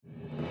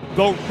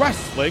The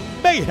Wrestling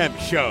Mayhem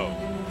Show.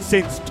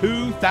 Since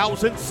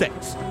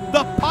 2006,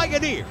 the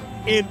pioneer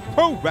in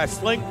pro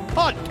wrestling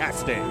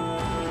podcasting.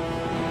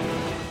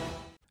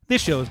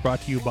 This show is brought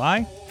to you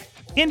by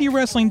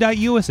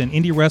IndieWrestling.us and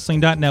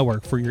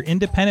IndieWrestling.network for your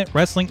independent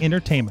wrestling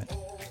entertainment.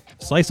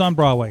 Slice on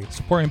Broadway,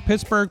 supporting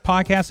Pittsburgh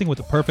podcasting with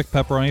the perfect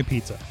pepperoni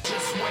pizza.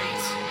 Just wait,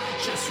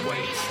 just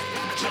wait,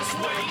 just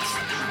wait,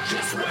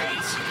 just wait,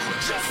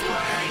 just wait.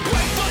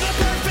 Wait for the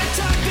perfect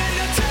time, then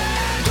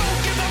attack.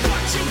 Don't give up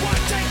what you want,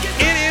 take it.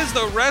 It is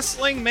the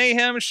Wrestling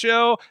Mayhem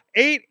Show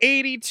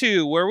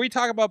 882, where we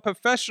talk about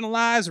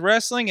professionalized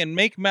wrestling and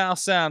make mouth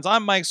sounds.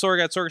 I'm Mike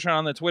Sorg at Sorgatron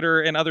on the Twitter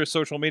and other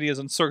social medias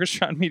and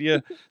Sorgatron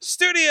Media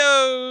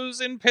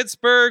Studios in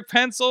Pittsburgh,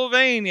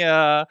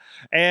 Pennsylvania.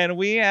 And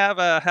we have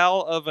a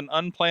hell of an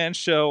unplanned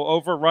show,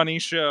 overrunning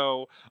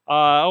show.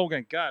 Oh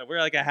my God, we're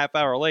like a half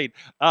hour late.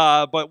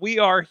 But we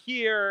are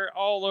here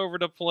all over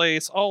the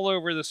place, all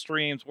over the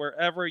streams,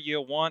 wherever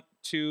you want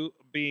to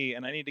be.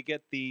 And I need to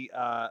get the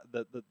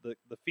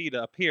feed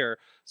up here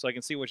so I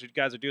can see what you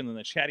guys are doing in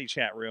the chatty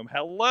chat room.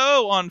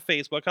 Hello on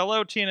Facebook.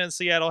 Hello, Tina in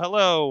Seattle.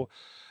 Hello,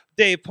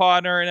 Dave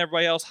Podner and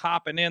everybody else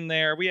hopping in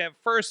there. We have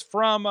first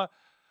from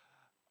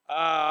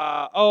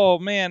oh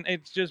man,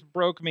 it just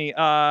broke me.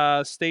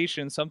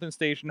 Station,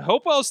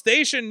 Hopewell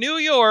Station, New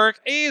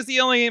York. He is the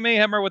only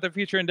Mayhemmer with a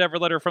future endeavor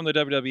letter from the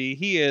WWE.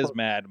 He is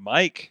Mad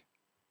Mike.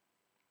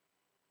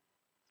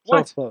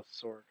 What? So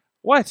close, Sorg.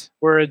 What?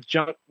 We're a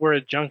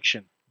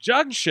junction.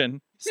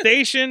 Junction?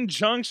 Station,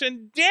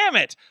 junction? Damn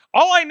it!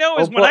 All I know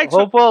is when I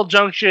Hopewell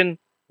Junction,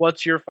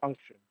 what's your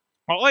function?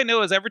 all I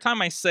know is every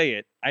time I say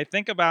it, I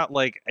think about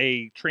like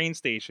a train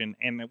station,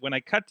 and when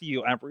I cut to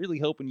you, I'm really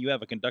hoping you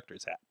have a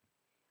conductor's hat.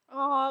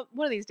 Oh,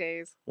 one of these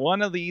days.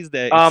 One of these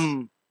days.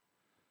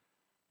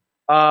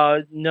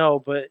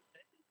 No, but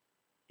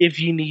if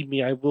you need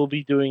me, I will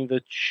be doing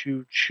the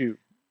choo-choo.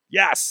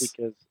 Yes!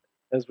 Because,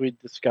 as we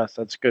discussed,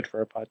 that's good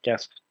for a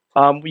podcast.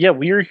 Yeah,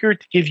 we are here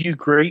to give you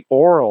great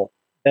oral.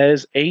 That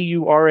is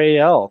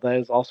AURAL. That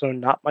is also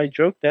not my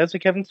joke. That is a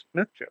Kevin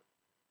Smith joke.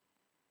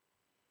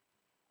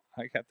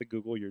 I have to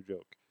Google your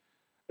joke.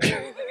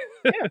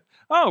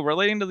 Oh,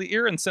 relating to the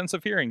ear and sense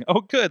of hearing. Oh,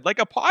 good. Like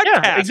a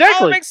podcast. Yeah,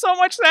 exactly. Oh, it makes so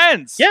much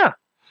sense. Yeah.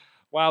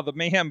 Wow, the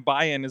Mayhem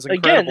buy-in is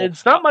incredible. Again,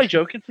 it's not my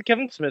joke. It's a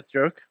Kevin Smith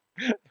joke.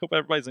 Hope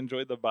everybody's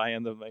enjoyed the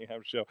buy-in of the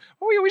Mayhem show.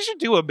 Oh, yeah, we should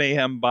do a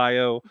Mayhem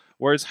bio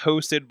where it's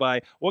hosted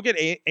by. We'll get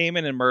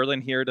Eamon and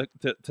Merlin here to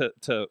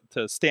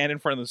stand in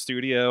front of the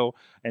studio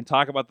and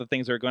talk about the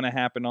things that are going to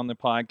happen on the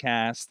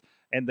podcast,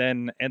 and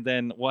then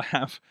we'll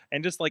have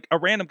just like a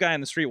random guy in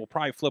the street will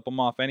probably flip them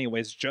off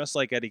anyways, just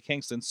like Eddie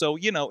Kingston. So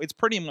it's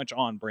pretty much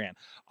on brand.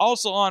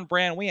 Also on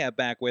brand, we have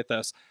back with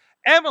us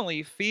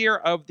Emily Fear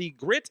of the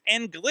Grit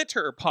and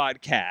Glitter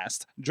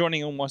podcast,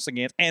 joining in once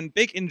again, and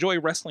big Enjoy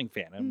Wrestling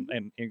fan.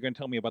 And you're going to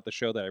tell me about the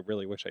show that I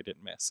really wish I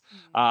didn't miss.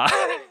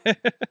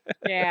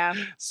 Yeah.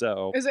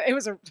 So it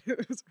was a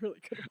really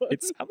good one.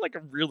 It sounded like a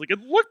really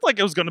good. Looked like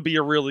it was going to be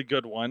a really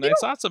good one. I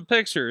saw some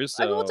pictures.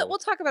 So. I mean, we'll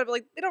talk about it. But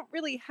like, they don't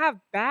really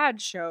have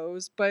bad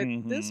shows, but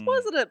this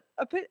wasn't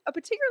a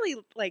particularly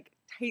like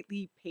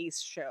tightly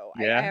paced show.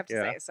 Yeah, I have to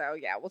say. So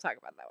yeah, we'll talk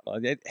about that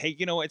one. Hey,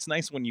 it's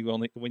nice when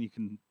you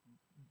can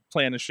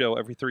plan a show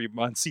every 3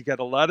 months. You got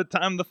a lot of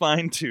time to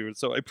fine tune,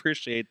 so I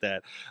appreciate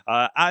that.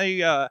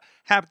 I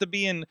have to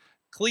be in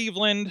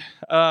Cleveland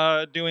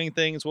doing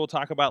things we'll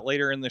talk about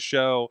later in the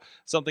show,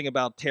 something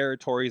about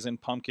territories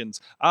and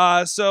pumpkins.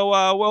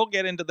 So we'll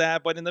get into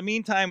that. But in the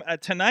meantime,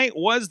 tonight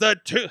was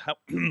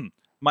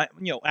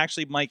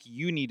actually, Mike,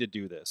 you need to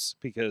do this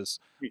because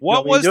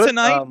what was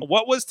tonight?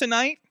 What was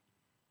tonight?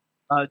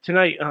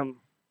 Tonight,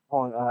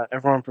 hold on,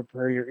 everyone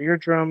prepare your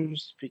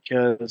eardrums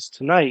because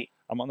tonight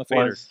I'm on the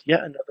fader. Was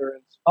yet another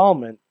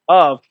installment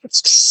of.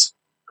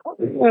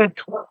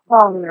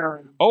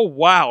 Oh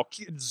wow!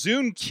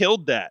 Zoom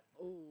killed that.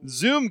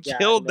 Zoom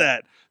killed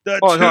that.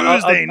 The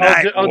Tuesday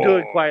night. I'll do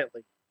it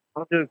quietly.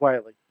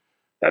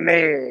 The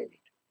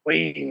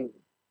midweek.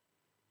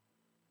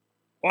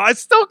 Well, I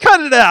still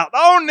cut it out.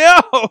 Oh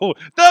no!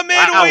 The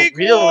midweek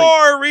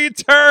war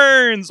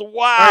returns.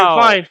 Wow. All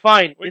right,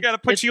 fine. We got to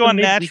put you on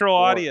natural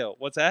audio.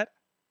 What's that?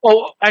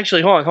 Oh,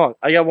 actually, hold on.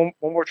 I got one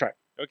more try.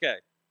 Okay.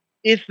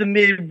 It's the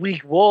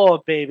midweek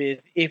war,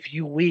 baby, if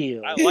you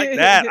will. I like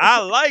that. I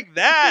like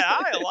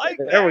that.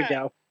 There we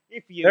go.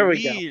 If you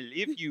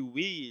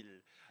will.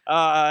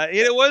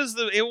 It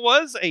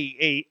was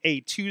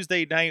a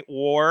Tuesday night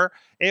war.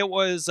 It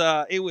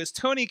was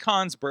Tony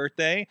Khan's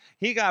birthday.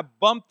 He got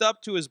bumped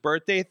up to his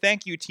birthday.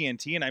 Thank you,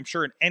 TNT, and I'm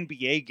sure an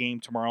NBA game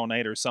tomorrow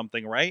night or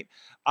something, right?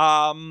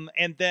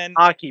 And then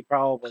hockey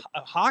probably.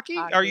 Hockey?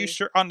 Are you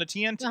sure on the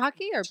TNT?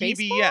 Hockey or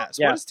baseball? TBS.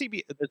 Yeah. What is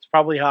TBS? It's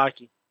probably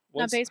hockey.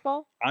 Not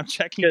baseball? I'm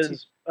checking.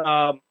 Because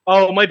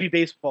it might be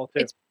baseball too.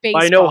 It's baseball.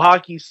 But I know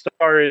hockey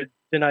started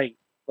tonight.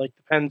 Like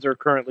the Pens are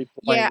currently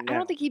playing. Yeah, now. I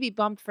don't think he'd be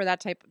bumped for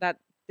that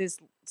this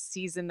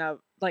season of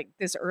like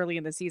this early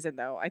in the season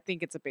though. I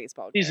think it's a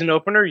baseball game. Season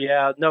opener,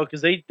 yeah, no,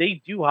 because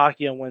they do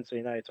hockey on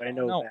Wednesday nights. I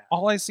know No, that.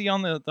 all I see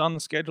on the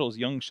schedule is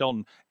Young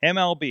Sheldon,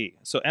 MLB.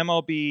 So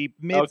MLB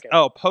Okay.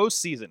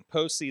 postseason.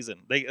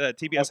 They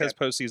TBS has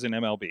Okay. postseason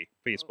MLB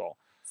baseball.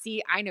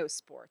 See, I know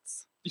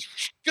sports.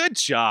 Good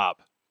job.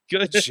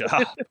 Good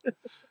job.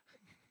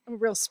 I'm a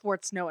real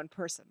sports knowing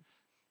person.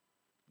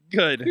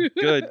 Good.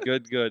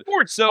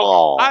 So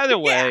ball. either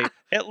way,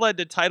 it led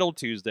to Title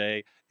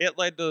Tuesday. It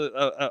led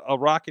to a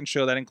rockin'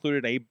 show that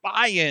included a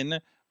buy-in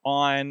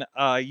on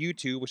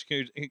YouTube, which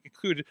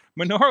included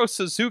Minoru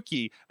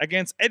Suzuki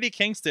against Eddie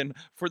Kingston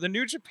for the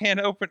New Japan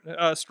Open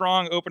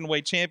Strong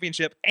Openweight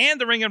Championship and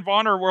the Ring of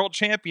Honor World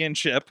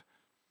Championship.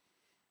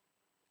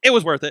 It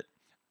was worth it.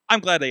 I'm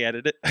glad they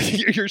added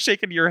it. You're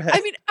shaking your head.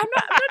 I mean, I'm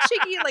not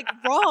shaking it like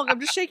wrong.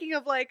 I'm just shaking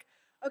of like,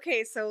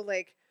 okay, so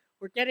like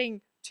we're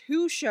getting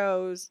two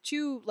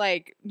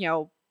like,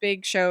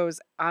 big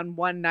shows on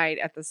one night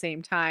at the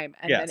same time.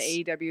 And then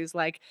AEW is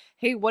like,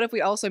 hey, what if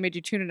we also made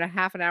you tune in a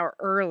half an hour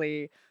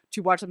early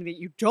to watch something that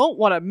you don't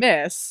want to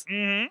miss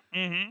on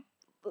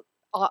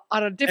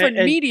a different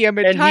medium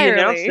entirely? And he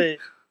announced it.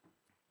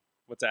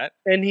 What's that?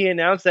 And he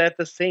announced that at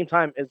the same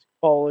time as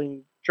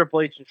calling Triple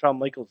H and Shawn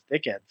Michaels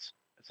dickheads,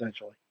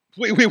 essentially.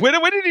 Wait, when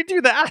did he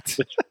do that?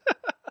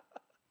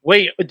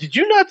 Wait, did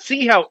you not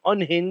see how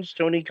unhinged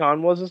Tony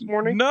Khan was this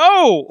morning?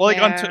 No, like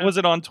Yeah. was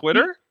it on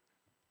Twitter?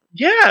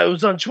 Yeah, it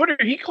was on Twitter.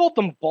 He called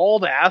them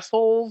bald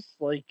assholes.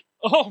 Like,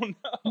 Oh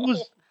no,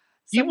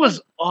 he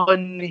was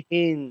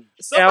unhinged.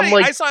 Somebody, And I'm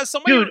like, I saw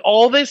somebody. dude,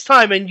 all this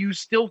time and you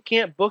still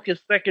can't book a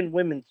second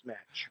women's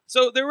match.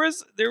 So there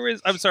was.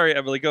 I'm sorry,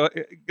 Emily. Go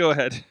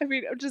ahead. I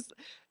mean, just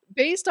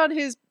based on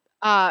his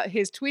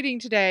tweeting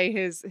today,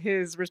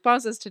 his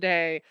responses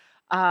today,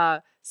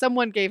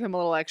 someone gave him a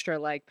little extra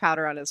like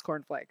powder on his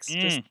cornflakes.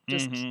 Just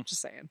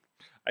saying.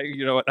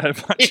 You know what? I'm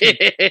watching,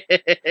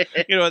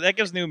 you know that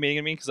gives new meaning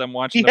to me because I'm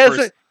watching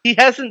He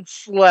hasn't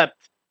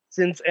slept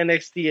since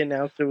NXT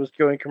announced it was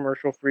going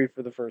commercial free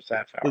for the first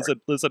half hour.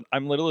 Listen.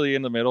 I'm literally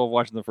in the middle of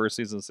watching the first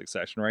season of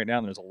Succession right now,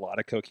 and there's a lot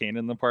of cocaine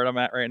in the part I'm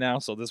at right now.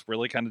 So this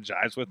really kind of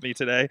jives with me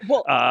today.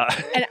 Well,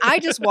 and I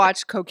just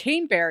watched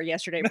Cocaine Bear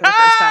yesterday for the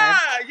first time.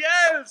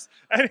 Yes,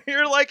 and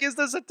you're like, is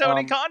this a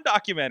Tony Khan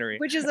documentary?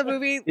 Which is a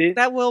movie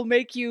that will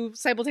make you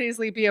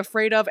simultaneously be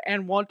afraid of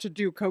and want to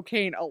do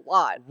cocaine a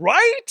lot.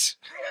 Right?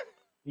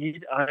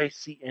 Did I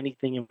see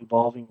anything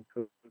involving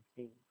cocaine?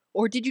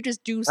 Or did you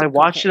just do some I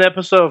watched an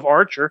episode of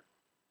Archer.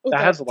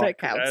 That has a lot. That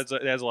counts.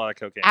 It has a lot of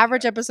cocaine.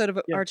 Average episode of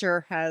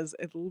Archer has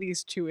at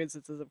least 2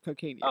 instances of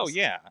cocaine use. Oh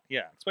yeah,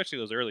 especially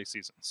those early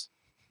seasons.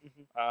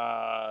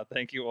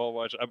 Thank you all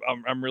much.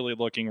 I'm really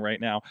looking right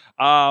now.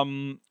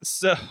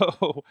 So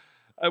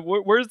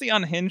where's the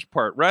unhinged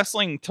part?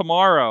 Wrestling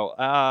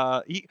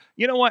tomorrow.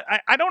 You know what?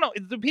 I don't know.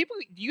 Do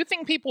you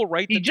think people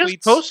write the tweets? He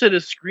just posted a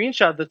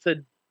screenshot that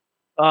said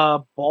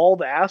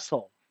bald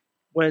asshole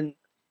when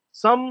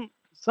some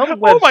website.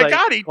 Oh my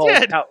god, he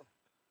did.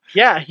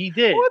 Yeah, he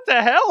did. What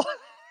the hell?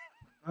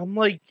 I'm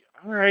like,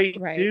 all right,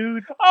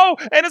 dude. Oh,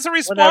 and it's a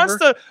response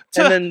to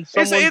and then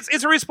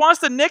it's a response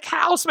to Nick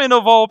Houseman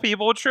of all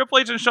people. Triple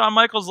H and Shawn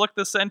Michaels look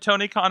to send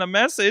Tony Khan a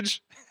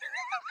message.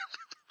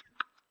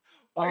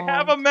 I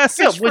have a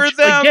message for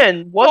them.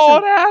 Again,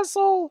 old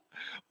asshole.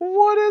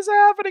 What is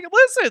happening?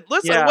 Listen.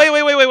 Yeah.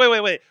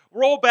 Wait.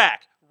 Roll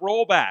back.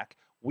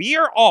 We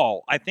are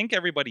all, I think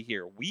everybody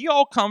here, we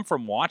all come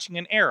from watching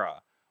an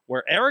era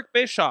where Eric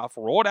Bischoff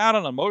rolled out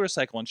on a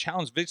motorcycle and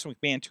challenged Vince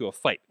McMahon to a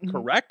fight,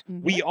 correct?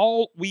 Mm-hmm.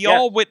 We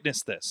all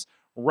witnessed this,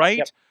 right?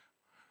 Yep.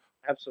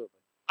 Absolutely.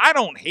 I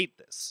don't hate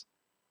this.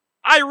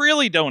 I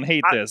really don't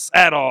hate this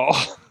at all.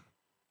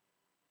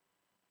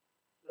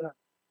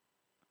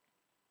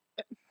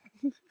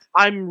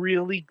 I'm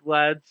really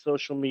glad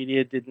social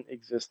media didn't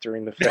exist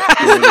during the film.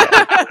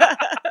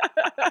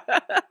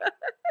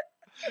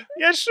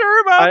 Yeah,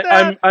 sure about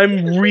that.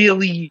 I'm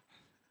really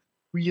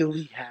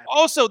happy.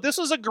 Also, this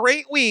was a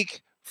great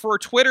week for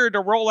Twitter to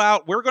roll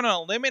out. We're going to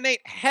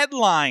eliminate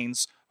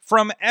headlines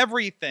from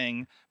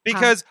everything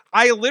because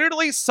I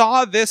literally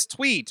saw this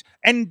tweet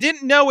and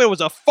didn't know it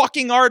was a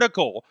fucking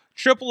article.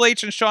 Triple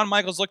H and Shawn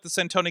Michaels look to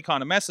send Tony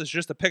Khan a message,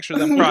 just a picture of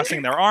them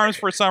crossing their arms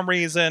for some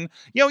reason.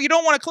 You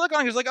don't want to click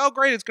on it. It's like, oh,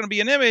 great, it's going to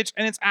be an image,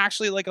 and it's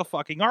actually like a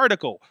fucking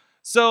article.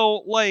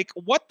 So, like,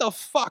 what the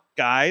fuck,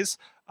 guys?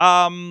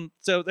 So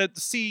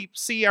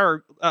see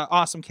our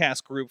awesome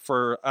cast group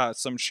for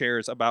some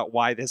shares about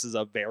why this is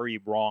a very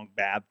wrong,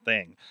 bad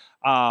thing.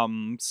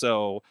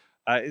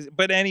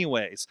 But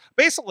anyways,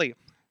 basically,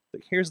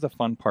 here's the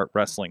fun part,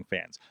 wrestling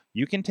fans.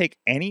 You can take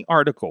any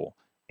article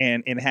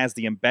and it has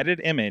the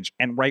embedded image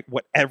and write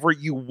whatever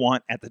you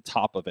want at the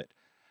top of it.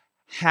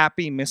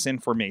 Happy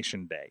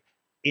Misinformation Day.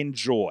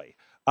 Enjoy.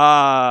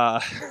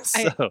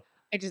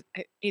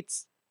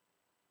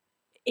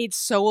 It's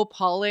so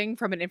appalling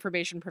from an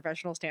information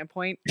professional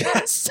standpoint.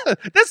 Yes,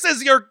 this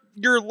is your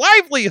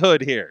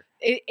livelihood here.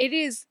 It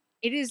is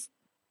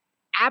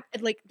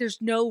like there's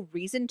no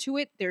reason to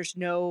it. There's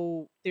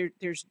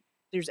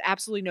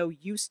absolutely no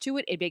use to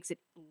it. It makes it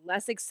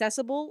less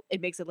accessible. It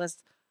makes it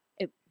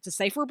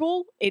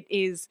decipherable. It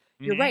is.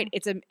 You're right.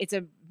 It's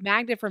a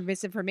magnet for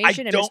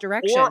misinformation and don't,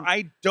 misdirection. or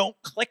I don't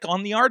click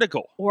on the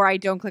article. Or I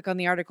don't click on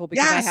the article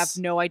because I have Yes.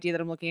 no idea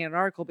that I'm looking at an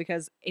article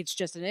because it's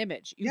just an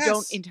image. You Yes.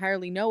 don't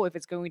entirely know if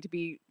it's going to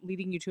be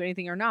leading you to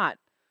anything or not.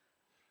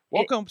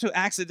 Welcome to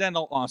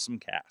Accidental Awesome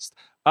Cast.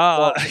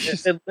 Well,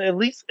 at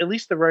least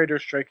the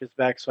writer's strike is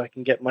back, so I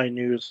can get my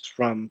news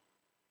from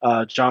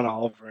John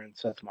Oliver and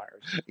Seth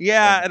Meyers.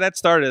 Yeah, that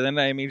started, and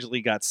I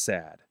immediately got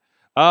sad.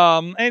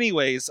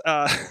 Anyways,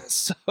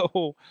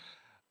 so,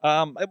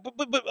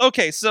 but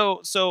okay,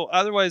 so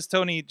otherwise,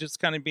 Tony just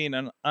kind of being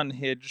an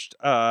unhinged.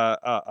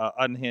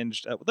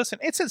 Listen,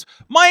 it says,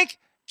 Mike,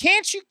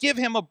 can't you give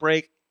him a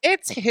break?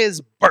 It's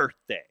his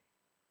birthday.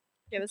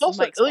 Yeah, this It's is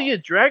also Mike's fault. Ilya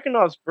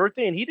Dragunov's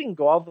birthday, and he didn't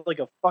go off like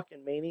a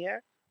fucking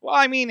maniac. Well,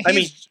 I mean,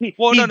 He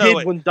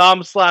did when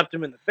Dom slapped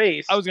him in the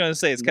face. I was gonna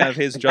say it's kind of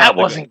his job. That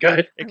wasn't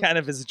good. It kind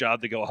of his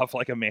job to go off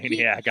like a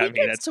maniac. he I mean,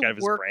 gets that's to kind of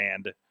his work-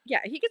 brand. Yeah,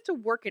 he gets to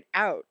work it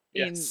out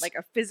in Yes. like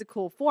a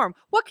physical form.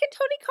 What can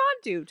Tony Khan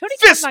do? Tony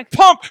Khan's Fist not.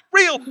 pump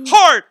real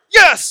hard.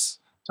 Yes.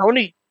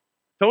 Tony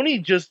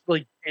just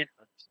like did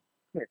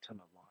a ton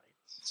of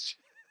lines.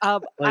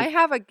 I like-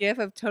 have a gif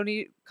of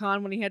Tony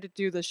Khan when he had to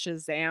do the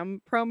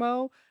Shazam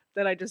promo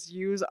that I just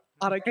use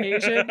on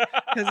occasion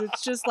because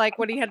it's just like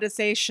when he had to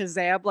say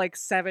Shazam like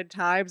 7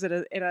 times in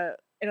a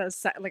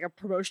like a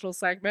promotional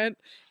segment,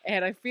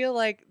 and I feel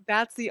like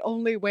that's the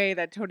only way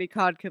that Tony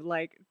Khan can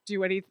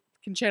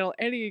can channel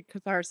any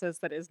catharsis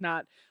that is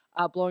not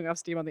blowing off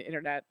steam on the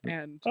internet,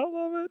 and I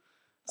love it.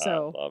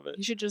 so I love it.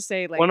 you should just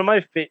say like One of my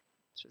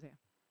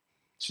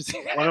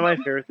Shazam. one of my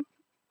favorite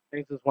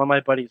things is one of my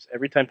buddies.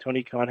 Every time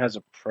Tony Khan has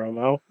a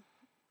promo,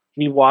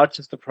 he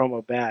watches the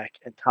promo back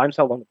and times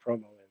how long the promo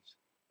is,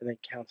 and then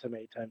counts how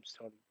many times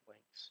Tony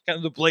blinks. Kind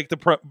of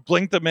the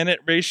blink the minute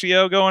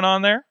ratio going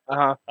on there.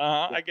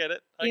 I get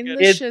it. I In get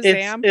the it.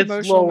 Shazam It's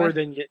promotional lower me-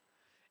 than you.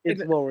 It's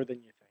in the- lower than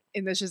you think.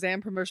 In the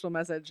Shazam promotional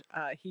message,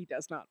 he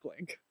does not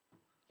blink.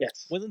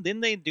 Yes.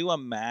 Didn't they do a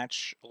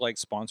match like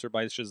sponsored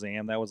by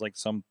Shazam? That was like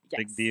some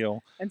big Yes.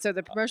 deal. And so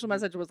the promotional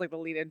message was like the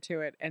lead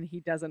into it, and he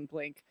doesn't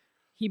blink.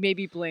 He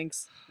maybe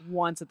blinks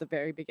once at the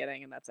very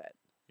beginning, and that's it.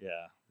 Yeah.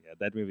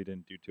 That movie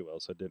didn't do too well,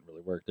 so it didn't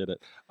really work, did it?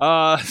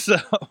 So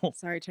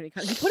Sorry, Tony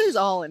Khan. He put his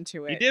all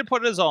into it. he did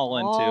put his all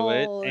into All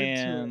it,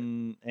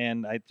 into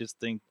and I just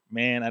think,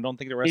 man, I don't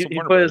think the rest He, of he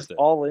Warner put Brothers his did.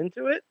 all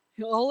into it.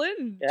 All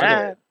in.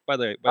 Yeah. By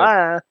the way,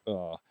 by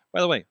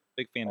the way,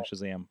 big fan of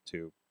Shazam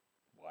 2.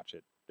 Watch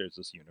it. There's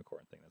this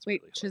unicorn thing that's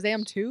Wait, really Shazam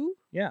hilarious. 2?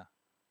 Yeah,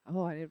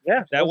 Oh, I didn't.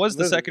 Yeah. that was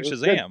the movie. second It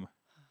was good. Shazam.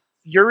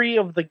 Fury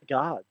of the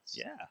Gods.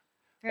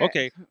 Yeah.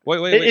 Okay.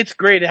 Wait. It's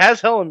great. It has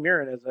Helen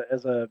Mirren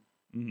as a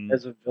Mhm.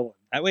 as a villain.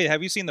 Wait,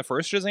 have you seen the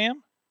first Shazam?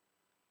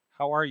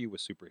 How are you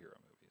with superhero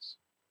movies?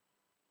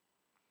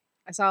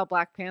 I saw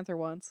Black Panther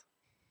once.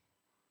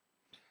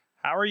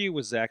 How are you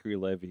with Zachary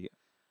Levi,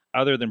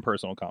 other than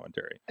personal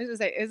commentary? I was gonna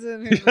say,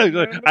 isn't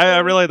I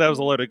realized that was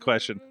a loaded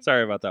question.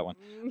 Sorry about that one.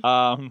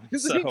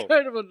 Isn't he So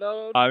kind of a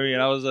nerd? I mean,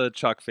 I was a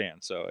Chuck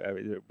fan, so I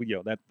mean,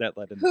 that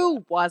led into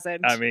Who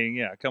wasn't? that. I mean,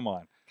 yeah, come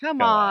on. Come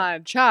come on.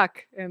 on,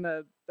 Chuck and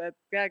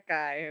that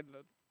guy and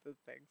the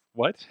thing.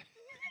 What?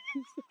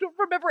 I don't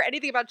remember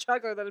anything about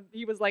Chuck other than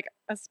he was like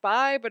a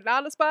spy, but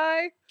not a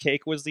spy.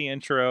 Cake was the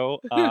intro.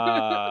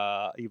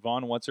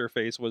 Yvonne, what's her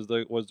face was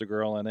the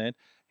girl in it,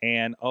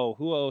 and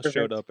who else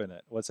showed Stravinsky. up in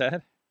it? What's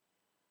that?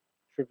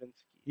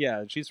 Stravinsky.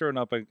 Yeah, she's thrown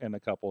up in a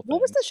couple.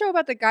 What was the things. show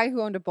about the guy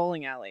who owned a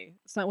bowling alley?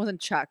 It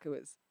wasn't Chuck. It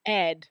was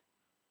Ed.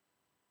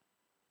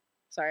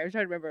 Sorry, I was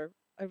trying to remember.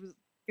 I was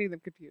getting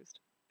them confused.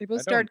 They both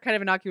I starred kind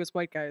of innocuous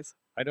white guys.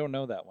 I don't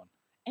know that one.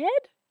 Ed?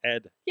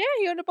 Ed, Yeah,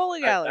 he owned a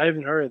bowling alley. I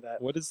haven't heard of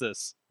that. what is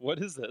this? What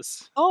is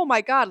this? Oh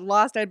my God,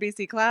 Lost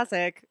NBC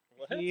Classic.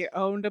 What? He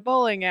owned a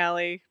bowling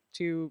alley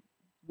to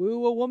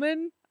woo a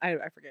woman. I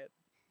forget.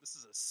 This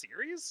is a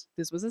series?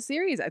 This was a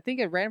series. I think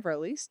it ran for at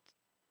least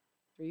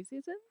 3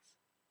 seasons.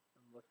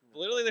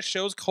 Literally, the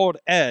show's called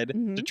Ed.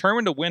 Mhm.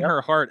 Determined to win Yep.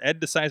 her heart, Ed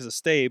decides to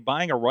stay,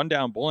 buying a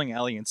rundown bowling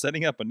alley and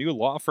setting up a new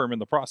law firm in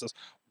the process.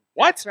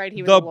 What? That's right,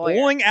 he was the a lawyer.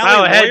 bowling Wow,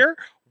 alley it had- lawyer?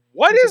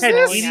 What is had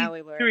this? bowling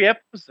alley lawyer. 3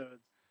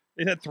 episodes.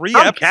 It had 3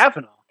 Tom episodes.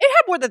 Cavanaugh. It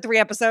had more than 3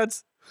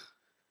 episodes.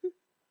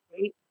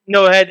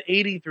 No, it had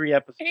 83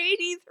 episodes.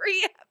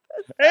 83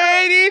 episodes.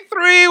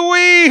 83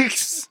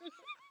 weeks.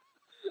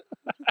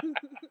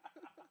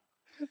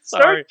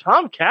 Sorry. Start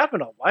Tom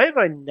Cavanaugh. Why have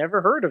I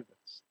never heard of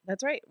this?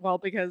 That's right. Well,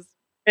 because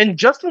And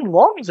Justin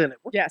Long's in it.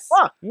 What yes, the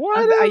fuck? What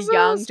a is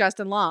young this?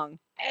 Justin Long.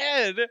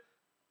 Ed.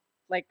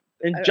 Like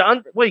And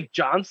John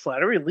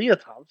Slattery, Leah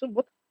Thompson.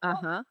 What?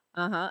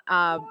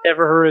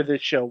 Never heard of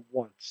this show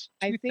once.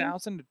 I think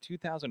 2000 to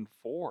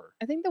 2004.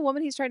 I think the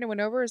woman he's trying to win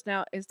over is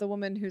the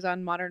woman who's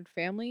on Modern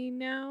Family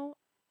now.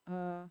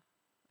 I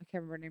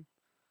can't remember her name.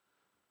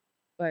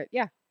 But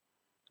yeah,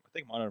 I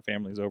think Modern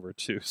Family's over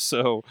too.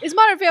 So is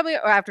Modern Family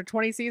after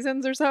 20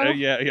 seasons or so?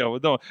 yeah.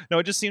 Well, no.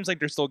 It just seems like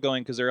they're still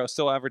going because they're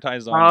still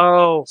advertised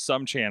on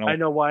some channel. I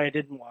know why I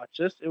didn't watch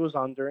this. It was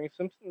on during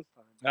Simpsons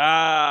time.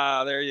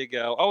 Ah, there you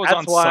go. Oh, it was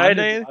That's on why I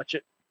Sunday. didn't watch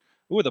it.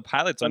 Ooh, the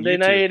pilot's on Sunday YouTube.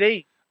 night at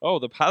 8. Oh,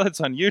 the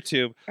pilot's on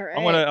YouTube. All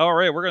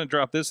right. We're gonna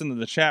drop this into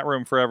the chat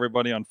room for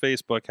everybody on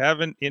Facebook.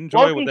 Enjoy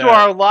Welcome with to that.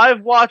 our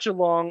live watch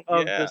along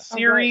of Yeah. the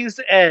series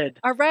Ed.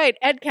 All right,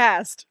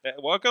 Edcast.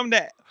 Welcome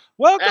to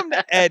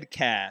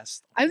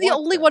Edcast. I'm the What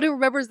only one who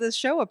remembers this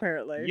show,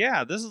 apparently.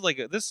 Yeah, this is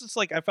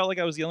like I felt like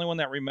I was the only one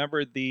that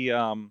remembered the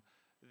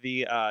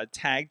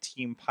tag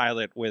team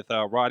pilot with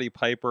Roddy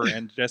Piper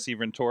and Jesse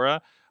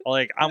Ventura.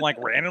 Like I'm like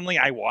randomly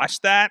I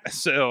watched that,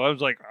 so I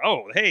was like,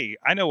 oh hey,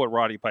 I know what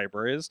Roddy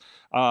Piper is.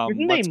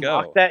 Didn't Let's they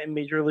go. mock that in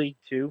Major League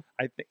 2?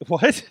 I think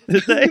what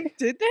did they?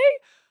 Did they?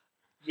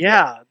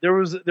 Yeah, there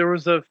was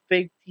a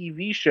fake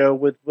TV show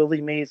with Willie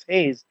Mays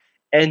Hayes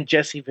and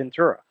Jesse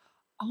Ventura.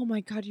 Oh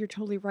my God, you're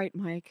totally right,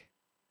 Mike.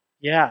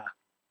 Yeah,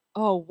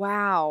 Oh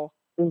wow.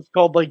 it was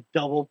called like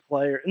Double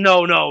Player.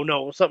 No,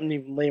 something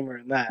even lamer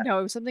than that. No,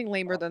 it was something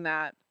lamer than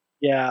that.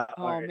 Yeah.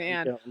 Oh, alright,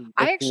 man. I'm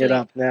I looking actually- it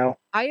up now.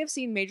 I have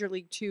seen Major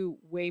League 2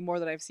 way more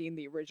than I've seen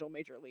the original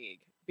Major League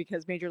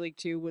because Major League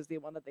 2 was the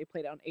one that they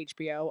played on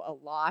HBO a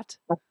lot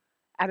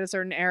at a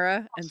certain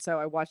era, and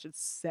so I watched it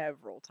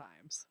several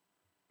times.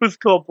 It was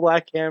called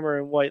Black Hammer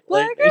and White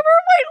Black Lightning. Hammer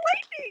and White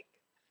Lightning.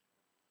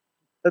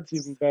 That's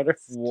even better.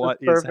 What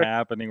That's is perfect.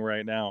 happening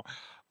right now?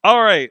 All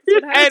right. That's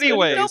what happens when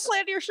Anyways, you don't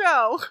plan your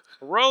show.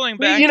 rolling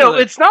Well, back. you to know, the-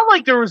 it's not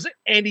like there was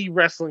any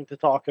wrestling to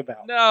talk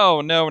about.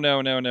 no.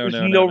 There's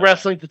no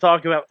wrestling to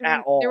talk about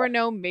at all. There were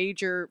no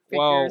major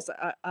Well, figures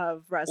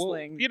of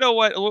wrestling. Well, you know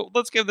what?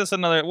 Let's give this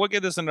another. We'll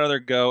give this another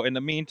go. In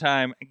the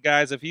meantime,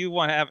 guys, if you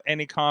want to have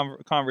any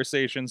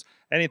conversations,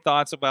 any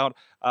thoughts about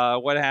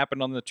what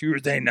happened on the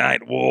Tuesday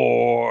Night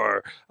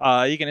War,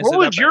 you can. What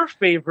was your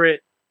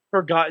favorite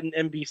forgotten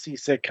NBC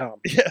sitcom?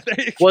 Yeah,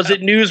 there you Was go.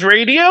 it News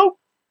Radio?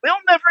 We'll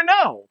never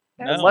know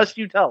That's- unless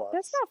you tell us.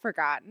 That's not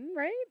forgotten,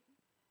 right?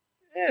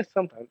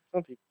 Sometimes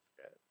some people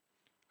forget.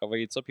 Oh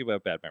wait, some people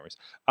have bad memories.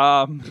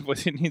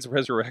 But it needs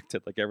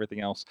resurrected like everything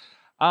else.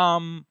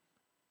 No,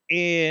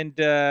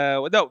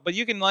 but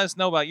you can let us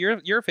know about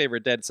your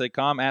favorite dead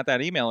sitcom at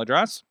that email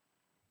address.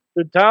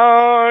 Good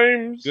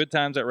times. Good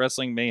times at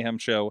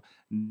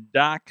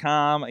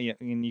WrestlingMayhemShow.com.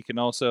 And you can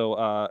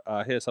also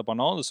hit us up on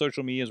all the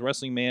social medias,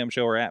 Wrestling Mayhem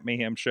Show or at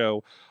Mayhem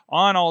Show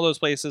on all those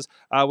places.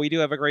 We do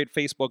have a great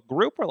Facebook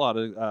group where a lot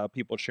of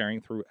people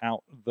sharing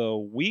throughout the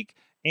week.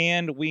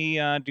 And we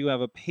do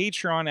have a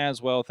Patreon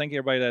as well. Thank you,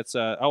 everybody that's...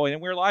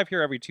 and we're live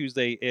here every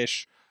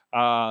Tuesday-ish.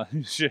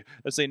 Let's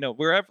say no.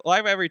 We're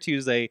live every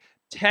Tuesday,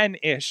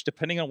 10-ish,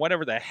 depending on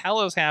whatever the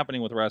hell is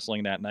happening with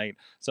wrestling that night.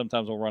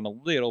 Sometimes we'll run a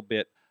little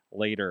bit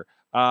later.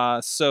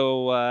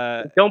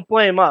 Don't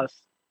blame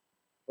us.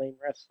 Blame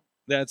wrestling.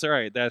 That's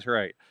right. That's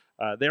right.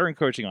 They're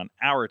encroaching on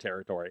our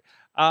territory.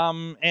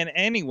 And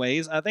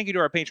anyways, thank you to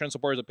our Patreon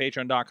supporters at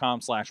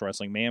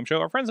patreon.com/Wrestling Mayhem Show.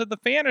 Our friends at the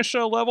Fan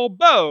Show level,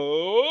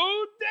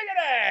 Bo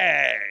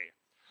Diggity!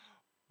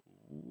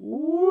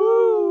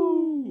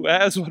 Woo!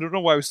 I don't know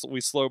why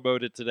we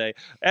slow-moed it today.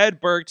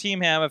 Ed Berg,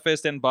 Team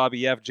Hammerfist, and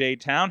Bobby F. J.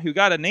 Town, who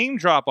got a name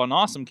drop on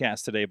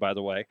AwesomeCast today, by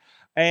the way.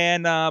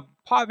 And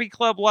Poppy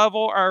Club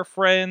level, our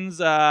friends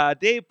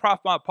Dave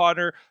Profmont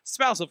Potter,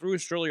 spouse of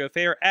Rooster Early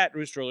Affair at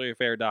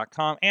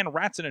roosterearlyaffair.com, and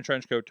Rats in a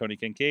Trench Coat Tony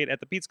Kincaid. At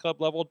the Pizza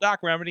Club level, Doc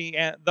Remedy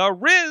and The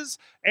Riz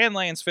and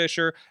Lance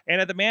Fisher.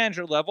 And at the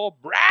manager level,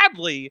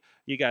 Bradley.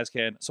 You guys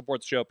can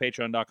support the show at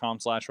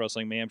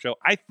patreon.com/Wrestling Mayhem Show.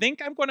 I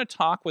think I'm going to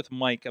talk with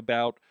Mike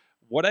about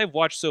what I've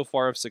watched so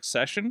far of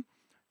Succession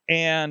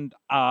and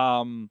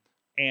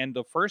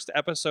the first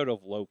episode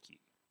of Loki.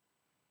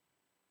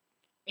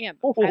 And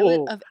the pilot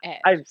Ooh, of Ed.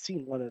 I've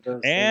seen one of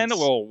those. And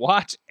things. we'll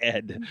watch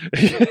Ed.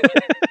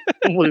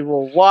 we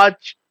will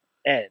watch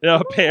Ed.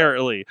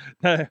 Apparently.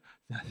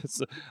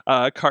 It's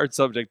a card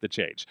subject to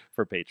change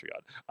for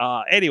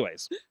Patreon.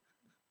 Anyways.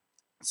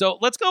 So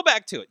let's go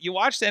back to it. You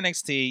watched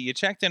NXT. You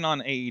checked in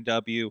on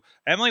AEW.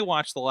 Emily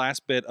watched the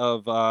last bit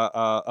of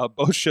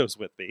both shows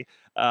with me.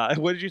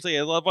 What did you say?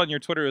 I love on your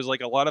Twitter is like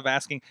a lot of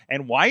asking,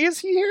 and why is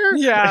he here?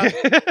 Yeah.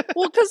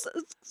 Well, because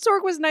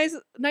Sorg was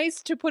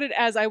nice to put it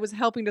as I was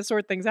helping to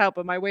sort things out,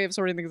 but my way of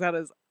sorting things out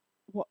is,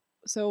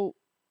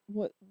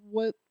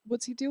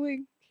 what's he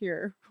doing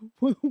here?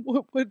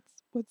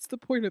 What's the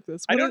point of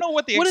this? I don't know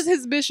what the what is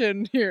his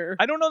mission here?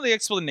 I don't know the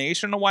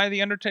explanation of why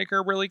the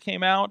Undertaker really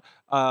came out.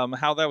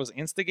 How that was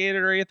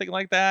instigated or anything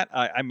like that.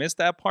 I missed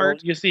that Well,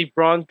 part. you see,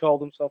 Braun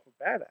called himself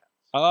a badass.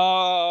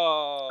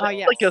 Oh,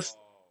 yes. Like a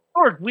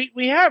Lord,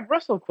 we had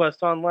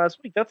WrestleQuest on last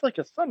week. That's like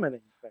a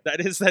summoning thing. that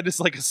is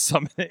like a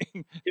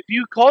summoning. If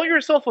you call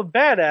yourself a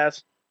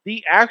badass,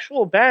 the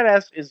actual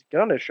badass is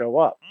gonna show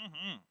up.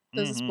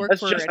 Does this Mhm. work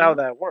That's for just how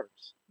that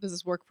works. Does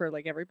this work for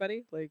like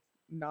everybody, like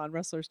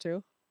non-wrestlers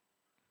too?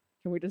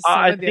 Can we just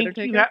I summon the think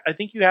Undertaker? I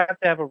think you have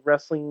to have a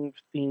wrestling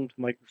themed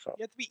microphone.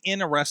 You have to be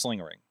in a wrestling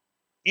ring.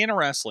 In a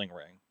wrestling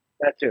ring.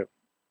 That too.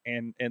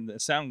 And the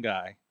sound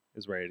guy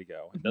is ready to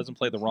go and doesn't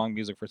play the wrong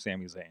music for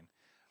Sami Zayn.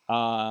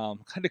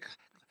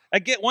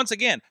 Once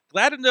again,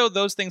 glad to know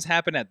those things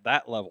happen at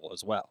that level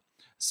as well.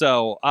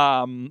 So,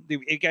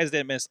 you guys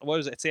didn't miss, what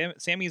was it?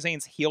 Sami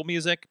Zayn's heel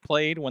music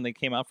played when they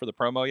came out for the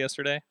promo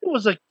yesterday. It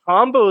was a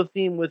combo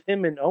theme with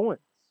him and Owens.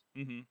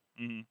 Mm-hmm.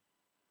 Mm-hmm.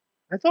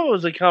 I thought it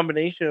was a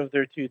combination of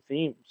their two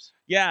themes.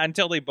 Yeah,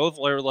 until they both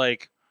were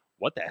like,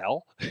 "What the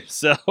hell?"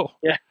 So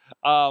Yeah.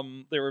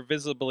 they were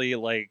visibly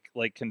like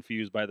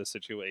confused by the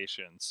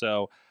situation.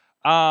 So,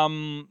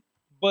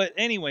 but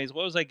anyways,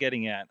 what was I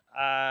getting at?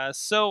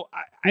 So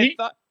I Yeet.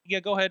 thought, yeah,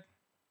 go ahead.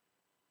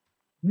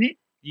 Yeet.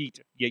 Yeet.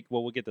 Yeah,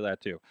 well, we'll get to that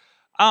too.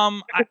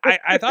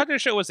 I thought the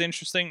show was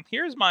interesting.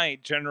 Here's my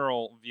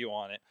general view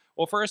on it.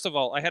 Well, first of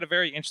all, I had a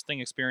very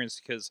interesting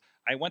experience because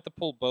I went to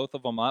pull both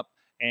of them up,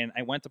 and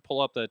I went to pull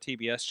up the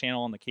TBS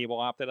channel on the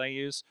cable app that I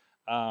use,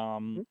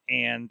 and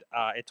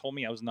it told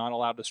me I was not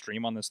allowed to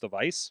stream on this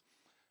device.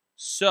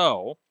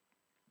 So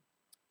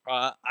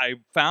I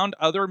found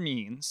other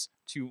means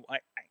to,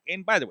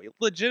 and by the way,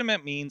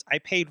 legitimate means. I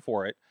paid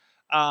for it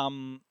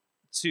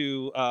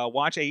to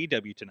watch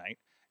AEW tonight.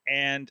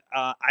 And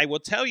I will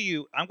tell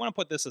you, I'm going to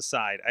put this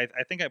aside.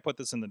 I think I put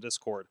this in the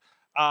Discord.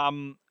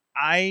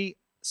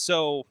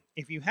 So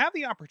if you have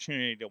the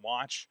opportunity to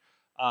watch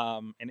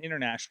an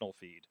international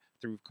feed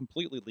through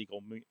completely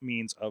legal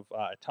means of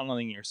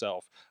tunneling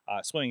yourself,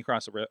 swimming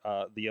across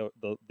the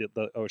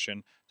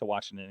ocean to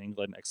watch it in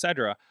England,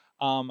 etc.,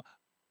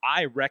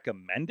 I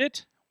recommend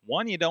it.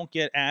 One, you don't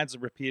get ads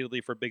repeatedly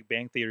for Big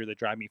Bang Theory that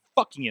drive me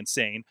fucking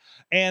insane,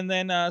 and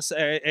then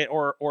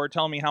or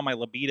tell me how my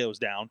libido's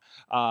down.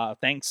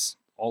 Thanks,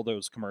 all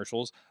those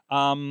commercials.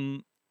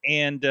 And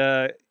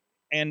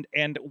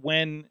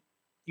when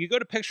you go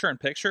to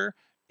picture-in-picture,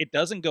 it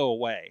doesn't go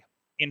away.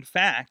 In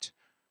fact,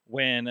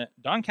 when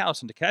Don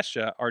Callis and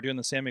Takeshita are doing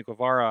the Sammy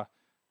Guevara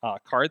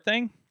card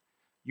thing,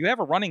 you have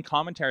a running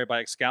commentary by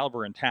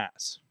Excalibur and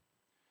Taz,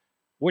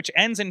 which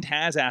ends in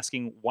Taz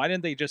asking, why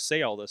didn't they just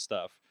say all this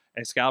stuff?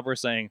 And Excalibur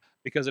saying,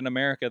 because in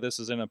America, this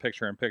is in a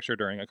picture-in-picture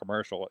during a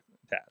commercial,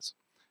 Taz.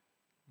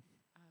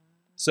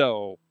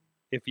 So,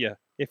 if you,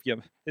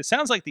 it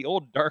sounds like the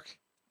old dark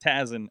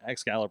Taz and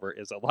Excalibur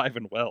is alive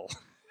and well,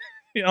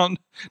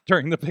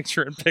 during the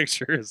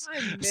picture-in-pictures.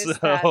 I miss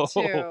that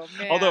too,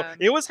 man. Although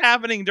it was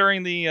happening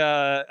during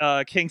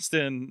the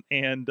Kingston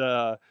and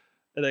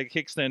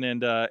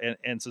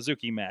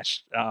Suzuki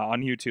match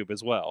on YouTube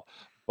as well.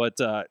 But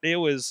it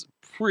was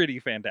pretty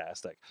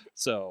fantastic.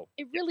 So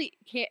it really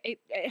can't. It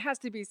has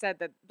to be said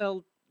that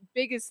the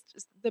biggest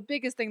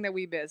thing that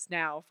we miss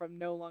now from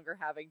no longer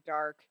having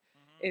Dark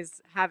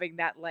is having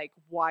that like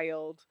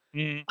wild,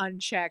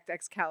 unchecked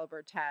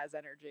Excalibur Taz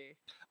energy.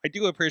 I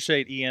do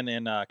appreciate Ian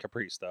and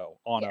Caprice though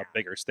on a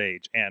bigger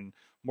stage and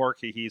more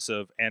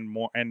cohesive and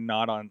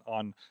not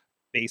on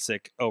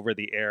basic over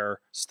the air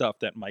stuff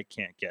that Mike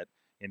can't get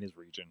in his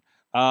region.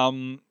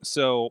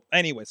 So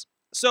anyways.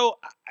 So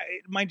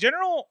my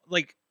general,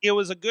 it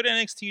was a good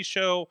NXT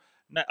show,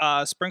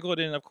 sprinkled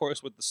in, of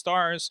course, with the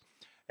stars.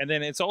 And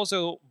then it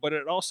also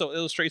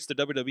illustrates the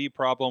WWE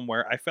problem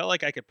where I felt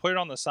like I could put it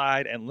on the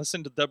side and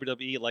listen to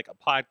WWE like a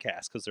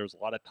podcast because there was a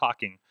lot of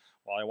talking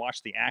while I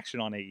watched the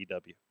action on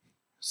AEW.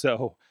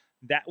 So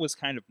that was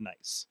kind of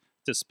nice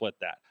to split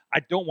that. I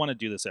don't want to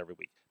do this every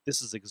week.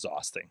 This is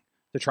exhausting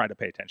to try to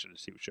pay attention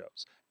to two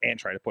shows and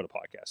try to put a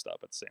podcast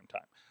up at the same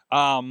time.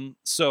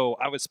 So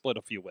I would split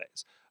a few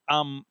ways.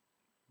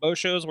 Both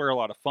shows were a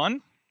lot of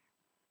fun.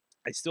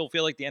 I still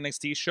feel like the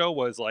NXT show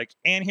was like,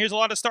 and here's a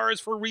lot of stars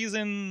for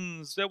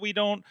reasons that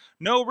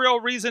no real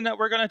reason that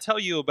we're going to tell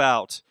you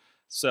about.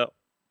 So,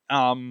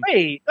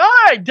 wait,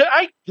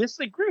 I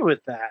disagree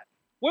with that.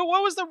 Well,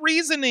 what was the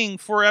reasoning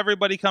for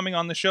everybody coming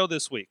on the show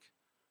this week?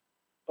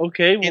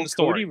 Okay, well,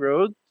 Cody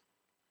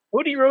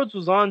Rhodes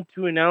was on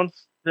to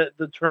announce that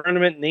the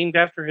tournament named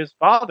after his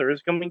father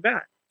is coming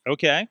back.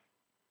 Okay.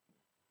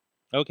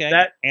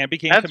 And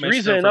became that's commissioner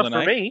reason for enough the for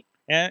night. me.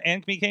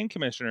 And became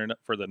commissioner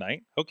for the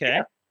night. Okay.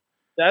 Yeah,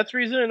 that's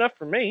reason enough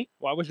for me.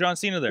 Why was John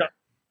Cena there?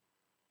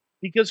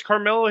 Because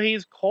Carmelo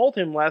Hayes called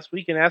him last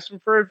week and asked him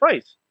for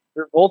advice.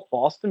 They're both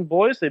Boston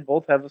boys. They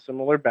both have a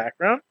similar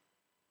background.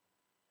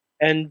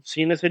 And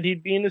Cena said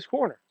he'd be in his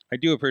corner. I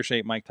do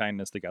appreciate Mike tying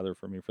this together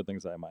for me for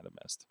things that I might have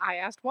missed. I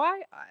asked why,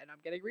 and I'm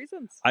getting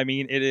reasons. I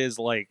mean, it is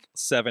like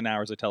 7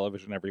 hours of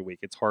television every week.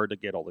 It's hard to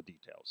get all the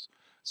details.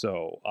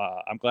 So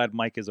I'm glad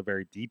Mike is a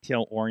very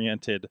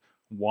detail-oriented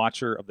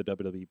watcher of the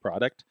WWE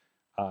product.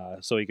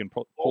 So he can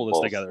pull this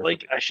together.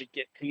 Like I should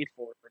get paid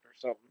for it or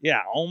something.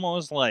 Yeah,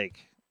 almost like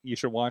you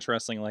should watch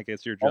wrestling like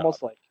it's your job.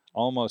 Almost like.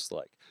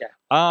 Yeah.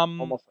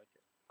 Almost like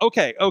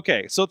it.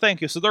 Okay. So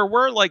thank you. So there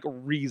were like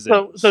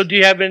reasons. So do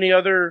you have any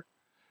other?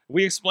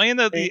 We explained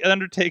that the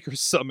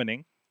Undertaker's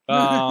summoning.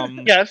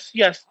 Yes.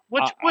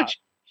 Which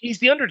he's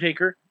the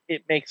Undertaker.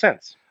 It makes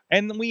sense.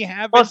 And we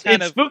have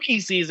it's spooky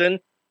season.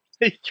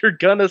 You're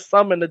gonna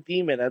summon a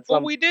demon at some.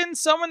 Well, we didn't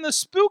summon the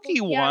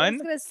spooky one. I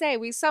was gonna say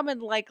we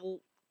summoned like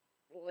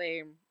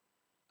lame.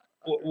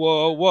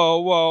 Whoa!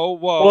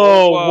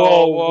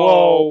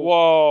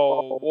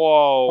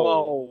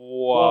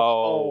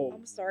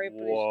 I'm sorry, but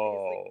he's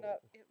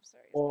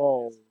like not.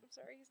 I'm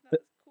sorry, he's not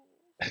as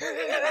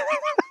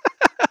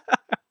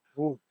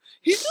cool.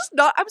 He's just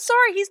not. I'm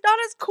sorry, he's not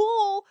as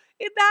cool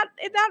in that.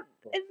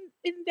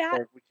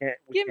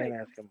 We can't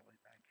ask him.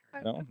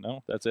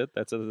 No, that's it.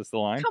 That's the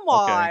line. Come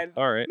on. Okay.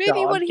 All right.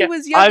 Maybe when he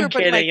was younger,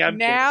 but like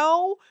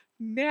now.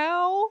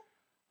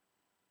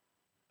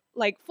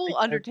 like full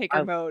I-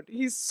 Undertaker mode.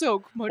 He's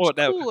so much Well,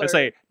 no, cooler. I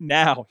say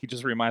now he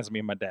just reminds me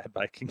of my dad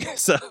biking.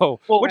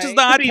 So, Well, which is right.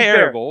 not to be fair,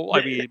 terrible.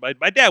 I mean,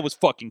 my dad was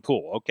fucking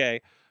cool.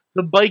 Okay.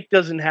 the bike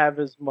doesn't have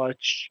as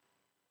much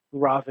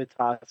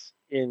gravitas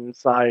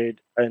inside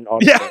an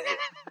automobile. Yeah.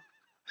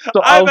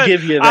 So I'll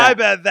give you that. I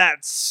bet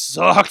that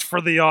sucked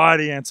for the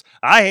audience.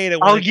 I hate it.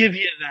 When I'll it- give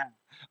you that.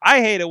 I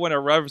hate it when it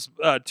revs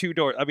two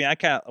doors. I mean, I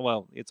can't.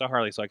 Well, it's a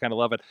Harley, so I kind of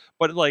love it.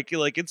 But like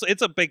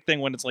it's a big thing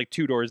when it's like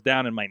 2 doors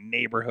down in my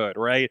neighborhood,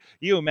 right?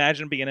 You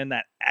imagine being in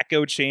that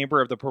echo chamber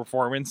of the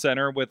performance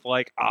center with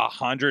like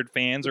 100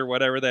 fans or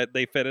whatever that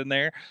they fit in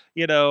there.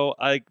 You know,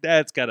 like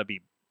that's got to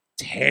be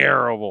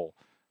terrible.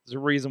 There's a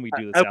reason we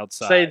do this I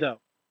outside. say though,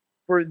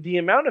 for the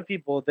amount of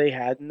people they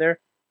had in there,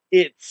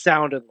 it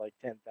sounded like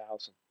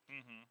 10,000.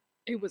 Mhm.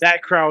 it was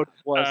That crowd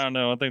was. I don't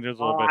know. I think there's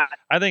a little bit. hot.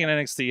 I think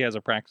NXT has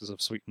a practice of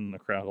sweetening the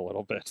crowd a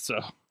little bit. So,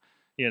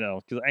 you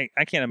know, because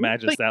I can't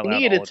imagine it's think that they loud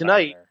need all it the time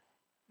tonight. there.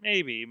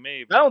 Maybe.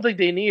 I don't think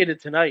they needed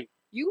it tonight.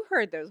 You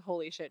heard those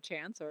holy shit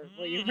chants, or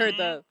well, you heard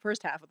the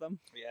first half of them.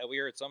 Yeah, we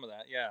heard some of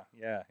that.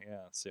 Yeah.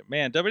 So,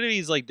 man,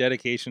 WWE's like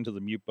dedication to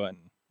the mute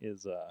button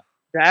is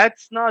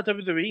That's not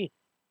WWE.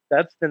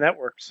 That's the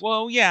networks.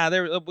 well, yeah.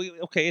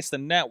 Okay, it's the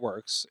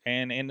networks,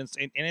 and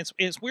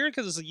it's weird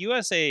because it's a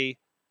USA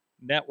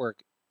network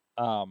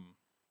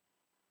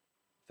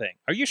thing.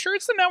 Are you sure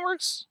it's the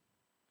networks?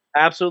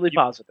 Absolutely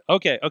positive.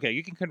 Okay,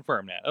 you can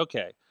confirm that.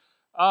 Okay.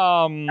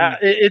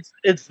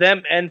 It's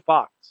them and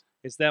Fox.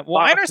 Is that well?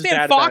 I Fox is understand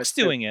bad about Fox it,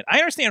 too. doing it. I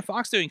understand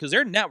Fox doing because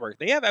they're network.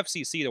 They have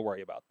FCC to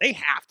worry about. They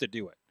have to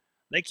do it.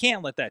 They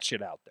can't let that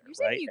shit out there, You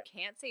saying right? you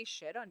can't say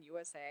shit on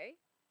USA?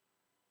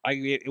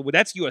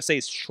 That's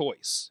USA's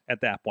choice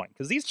at that point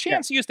because these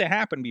chants used to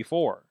happen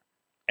before,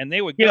 and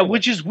they would Yeah, go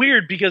which is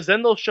weird because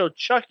then they'll show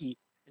Chucky,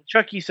 and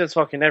Chucky says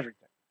fucking everything.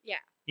 yeah.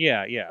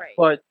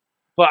 Right.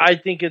 But I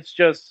think it's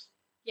just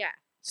Yeah.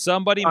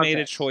 Somebody made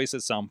a Context. choice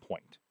at some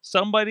point.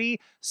 Somebody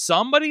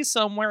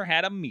somewhere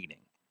had a meeting.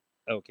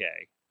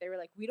 Okay. They were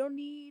like, we don't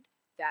need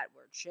that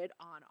word shit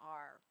on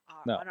our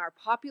No. on our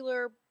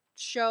popular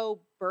show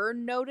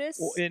Burn Notice.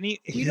 Well,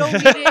 We don't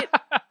need it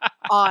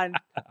on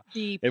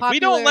the If popular, we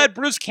don't let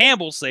Bruce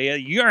Campbell say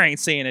it, you ain't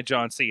saying it,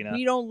 John Cena.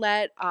 we don't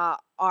let our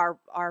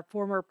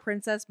former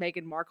princess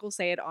Meghan Markle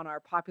say it on our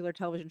popular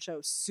television show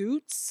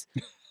Suits.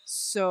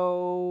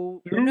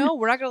 So we're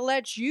not gonna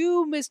let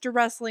you, Mr.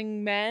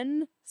 Wrestling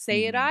Men,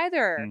 say it Mhm.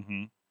 either.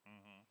 Mhm.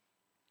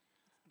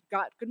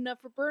 Got good enough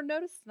for Burn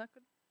Notice? Not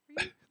good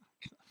for you?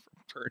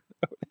 Bird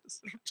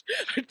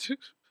notice.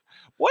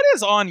 What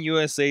is on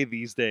USA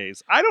these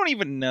days? I don't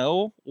even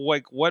know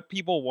like what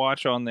people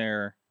watch on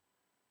there.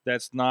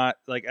 That's not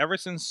like ever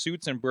since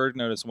Suits and Bird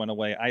Notice went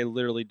away. I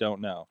literally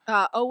don't know.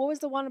 What was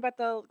the one about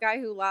the guy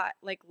who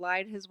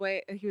lied his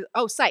way?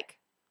 Psych.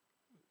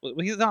 Well,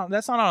 he's not.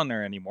 That's not on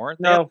there anymore.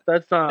 no,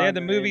 that's not. They had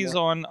the on there movies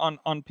anymore.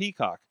 on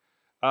Peacock.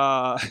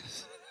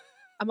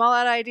 I'm all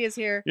out of ideas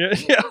here.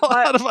 Yeah, a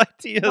lot of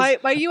ideas.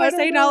 My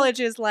USA know. knowledge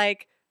is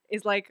like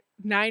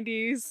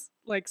 90s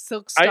like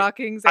silk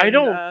stockings. I and,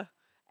 don't-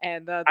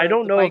 I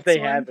don't know if they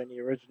have. have any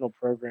original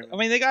programming. I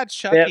mean, they got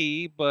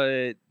Chucky,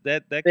 but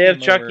that They came have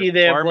Chucky, over.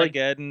 they have, like,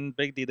 Armageddon,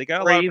 Big D. They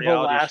got a lot of Brave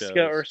reality Alaska shows.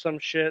 or some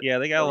shit. Yeah,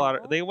 they got a lot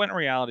of. Oh. They went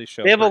reality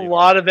show. They have a pretty hard.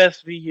 lot of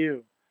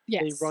SVU.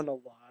 Yes. They run a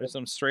lot. There's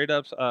some straight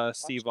up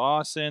Steve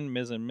Austin,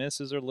 Ms. and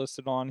Mrs. are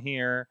listed on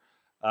here.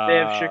 They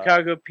have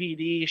Chicago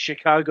PD,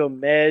 Chicago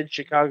Med,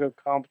 Chicago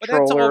But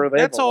Comptroller. that's all.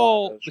 They have a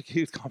lot of The those.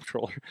 youth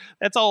comptroller.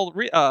 That's all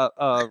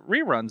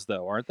reruns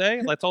though, aren't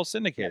they? That's all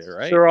syndicated, Yes,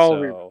 right? they're all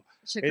So, reruns.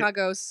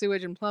 Chicago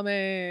Sewage and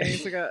Plumbing.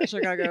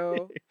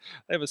 Chicago.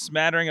 They have a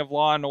smattering of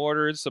Law and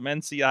Orders, some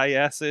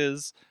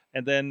NCISs,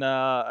 and then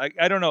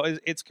I don't know.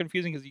 It's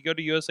confusing because you go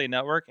to USA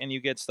Network and you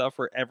get stuff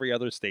for every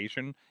other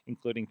station,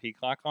 including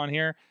Peacock on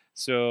here.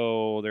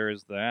 So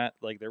there's that.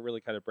 Like they're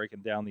really kind of breaking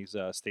down these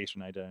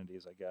station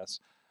identities, I guess.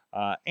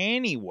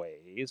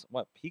 Anyways,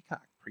 what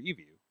Peacock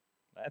preview?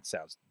 That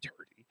sounds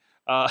dirty.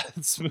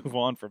 Let's move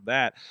on from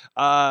that.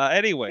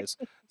 Anyways,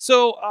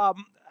 so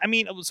I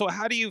mean, so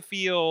how do you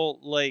feel?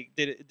 Like,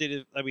 did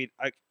it? I mean,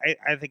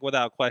 I think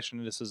without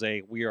question, this is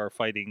we are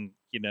fighting.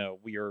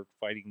 We are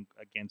fighting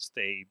against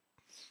a,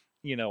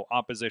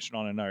 opposition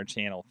on another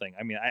channel thing.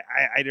 I mean,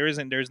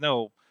 there's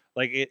no.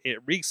 Like it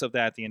reeks of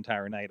that the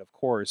entire night, of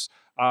course.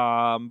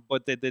 But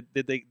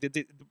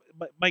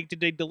Mike, did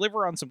they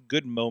deliver on some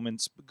good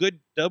moments, good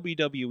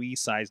WWE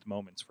sized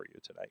moments for you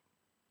tonight?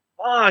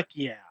 Fuck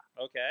yeah.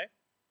 Okay.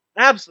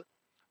 Absolutely.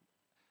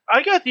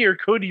 I got to hear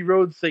Cody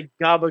Rhodes say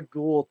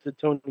Gabagool to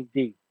Tony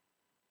D.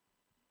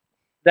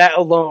 That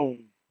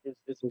alone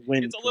is a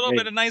win. It's a for little me.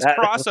 bit of nice That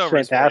was crossovers for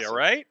fantastic. you,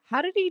 right?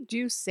 How did he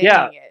do saying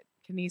Yeah. it?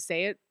 Can he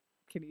say it?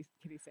 Can he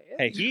say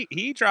it? Hey,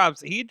 he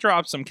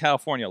dropped some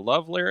California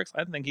love lyrics.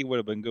 I think he would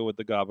have been good with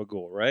the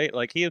Gabagool, right?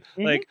 Like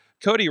like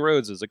Cody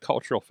Rhodes is a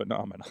cultural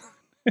phenomenon,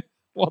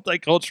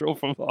 multicultural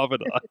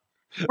phenomenon.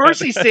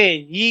 First he's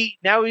saying yeet,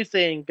 now he's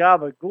saying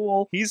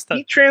Gabagool. He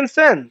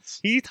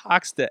transcends. He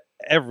talks to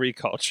every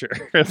culture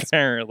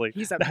apparently.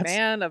 He's a That's-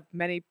 man of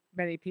many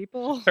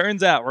people.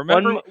 Turns out,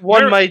 remember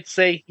One might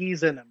say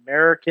he's an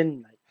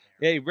American nightmare.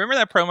 Yeah, remember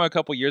that promo a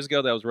couple years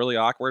ago that was really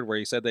awkward where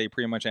he said they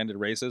pretty much ended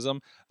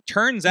racism?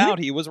 Turns out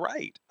he was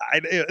right.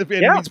 And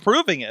he's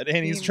proving it,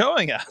 and he's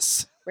showing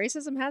us.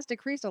 Racism has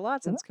decreased a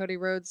lot since Cody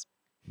Rhodes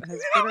has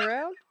been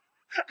around.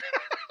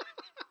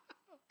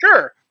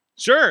 Sure.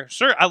 Sure.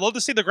 I'd love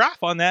to see the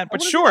graph on that,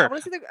 but I sure.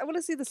 want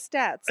to see the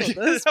stats on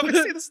this. I want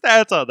to see the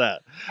stats on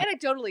that.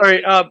 Anecdotally. All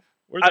right.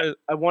 Where's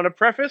I want to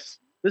preface.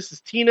 This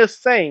is Tina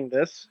saying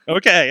this.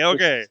 Okay.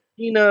 This is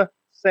Tina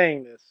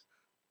saying this.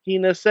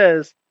 Tina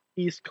says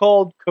he's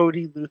called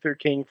Cody Luther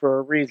King for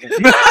a reason.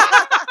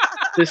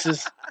 This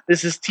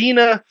is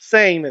Tina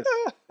saying this.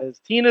 As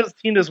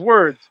Tina's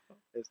words.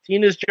 As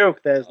Tina's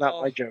joke. That is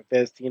not my joke.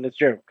 That is Tina's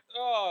joke.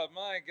 Oh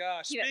my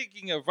gosh!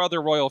 Speaking of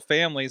other royal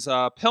families,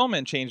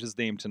 Pillman changed his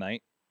name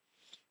tonight.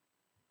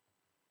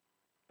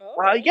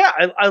 Yeah,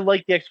 I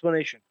like the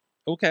explanation.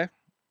 Okay.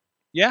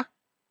 Yeah.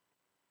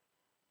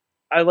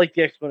 I like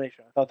the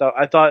explanation. I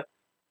thought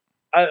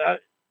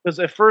because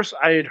at first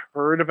I had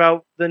heard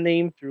about the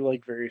name through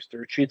like various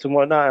dirt sheets and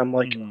whatnot. I'm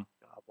like, oh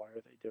God, why are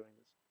they doing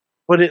this?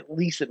 But at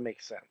least it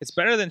makes sense. It's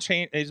better than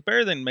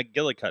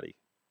McGillicuddy,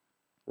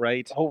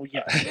 right? Oh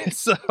yeah.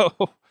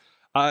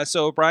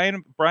 So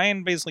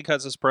Brian basically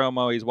cuts his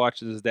promo. He's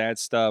watching his dad's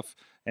stuff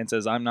and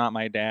says, "I'm not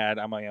my dad.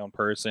 I'm my own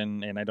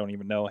person, and I don't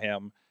even know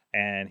him."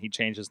 And he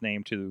changed his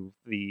name to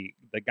the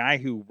guy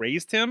who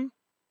raised him,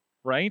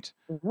 right?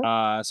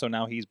 Mm-hmm. So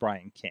now he's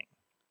Brian King.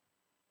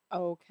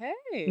 Okay.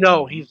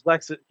 No, he's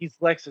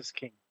Lexus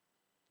King.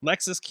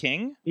 Lexus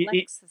King?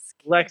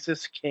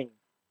 Lexus King.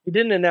 He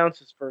didn't announce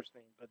his first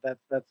name, but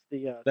that's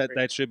the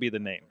that should be the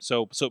name.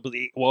 So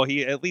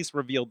he at least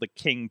revealed the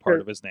King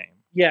part of his name.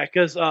 Yeah,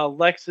 because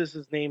Lexus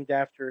is named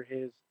after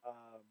his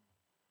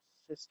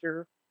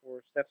sister or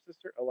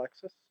stepsister,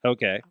 Alexis.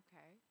 Okay.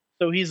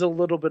 So he's a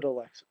little bit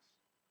Alexis.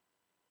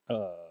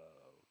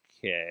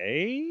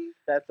 Okay.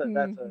 That's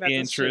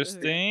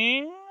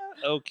interesting.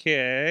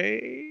 Okay.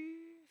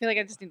 I feel like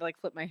I just need to like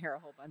flip my hair a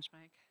whole bunch,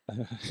 Mike.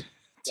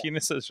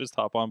 Tina says just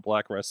hop on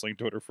Black Wrestling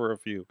Twitter for a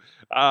few.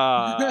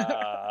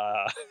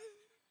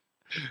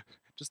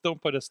 Just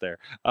don't put us there.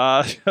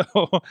 I'm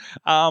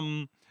By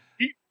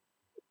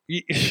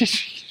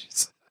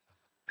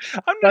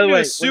the do way,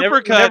 a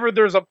supercut. Whenever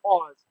there's a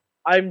pause,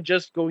 I'm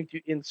just going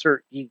to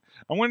insert yeet.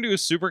 I'm going to do a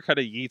supercut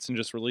of Yeats and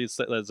just release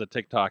it as a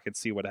TikTok and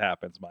see what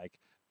happens, Mike.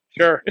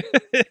 Sure.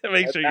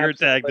 Make sure you're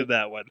tagged in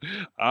that one.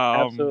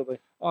 Absolutely.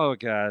 Oh,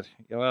 God.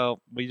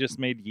 Well, we just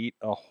made Yeet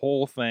a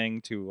whole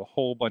thing to a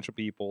whole bunch of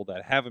people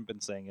that haven't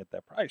been saying it,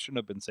 that probably shouldn't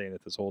have been saying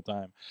it this whole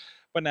time.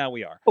 But now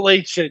we are. Triple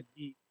H said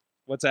yeet.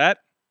 What's that?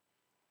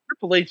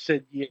 Triple H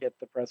said yeet at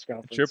the press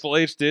conference. Triple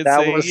H did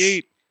say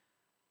yeet.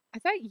 I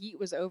thought yeet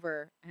was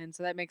over, and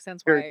so that makes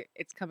sense why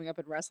it's coming up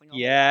in wrestling.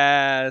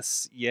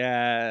 Yes.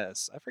 I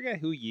forget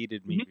who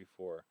yeeted me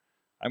before.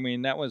 I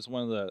mean, that was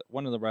one of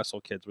the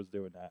Wrestle kids was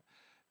doing that.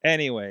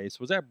 Anyways,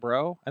 was that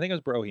Bro? I think it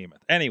was Bro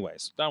Hemoth.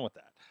 Anyways, done with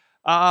that.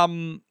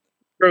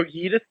 Bro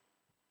Yeetith?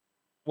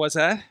 What's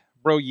that?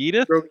 Bro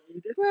Yeetith? Bro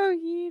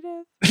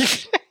Yeetith.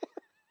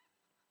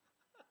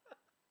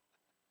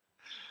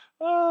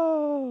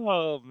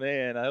 Oh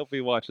man, I hope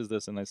he watches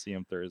this and I see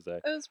him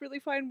Thursday. That was really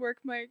fine work,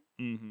 Mike.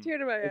 Tear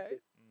to my eye.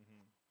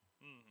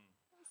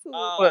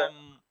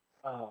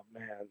 Oh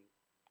man.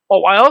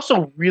 Oh, I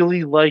also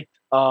really liked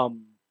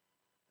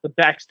the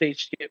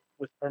backstage skit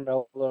with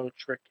Carmelo,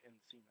 Trick, and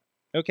Cena.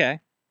 Okay.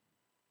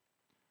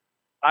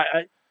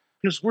 I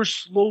because we're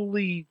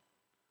slowly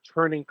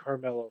turning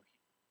Carmelo,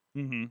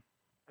 and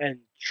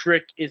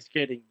Trick is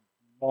getting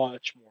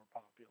much more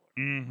popular.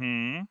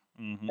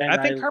 I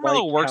think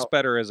Carmelo works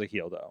better as a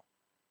heel, though.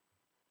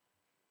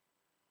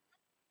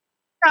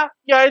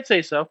 Yeah, I'd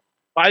say so.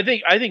 I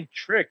think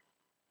Trick.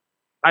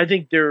 I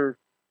think they're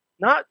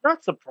not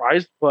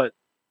surprised, but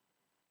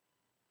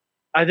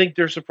I think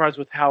they're surprised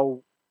with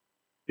how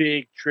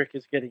big Trick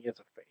is getting as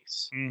a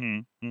face.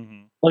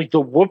 Like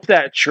the whoop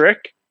that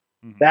Trick.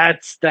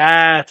 That's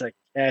a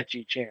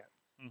catchy chant.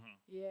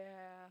 Yeah.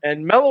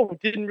 And Mello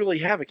didn't really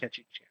have a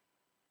catchy chant.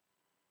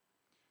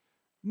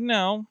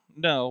 No,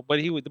 but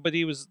he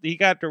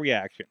got the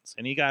reactions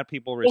and he got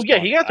people responding. Oh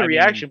yeah, he got the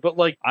reaction, but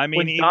like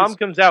when Dom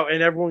comes out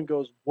and everyone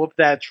goes whoop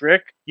that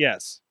Trick.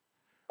 Yes.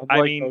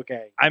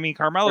 Okay. I mean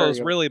Carmelo is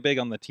really big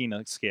on the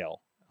Tina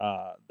scale,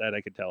 that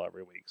I could tell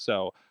every week.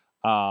 So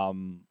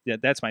yeah,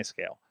 that's my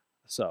scale.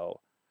 So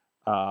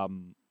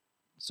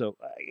So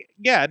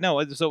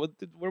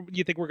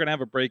you think we're gonna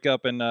have a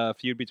breakup and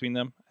feud between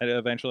them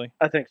eventually?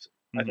 I think so.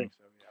 I think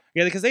so.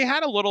 Yeah, because they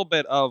had a little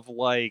bit of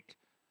like,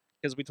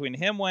 because between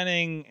him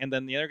winning and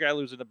then the other guy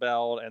losing the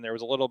belt, and there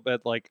was a little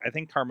bit like I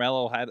think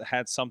Carmelo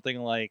had something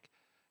like,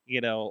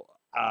 because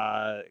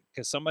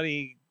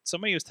somebody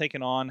was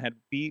taken on had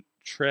beat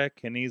Trick,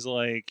 and he's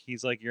like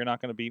you're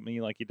not gonna beat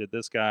me like you did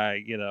this guy,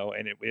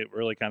 and it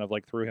really kind of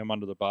like threw him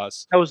under the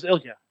bus. That was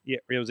Ilya. Yeah,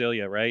 it was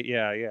Ilya, right?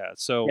 Yeah.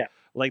 So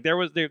like there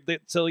have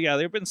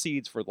been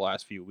seeds for the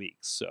last few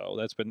weeks, so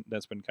that's been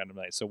kind of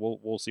nice. So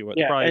we'll see what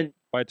probably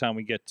by the time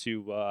we get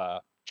to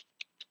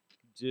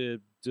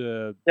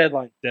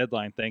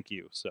deadline. Thank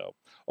you. So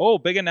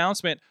big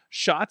announcement.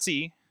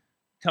 Shotzi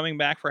coming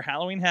back for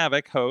Halloween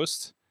Havoc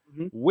host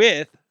Mhm.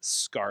 with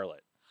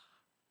Scarlett.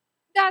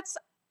 That's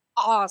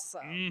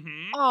awesome.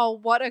 Mm-hmm. Oh,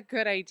 what a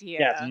good idea.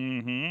 Yes.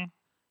 Mm-hmm.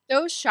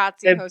 Those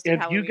Shotzi Have hosted you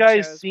Halloween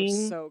guys shows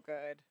seen- were so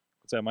good.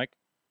 What's that, Mike?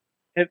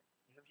 Have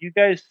you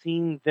guys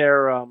seen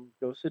their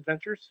Ghost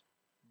Adventures?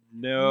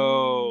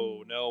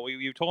 No.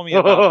 You told me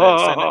about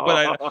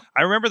this, but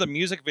I remember the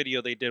music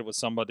video they did with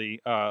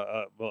somebody,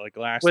 like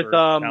last With or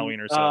Halloween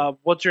or so.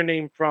 what's her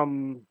name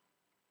from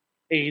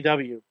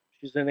AEW?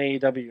 She's in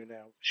AEW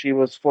now. She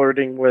was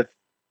flirting with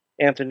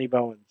Anthony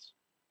Bowens.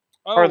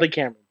 Oh, Harley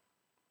Cameron.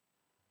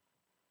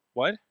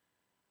 what?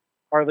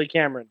 Harley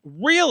Cameron.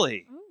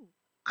 Really? Ooh.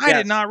 I Yes.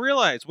 did not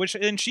realize.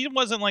 And she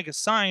wasn't like a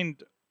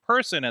signed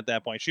person at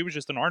that point. She was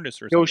just an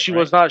artist or something. No, she right?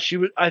 was not. She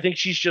was. I think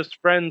she's just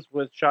friends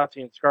with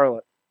Shotzi and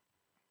Scarlett.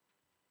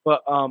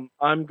 But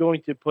I'm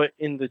going to put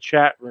in the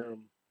chat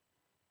room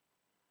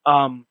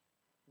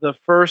the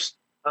first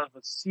of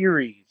a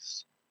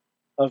series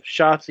of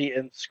Shotzi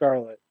and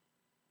Scarlett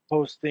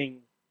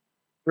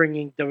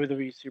bringing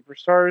WWE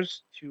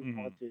superstars to Mhm.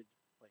 haunted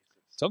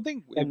places.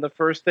 Something. And the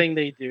first thing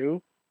they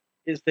do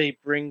is they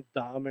bring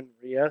Dom and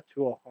Rhea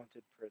to a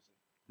haunted prison.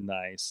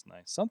 Nice.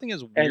 Something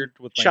is And weird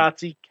with my.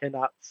 Shotzi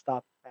cannot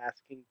stop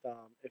asking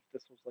Dom if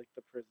this was like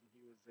the prison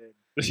he was in.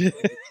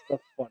 It's the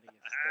funniest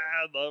thing.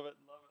 I love it.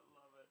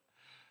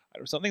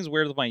 Something's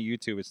weird with my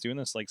YouTube. It's doing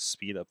this like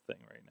speed up thing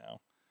right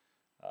now.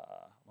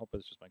 I hope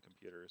it's just my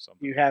computer or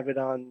something. You have it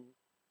on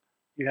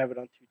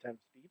 2 times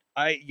speed.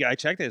 I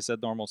checked it. It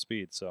said normal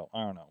speed, so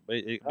I don't know.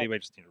 Maybe I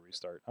just need to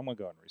restart. I'm gonna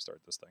go ahead and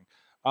restart this thing.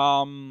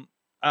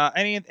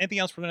 Anything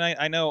else for tonight?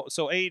 I know.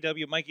 So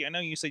AEW, Mikey. I know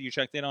you said you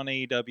checked in on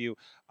AEW.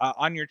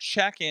 On your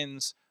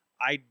check-ins,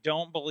 I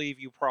don't believe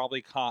you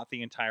probably caught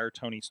the entire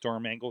Tony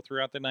Storm angle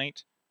throughout the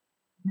night.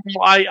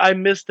 I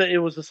missed that it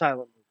was a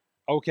silent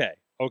movie. Okay.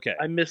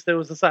 I missed that it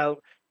was a silent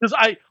because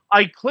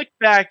I clicked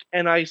back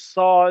and I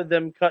saw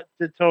them cut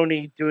to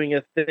Tony doing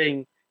a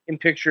thing in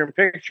picture,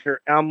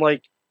 and I'm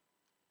like,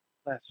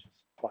 that's just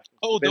fucking.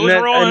 Oh, stupid.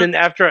 those were all. And then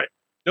after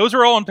Those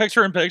are all in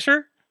picture.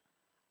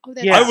 Oh,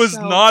 that's Yeah. I was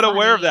so not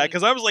aware of that funny.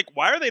 because I was like,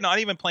 why are they not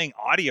even playing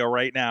audio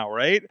right now,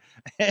 right?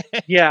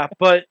 yeah,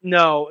 but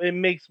no, it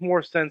makes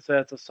more sense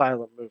that it's a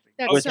silent movie.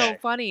 That's so Okay.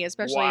 funny,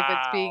 especially if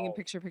it's being in Wow.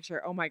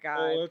 picture. Oh my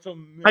god. that's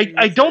amazing.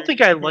 I don't think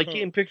I like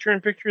it in picture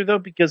though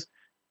because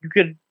you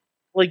could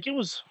like it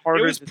was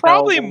harder. It was to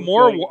probably tell what was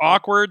more going on.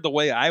 awkward the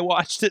way I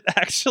watched it,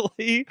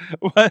 actually.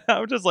 But I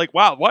was just like,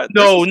 wow, what?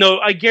 No,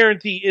 I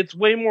guarantee it's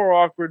way more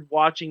awkward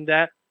watching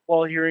that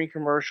while hearing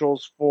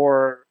commercials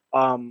for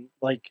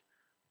like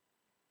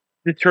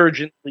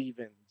detergent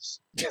leave-ins.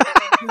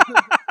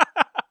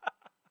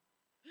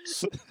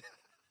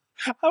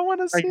 I want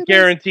to see I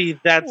guarantee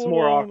that's Hold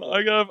more on.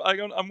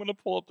 awkward. I'm gonna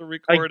pull up the I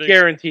recording.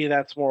 guarantee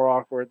that's more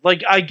awkward.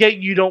 Like I get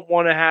you don't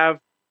want to have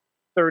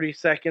 30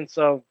 seconds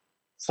of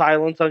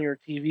silence on your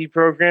TV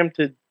program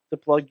to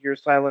plug your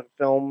silent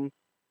film.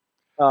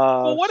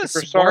 Well, what a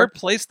superstar. smart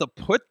place to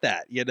put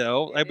that, you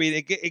know? I It mean,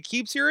 it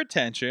keeps your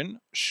attention,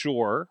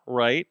 sure,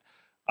 right?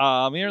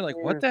 You're like,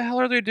 Yeah. what the hell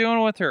are they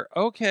doing with her?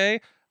 Okay.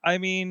 I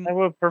mean, I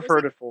would prefer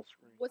it- to full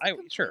screen. Was I-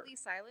 it sure. completely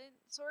silent,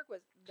 Sorg?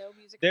 Was no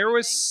music? or there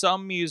was anything?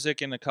 some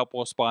music in a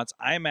couple of spots.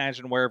 I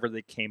imagine wherever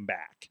they came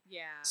back.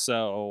 Yeah.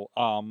 So,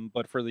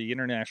 but for the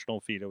international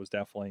feed, it was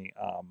definitely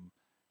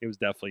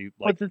like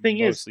But the thing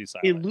is, mostly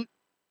silent.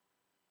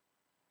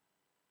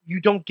 you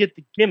don't get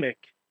the gimmick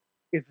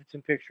if it's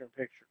in picture.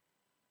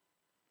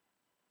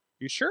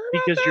 You sure?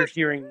 About Because that?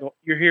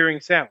 you're hearing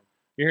sound.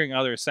 You're hearing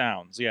other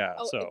sounds, yeah.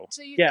 Oh,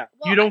 So you Yeah,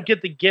 well, you I don't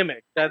get the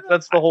gimmick. I don't know.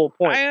 That's the whole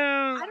point.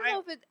 I don't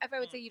know if I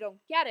would say you don't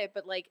get it,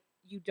 but like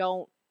you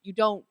don't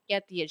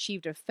get the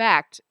achieved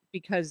effect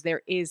because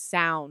there is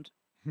sound.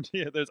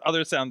 yeah, there's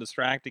other sound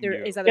distracting There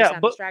you. is other Yeah,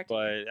 sound but- distracting.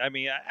 you. But I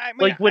mean,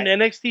 Like when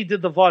NXT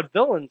did the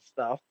vaudevillain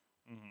stuff,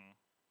 Mhm.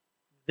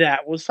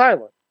 that was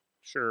silent.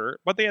 Sure,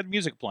 but they had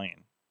music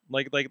playing,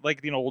 like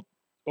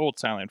old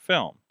silent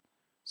film.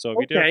 So if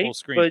you did a Okay, full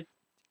screen, but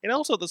and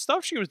also the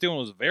stuff she was doing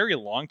was very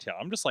long tail.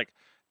 I'm just like,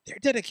 they're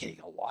dedicating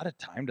a lot of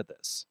time to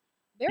this.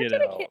 They're you know,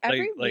 dedicated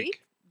every like-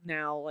 week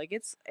now. Like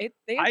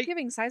they're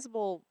giving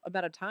sizable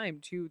amount of time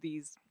to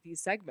these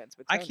segments.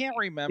 With I Tony. can't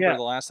remember Yeah.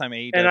 the last time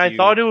AEW. and I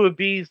thought it would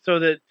be so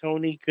that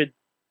Tony could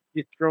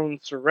dethrone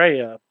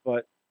Saraya,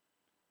 but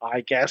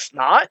I guess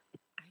not.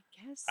 I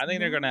guess. I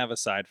think they're going to not. have a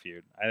side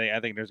feud. I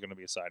think there's going to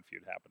be a side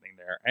feud happening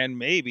there, and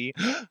maybe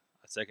a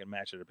second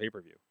match at a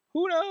pay-per-view.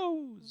 Who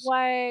knows? What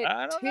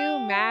I don't 2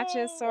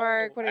 matches,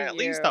 Sorg? What are At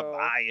least you? a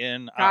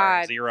buy-in or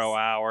God, 0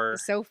 hour.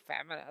 So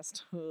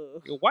feminist.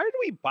 Ugh. Why do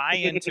we buy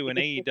into an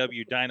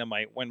AEW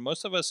Dynamite when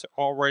most of us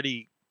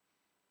already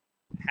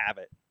have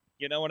it?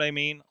 You know what I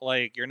mean?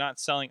 Like you're not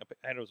selling.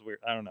 It was weird.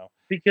 I don't know.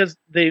 Because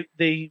they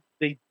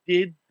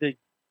did the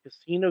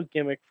casino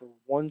gimmick for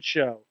one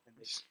show and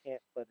they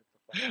can't let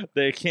it deflect.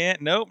 They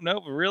can't. Nope.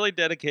 Really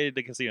dedicated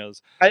to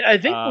casinos. I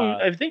think Uh,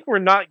 I think we're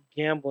not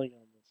gambling on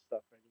this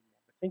stuff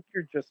anymore.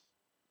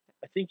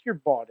 I think you're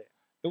bought in.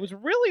 It was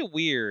really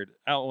weird.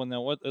 Well,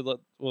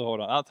 hold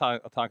on. I'll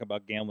talk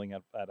about gambling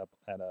at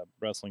a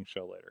wrestling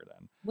show later.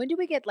 Then When do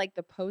we get like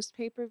the post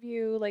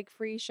pay-per-view like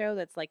free show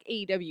that's like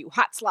AEW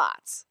hot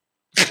slots?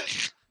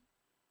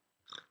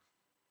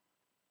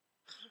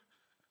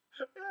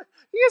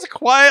 he is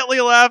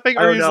quietly laughing,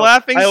 I or don't he's know.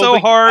 laughing I don't so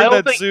think- I hard don't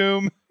that think-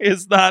 Zoom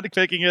is not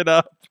picking it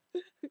up.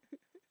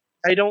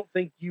 I don't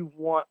think you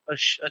want a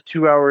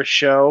 2-hour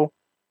show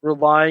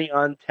relying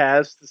on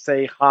Taz to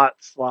say hot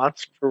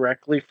slots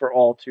correctly for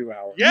all 2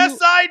 hours. Yes,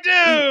 I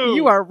do.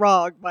 You are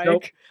wrong, Mike.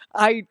 Nope.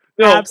 I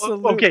No,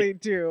 absolutely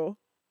do.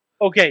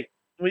 Okay,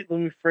 let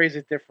me phrase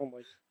it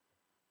differently.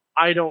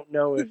 I don't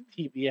know if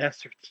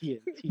TBS or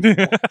TNT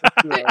wants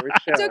a 2-hour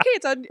show. It's okay.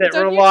 It's on. That It's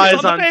on relies YouTube.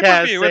 It's on on the Taz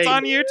pay-per-view. It's saying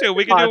on YouTube.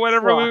 We can do hot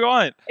whatever we slot.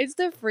 want. It's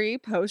the free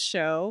post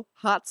show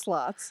hot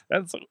slots.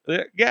 That's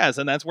yes,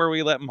 and that's where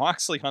we let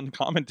Moxley on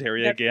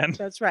commentary again.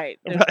 That's right.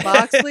 There's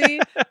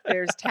Moxley.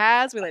 There's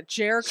Taz. We let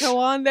Jericho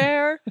on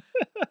there.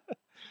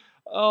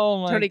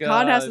 Oh my Tony god.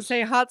 Khan has to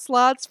say hot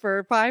slots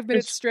for 5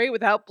 minutes straight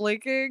without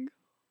blinking.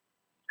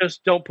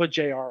 Just don't put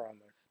JR on there.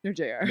 No,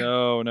 JR.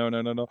 No.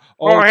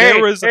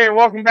 Oh, There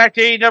welcome back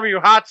to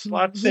AEW hot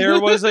slots. there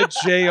was a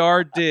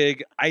JR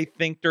dig, I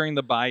think, during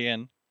the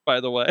buy-in, by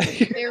the way.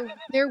 There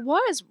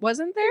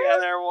wasn't there? Yeah,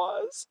 there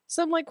was.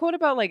 Some like quote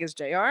about like, is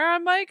JR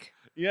on Mike?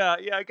 Yeah,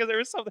 because there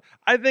was something.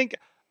 I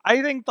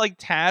think like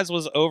Taz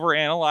was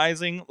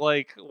overanalyzing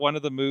like one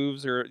of the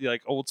moves, or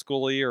like old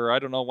schooly, or I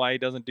don't know why he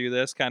doesn't do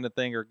this kind of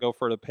thing or go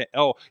for the pin.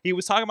 Oh, he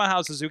was talking about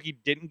how Suzuki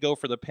didn't go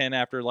for the pin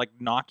after like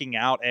knocking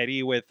out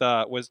Eddie with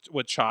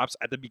chops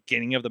at the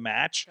beginning of the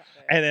match,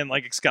 and then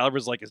like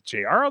Excalibur's like, "Is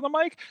JR on the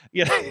mic?"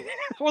 Yeah, I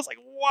was like,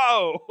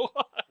 "Whoa."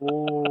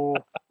 Ooh.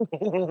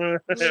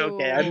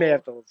 Okay, I may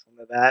have to listen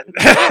to that.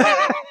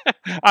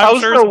 I I'm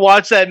was sure. gonna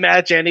watch that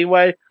match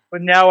anyway,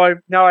 but now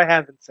I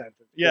have incentive.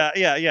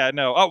 Yeah.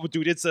 No. Oh,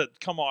 dude,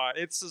 come on.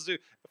 It's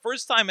Suzuki.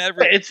 First time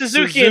ever. It's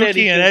Suzuki and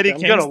Eddie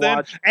Kingston. I'm gonna Kingston.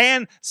 watch.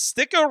 And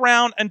stick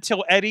around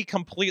until Eddie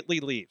completely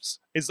leaves,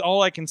 is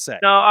all I can say.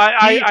 No,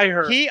 I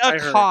heard. He I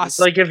heard. accosts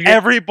It's like if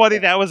everybody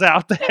that was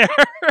out there.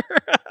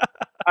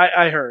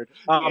 I heard.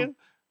 I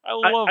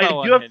love I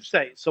how do have to unhinged.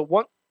 say, so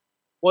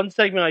one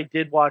segment I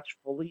did watch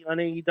fully on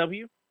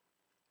AEW,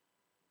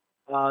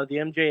 the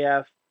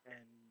MJF and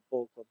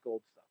Bullet Club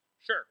Gold stuff.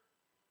 Sure.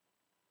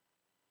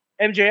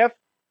 MJF,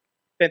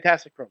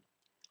 fantastic promo.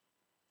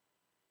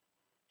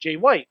 Jay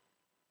White,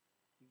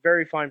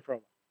 very fine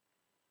promo.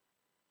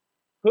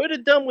 Could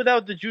have done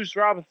without the Juice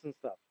Robinson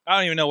stuff. I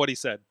don't even know what he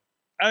said.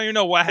 I don't even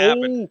know what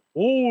happened.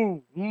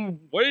 What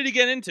What did he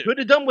get into? could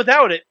have done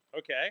without it.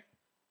 Okay.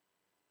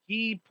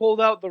 He pulled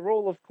out the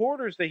roll of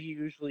quarters that he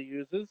usually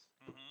uses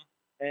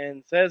Mm-hmm.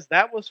 and says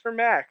that was for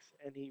Max,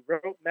 and he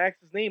wrote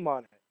Max's name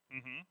on it.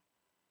 Mm-hmm.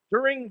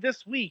 During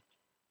this week,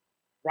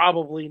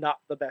 probably not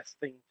the best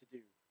thing to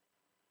do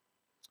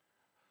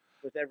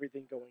with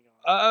everything going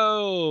on.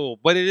 Oh,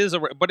 but it is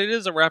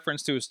a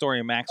reference to a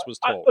story Max was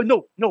told.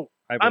 No,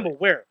 I I'm believe.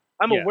 aware.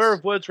 I'm Yes. aware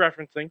of what it's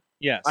referencing.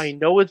 Yes. I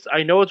know it's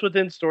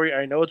within story.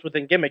 I know it's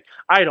within gimmick.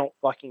 I don't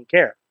fucking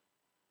care.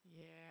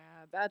 Yeah,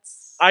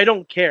 that's. I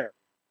don't care.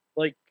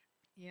 Like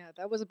Yeah,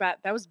 that was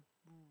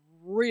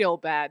real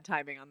bad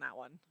timing on that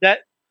one.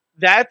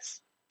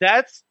 that's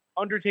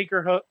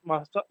Undertaker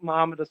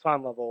Muhammad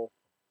Hassan level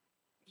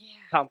Yeah,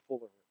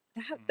 tomfoolery.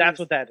 is- That's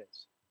what that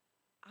is.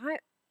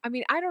 I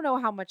mean, I don't know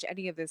how much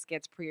any of this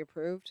gets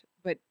pre-approved,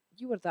 but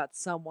you would have thought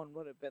someone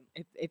would have been,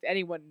 if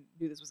anyone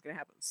knew this was going to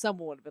happen,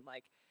 someone would have been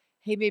like,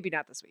 "Hey, maybe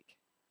not this week.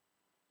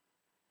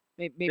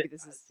 Maybe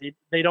this is."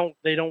 They don't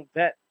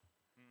vet.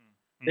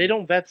 Mm-hmm. They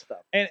don't vet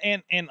stuff.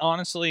 And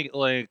honestly,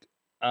 like,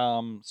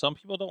 some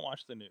people don't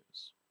watch the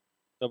news.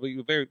 They'll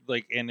be very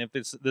like, and if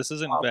this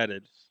isn't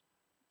vetted,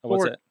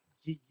 what's Sorg,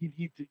 it? You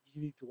need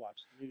to watch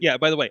the news. Yeah.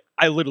 By the way,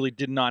 I literally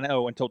did not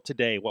know until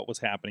today what was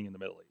happening in the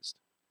Middle East.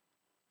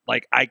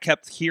 Like, I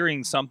kept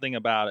hearing something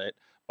about it,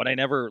 but I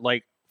never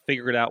like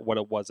figured out what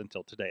it was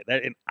until today.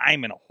 And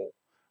I'm in a hole,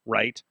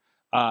 right?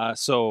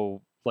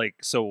 So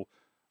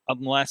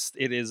unless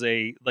it is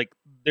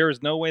there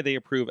is no way they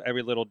approve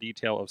every little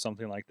detail of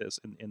something like this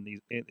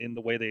in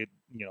the way they,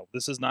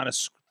 this is not a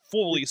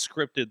fully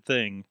scripted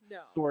thing.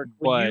 No. Sorg,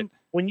 But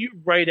when you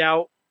write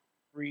out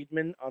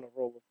Friedman on a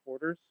roll of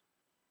quarters,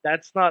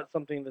 that's not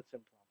something that's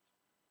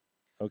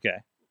impromptu. Okay,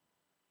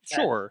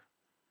 sure,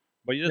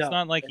 but it's No,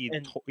 not like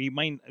and- he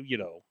might,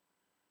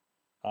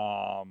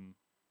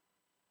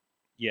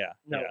 yeah.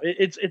 No, yeah.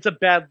 it's a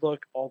bad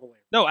look all the way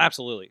around. No,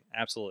 absolutely.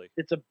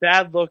 It's a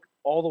bad look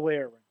all the way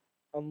around.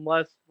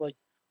 Unless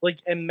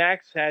and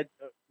Max said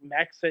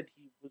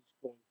he was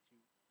going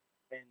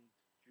to end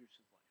Juice's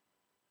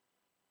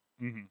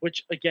life. Mm-hmm.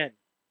 Which again,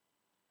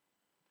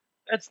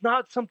 that's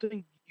not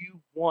something you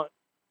want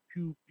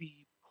to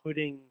be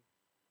putting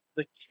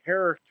the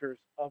characters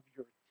of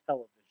your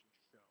television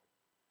show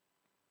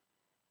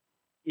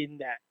in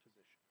that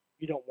position.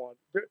 You don't want.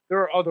 There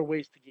are other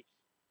ways to get.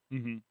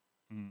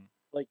 Mm-hmm. Mm-hmm.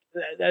 Like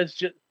that's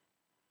just.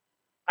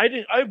 I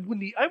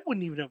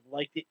wouldn't even have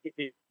liked it if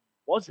it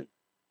wasn't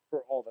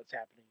for all that's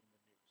happening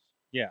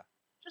in the news. Yeah.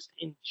 just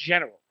in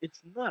general, it's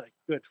not a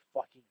good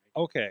fucking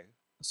idea. Okay,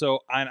 so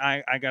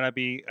I gotta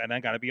be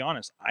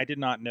honest. I did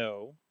not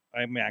know.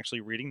 I'm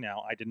actually reading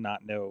now. I did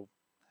not know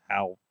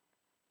how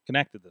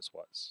connected this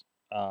was.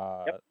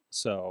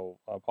 So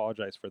I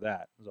apologize for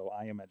that. So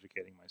I am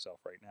educating myself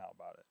right now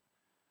about it.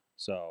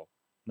 So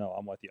no,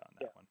 I'm with you on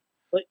that one.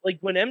 Like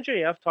when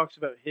MJF talks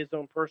about his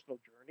own personal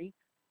journey,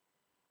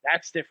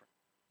 that's different.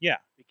 Yeah,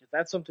 because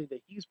that's something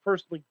that he's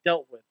personally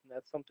dealt with, and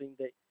that's something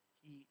that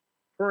he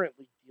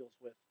currently deals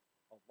with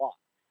a lot.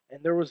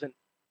 And there was and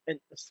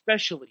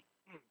especially,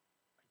 I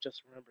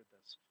just remembered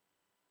this,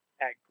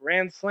 at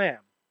Grand Slam,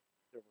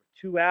 there were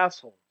two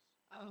assholes.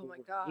 Oh who my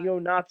were god.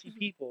 neo-Nazi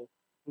people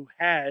who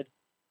had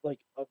like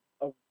a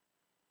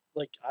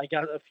like I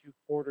got a few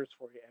quarters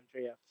for you,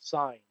 MJF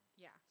sign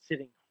Yeah.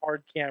 sitting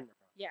hard camera,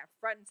 Yeah,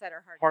 front and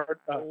center hard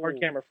Oh.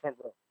 camera front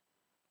row.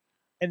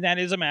 and that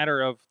is a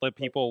matter of the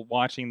people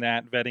watching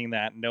that, vetting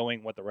that,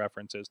 knowing what the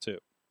reference is too.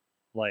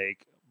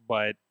 Like,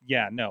 but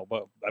yeah, no,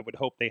 but I would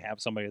hope they have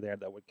somebody there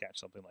that would catch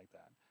something like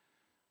that.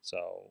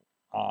 So,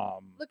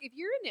 Look, if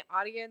you're in the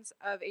audience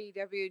of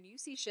AEW and you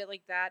see shit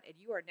like that and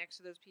you are next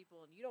to those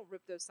people and you don't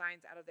rip those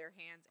signs out of their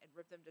hands and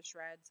rip them to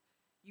shreds,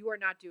 you are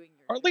not doing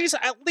your or at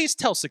job. least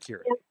tell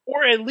security.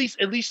 Or at least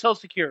tell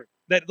security.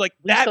 That like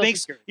least that tell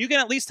makes security. you can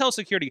at least tell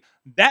security.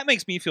 That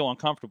makes me feel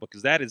uncomfortable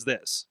because that is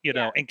this, you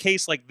know, Yeah. in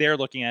case like they're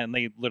looking at it and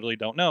they literally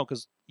don't know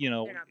because you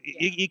know They're not-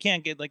 you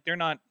can't get like they're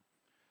not,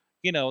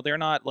 you know, they're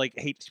not like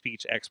hate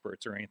speech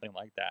experts or anything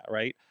like that,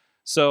 right?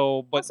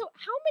 So, but Also,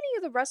 how many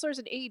of the wrestlers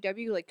in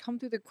AEW like come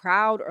through the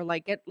crowd or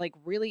like get like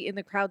really in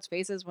the crowd's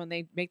faces when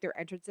they make their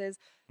entrances?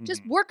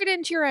 Just Mhm. work it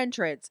into your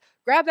entrance.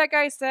 Grab that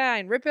guy's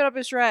sign, rip it up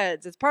in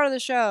shreds. It's part of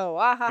the show.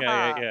 Ah ha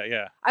ha.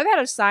 yeah. I've had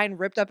a sign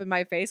ripped up in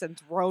my face and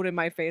thrown in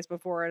my face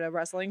before at a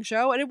wrestling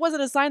show, and it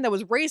wasn't a sign that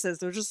was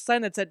racist. It was just a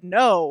sign that said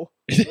no.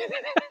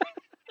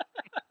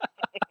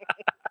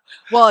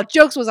 Well,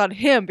 jokes was on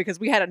him because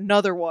we had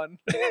another one.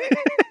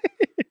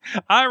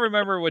 I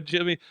remember when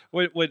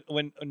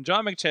when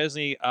John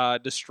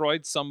McChesney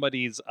destroyed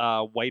somebody's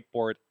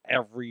whiteboard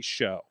every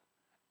show.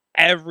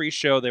 Every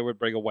show they would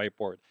bring a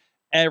whiteboard.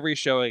 Every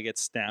show it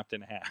gets snapped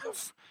in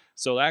half.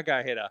 So that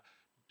guy hit a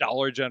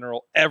Dollar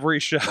General every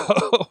show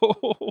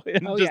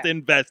and just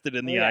invested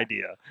in the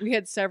idea. We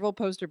had several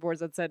poster boards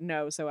that said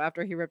no. So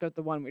after he ripped up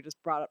the one, we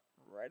just brought it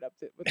right up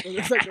to with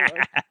the second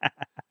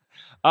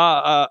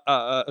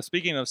one.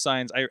 Speaking of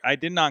signs, I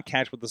did not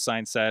catch what the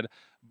sign said,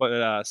 but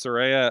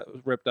Saraya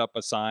ripped up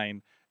a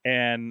sign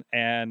and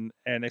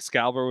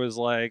Excalibur was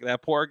like,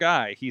 that poor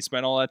guy. He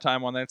spent all that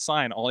time on that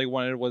sign. All he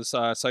wanted was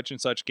such and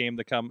such game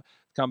to come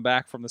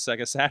back from the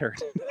Sega Saturn.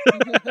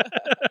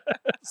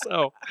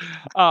 So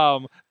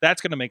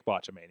that's gonna make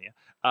Botchamania.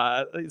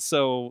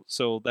 So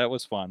that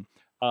was fun.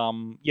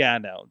 Yeah,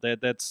 no,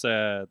 that's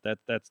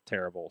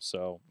terrible.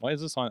 So why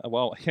is this on?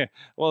 Well,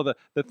 well,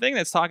 the thing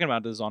that's talking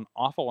about is on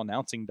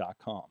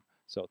awfulannouncing.com.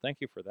 So thank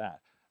you for that.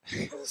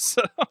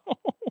 So,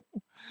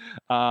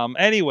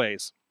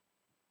 anyways,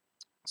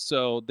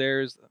 so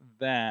there's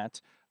that.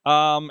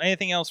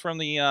 Anything else from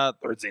the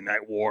Thursday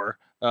Night War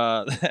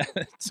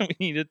that we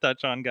need to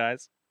touch on,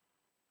 guys?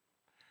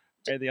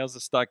 Anything else that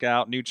stuck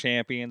out? New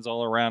champions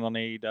all around on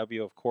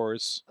AEW, of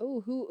course.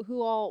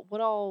 Oh, what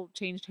all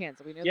changed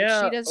hands? We know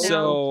Yeah, that Sheeta's now.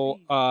 So,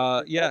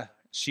 now. yeah,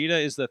 Sheeta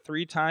is the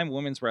 3-time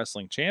women's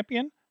wrestling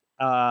champion.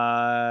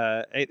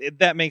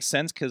 That makes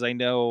sense because I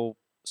know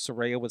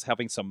Saraya was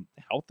having some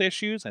health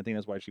issues. I think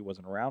that's why she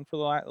wasn't around for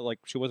the like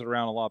she wasn't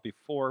around a lot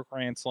before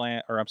Grand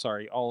Slam, or I'm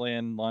sorry, All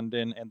In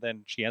London, and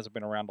then she hasn't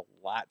been around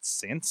a lot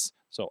since.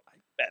 So I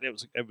bet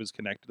it was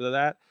connected to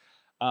that.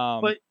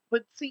 But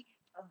see,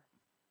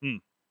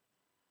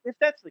 if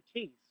that's the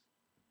case,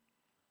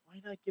 why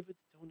not give it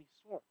to Tony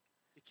Storm,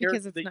 the Because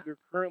character it's that not- you're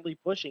currently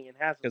pushing and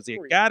has a because you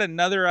story? got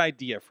another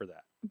idea for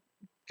that.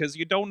 Because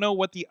you don't know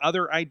what the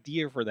other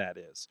idea for that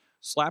is.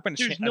 Slapping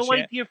There's no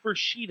idea for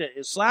Sheeta.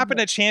 Is slapping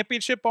a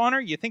championship on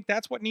her. You think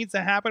that's what needs to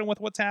happen with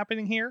what's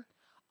happening here?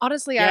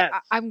 Honestly, Yes.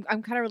 I'm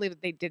kind of relieved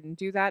that they didn't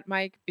do that,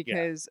 Mike,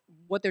 because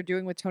what they're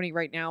doing with Tony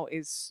right now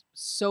is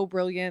so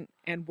brilliant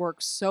and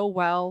works so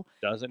well.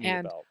 Doesn't need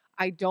And a belt.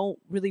 I don't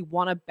really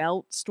want a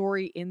belt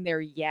story in there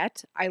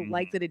yet. I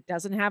like that it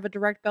doesn't have a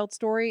direct belt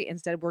story.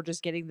 Instead, we're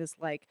just getting this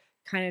like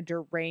kind of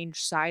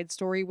deranged side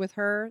story with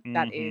her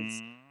that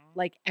is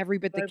like every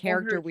bit But the I want her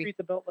character to we. treat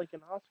the belt like an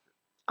Oscar.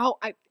 Oh,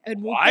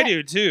 I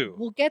do too.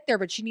 We'll get there,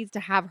 but she needs to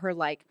have her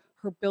like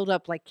her build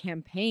up like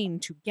campaign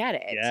to get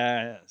it.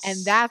 Yes.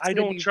 And that's I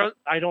gonna don't be- trust.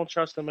 I don't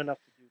trust them enough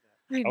to do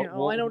that. I Oh, know.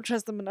 well- I don't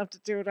trust them enough to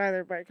do it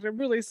either, Mike. And I'm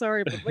really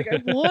sorry, but like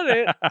I want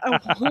it. I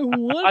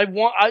want. I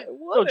want. No,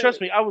 want trust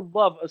it. me. I would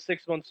love a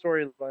 6-month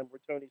storyline where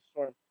Tony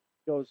Storm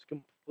goes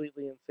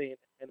completely insane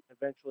and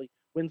eventually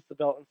wins the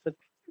belt and says,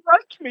 "You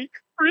like me,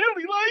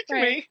 really like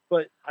me." Right.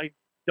 But I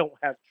don't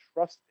have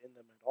trust in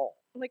them at all.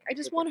 Like I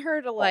just With want them.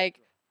 her to like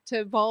to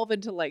evolve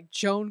into like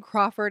Joan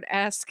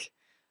Crawford-esque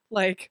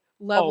like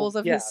levels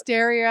of yeah.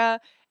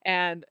 hysteria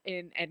and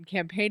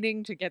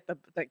campaigning to get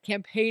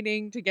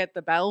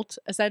the belt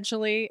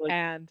essentially. Like,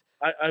 and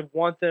I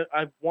want them.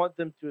 I want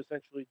them to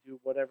essentially do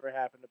whatever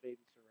happened to Baby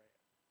Saraya.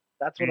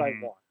 That's what I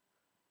Mhm. want.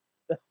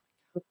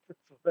 That's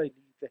what I need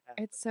to have.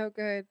 It's so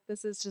good.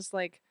 This is just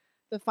like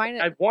the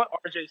final. I want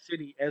RJ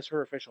City as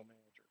her official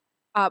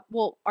manager.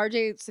 Well,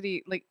 RJ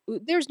City, like,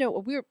 there's no.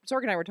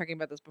 Sorg and I were talking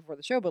about this before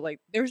the show, but like,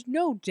 there's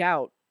no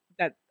doubt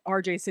that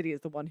RJ City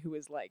is the one who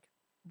is like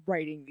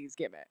writing this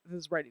gimmick,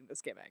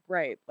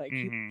 right? Like,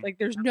 Mhm.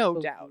 there's no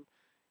Absolutely. doubt.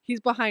 He's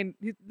behind.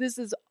 This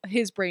is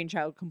his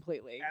brainchild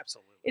completely.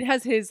 Absolutely. It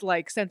has his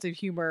like sense of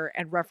humor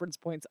and reference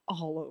points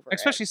all over it.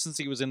 Especially since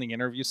he was in the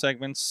interview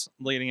segments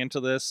leading into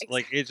this.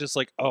 Like, it's just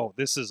like, oh,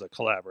 this is a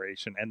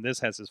collaboration, and this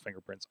has his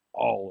fingerprints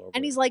all over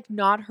And he's it. like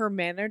not her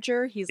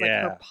manager. He's like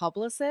her Yeah.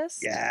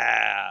 publicist.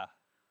 Yeah.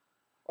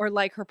 Or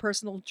like her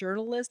personal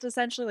journalist,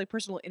 essentially, like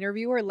personal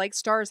interviewer, like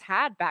stars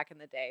had back in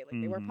the day.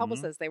 Like they were Mhm.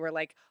 publicists. They were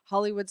like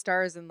Hollywood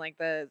stars in like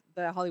the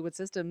Hollywood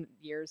system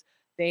years.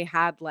 They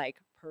had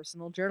like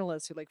personal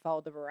journalists who like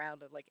followed them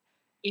around and like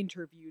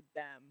interviewed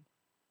them.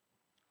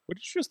 What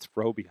did you just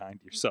throw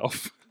behind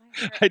yourself? My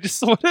hair- I just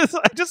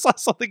saw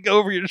something go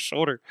over your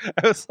shoulder.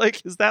 I was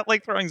like, is that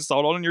like throwing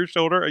salt on your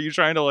shoulder? Are you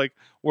trying to like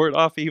ward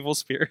off evil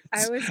spirits?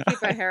 I always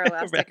keep a hair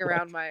elastic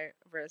around my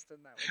wrist, and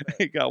that was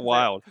it. It got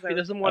wild. He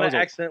doesn't want was to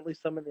a- accidentally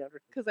summon the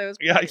Undertaker. Because I was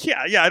Yeah.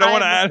 I don't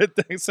want to add it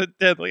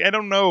accidentally. I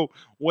don't know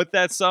what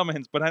that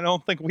summons, but I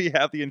don't think we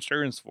have the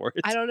insurance for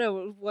it. I don't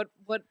know what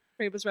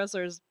famous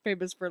wrestler is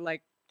famous for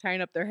like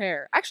tying up their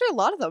hair. Actually, a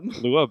lot of them.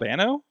 Lou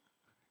Albano?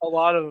 A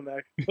lot of them,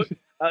 actually.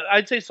 But,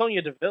 I'd say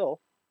Sonya Deville.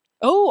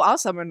 Oh, I'll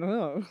summon.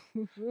 Oh.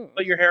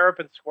 Put your hair up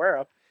and square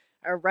up.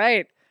 All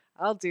right,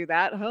 I'll do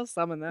that. I'll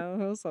summon that.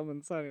 I'll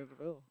summon Sonya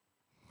Deville.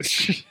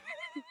 Hey,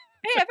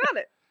 I found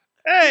it.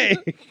 Hey!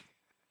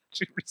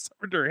 She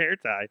summoned her hair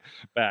tie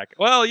back.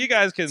 Well, you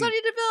guys can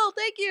Sonya Deville,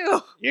 thank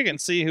you. you can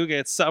see who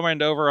gets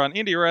summoned over on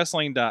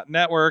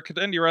IndieWrestling.network,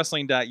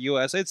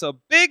 IndieWrestling.us. It's a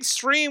big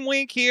stream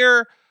week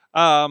here,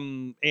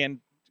 and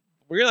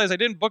we realized I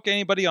didn't book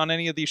anybody on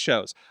any of these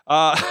shows.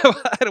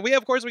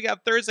 We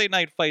got Thursday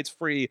night fights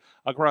free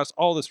across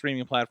all the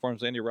streaming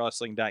platforms,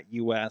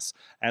 IndieWrestling.us,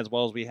 as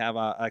well as we have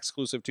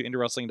exclusive to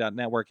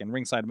IndieWrestling.network and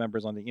ringside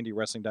members on the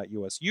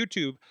IndieWrestling.us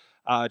YouTube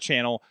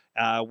channel.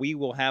 We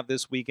will have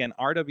this weekend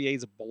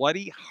RWA's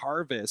Bloody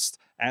Harvest,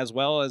 as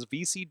well as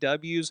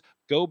VCW's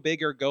Go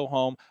Big or Go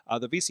Home.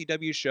 The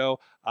VCW show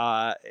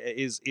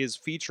is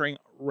featuring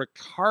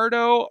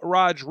Ricardo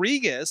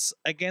Rodriguez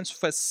against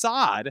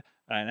Facade.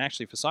 And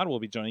actually, Facade will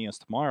be joining us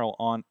tomorrow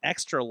on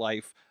Extra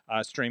Life,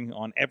 streaming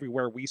on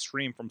everywhere we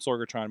stream from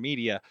Sorgatron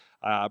Media.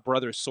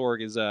 Brother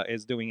Sorg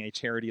is doing a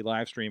charity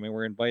live stream, and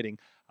we're inviting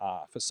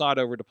Facade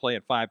over to play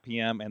at 5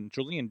 p.m. And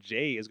Julian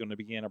J is going to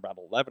begin about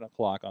 11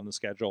 o'clock on the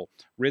schedule.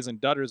 Riz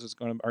and Dutters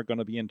are going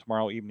to be in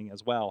tomorrow evening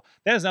as well.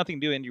 That has nothing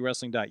to do with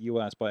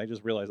IndieWrestling.us, but I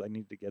just realized I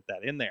need to get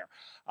that in there.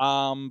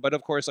 But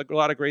of course, a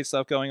lot of great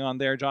stuff going on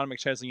there. John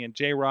McChesney and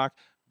J-Rock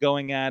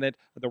going at it.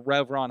 The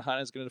Rev Ron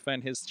Hunt is going to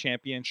defend his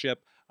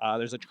championship.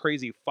 There's a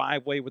crazy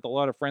 5-way with a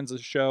lot of friends of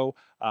the show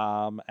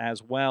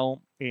as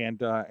well. And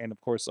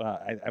of course,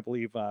 I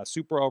believe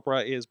Super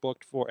Oprah is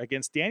booked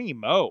against Danny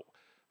Moe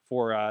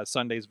for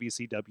Sunday's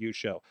VCW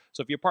show.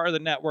 So if you're part of the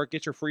network,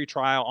 get your free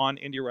trial on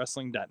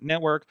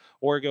IndieWrestling.network,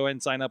 or go ahead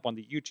and sign up on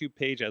the YouTube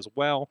page as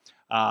well.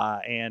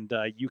 And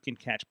you can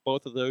catch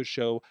both of those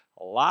shows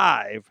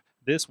live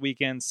this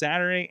weekend,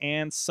 Saturday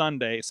and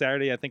Sunday.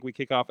 Saturday, I think we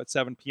kick off at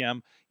 7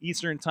 p.m.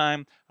 Eastern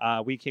Time.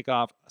 We kick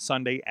off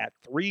Sunday at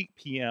 3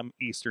 p.m.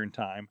 Eastern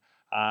Time.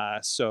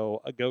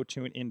 So go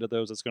tune into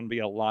those. It's going to be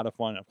a lot of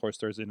fun. Of course,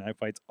 Thursday Night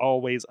Fight's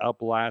always a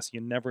blast.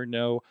 You never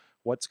know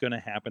what's going to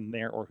happen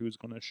there or who's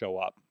going to show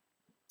up.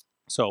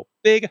 So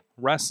big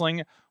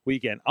wrestling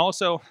weekend.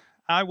 Also,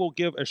 I will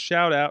give a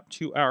shout out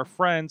to our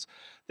friends.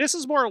 This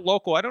is more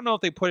local. I don't know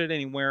if they put it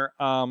anywhere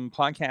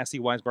podcasty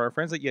wise, but our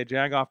friends at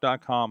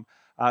jagoff.com.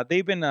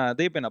 They've been a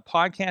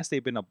podcast.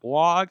 They've been a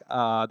blog.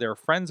 They're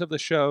friends of the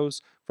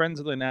shows, friends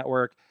of the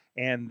network,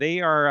 and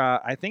they are.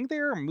 I think they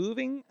are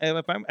moving.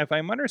 If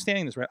I'm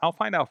understanding this right, I'll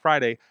find out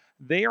Friday.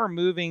 They are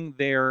moving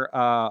their.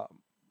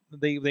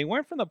 They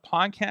went from the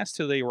podcast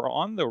to they were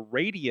on the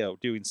radio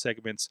doing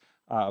segments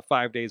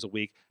 5 days a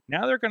week.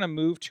 Now they're going to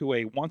move to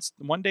a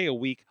one day a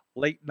week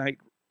late night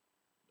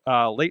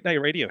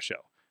radio show,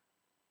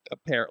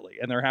 apparently,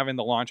 and they're having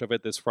the launch of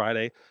it this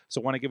Friday. So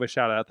I want to give a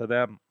shout out to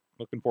them.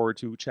 Looking forward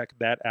to check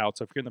that out.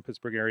 So if you're in the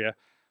Pittsburgh area,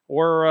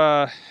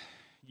 or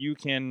you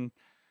can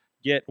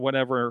get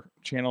whatever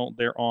channel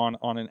they're on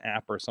an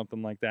app or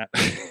something like that,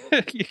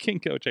 you can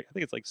go check. I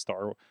think it's like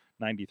Star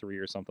 93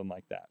 or something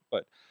like that.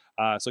 But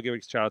so give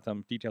a shout out to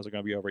them. Details are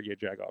going to be over at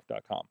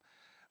jagoff.com.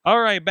 All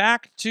right,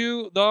 back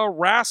to the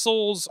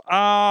wrestles.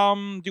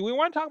 Do we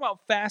want to talk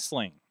about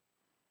Fastlane?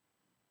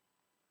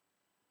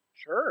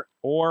 Sure.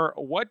 Or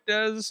what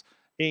does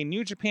a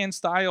New Japan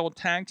style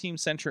tag team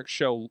centric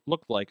show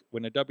look like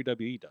when a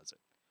WWE does it?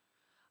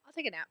 I'll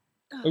take a nap.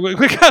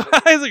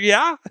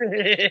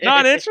 Yeah,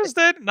 not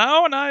interested.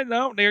 No.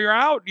 You're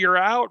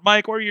out.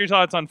 Mike, what are your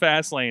thoughts on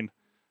Fastlane?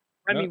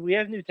 I mean, we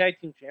have new tag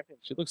team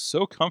champions. She looks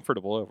so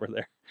comfortable over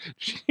there.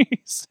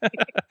 Jeez.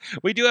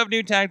 We do have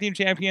new tag team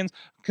champions,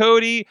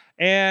 Cody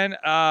and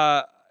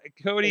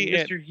Cody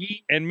and Mr.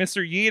 Yeet. and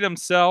Mr. Yeet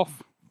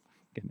himself.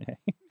 They're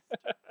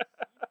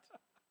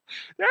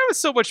having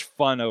so much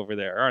fun over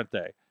there, aren't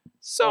they?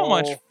 So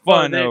much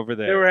fun over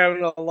there. They were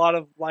having a lot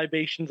of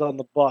libations on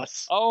the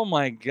bus Oh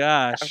my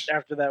gosh!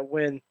 after that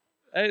win.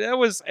 That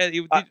was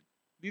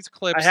these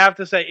clips. I have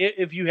to say,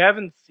 if you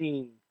haven't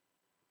seen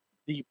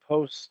the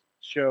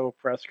post-show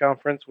press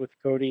conference with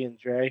Cody and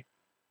Jay,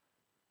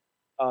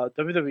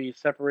 WWE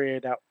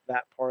separated out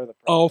that part of the.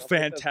 Oh, press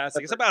conference as a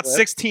fantastic! It's separate about clip.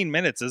 16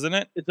 minutes, isn't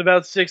it? It's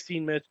about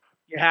 16 minutes.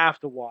 You have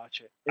to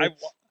watch it.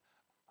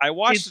 I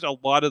watched a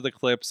lot of the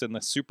clips and the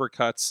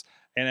supercuts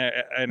and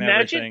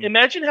everything.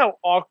 Imagine how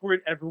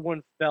awkward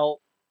everyone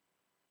felt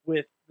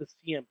with the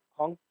CM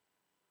Punk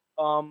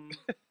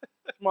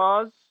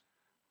schmoz,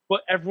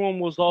 but everyone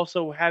was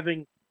also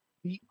having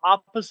the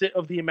opposite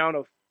of the amount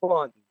of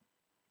fun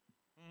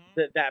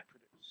that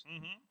produced.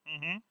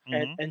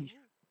 And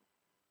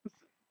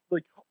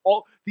like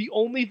the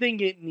only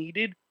thing it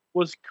needed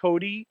was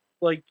Cody,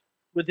 like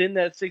within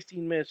that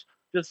 16 minutes,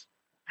 just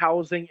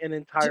housing an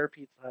entire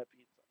Pizza Hut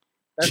pizza.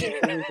 That's the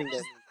only thing that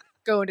needed.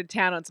 Going to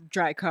town on some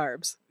dry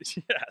carbs.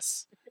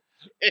 Yes.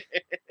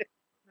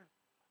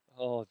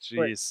 Oh,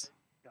 jeez.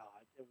 God,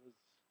 it was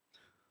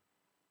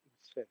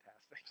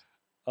fantastic.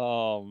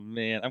 Oh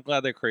man, I'm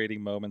glad they're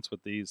creating moments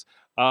with these.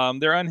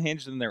 They're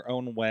unhinged in their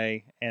own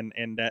way, and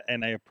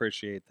I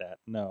appreciate that.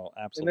 No,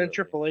 absolutely. And then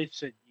Triple H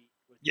said,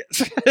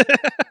 "Yes."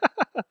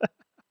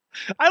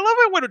 I love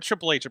it when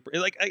Triple H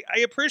I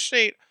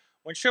appreciate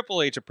when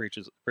Triple H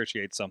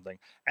appreciates something,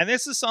 and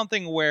this is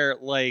something where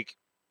I'm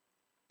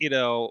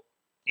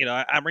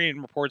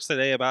reading reports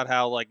today about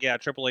how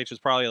Triple H is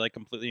probably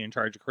completely in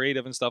charge of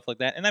creative and stuff like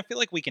that, and I feel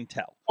like we can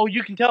tell. Oh,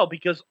 you can tell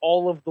because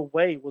all of the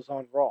way was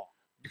on Raw.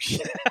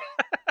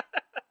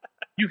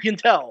 You can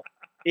tell.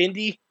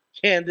 Indy,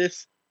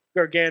 Candice,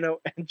 Gargano,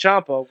 and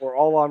Ciampa were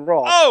all on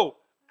Raw. Oh,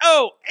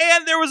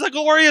 and there was a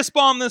Glorious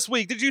Bomb this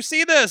week. Did you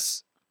see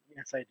this?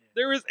 Yes, I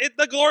did.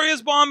 The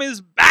Glorious Bomb is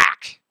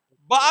back.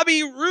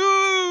 Bobby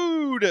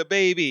Roode,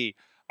 baby.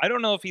 I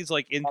don't know if he's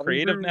in Bobby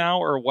creative Roode. now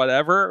or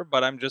whatever,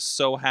 but I'm just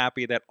so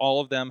happy that all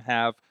of them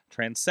have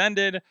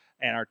transcended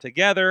and are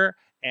together,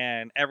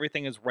 and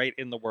everything is right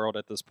in the world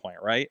at this point,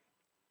 right?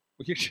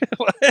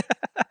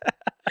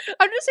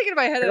 I'm just thinking in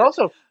my head. And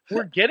also,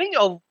 we're getting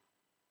a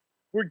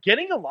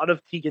lot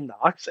of Tegan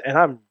Knox, and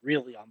I'm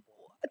really on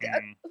board.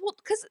 Well,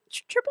 because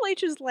Triple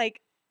H is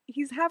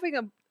he's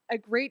having a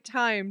great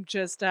time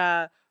just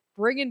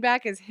bringing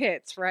back his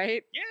hits,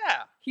 right?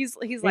 Yeah. He's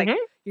like,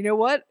 you know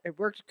what? It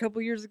worked a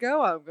couple years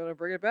ago. I'm gonna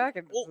bring it back,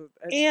 and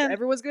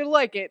everyone's gonna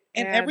like it.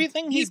 And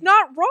everything he's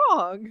not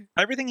wrong.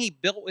 Everything he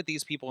built with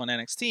these people in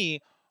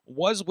NXT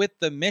was with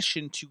the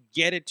mission to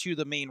get it to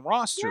the main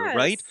roster,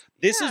 right?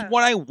 This is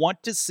what I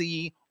want to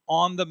see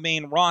on the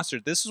main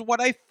roster. This is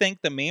what I think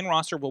the main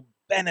roster will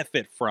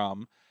benefit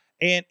from.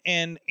 And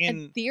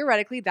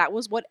theoretically, that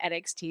was what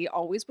NXT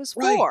always was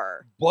right.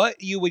 for.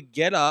 But you would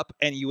get up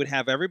and you would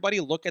have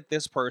everybody look at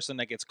this person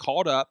that gets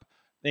called up,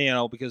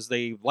 because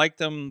they liked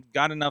them,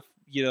 got enough,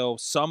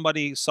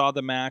 somebody saw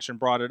the match and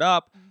brought it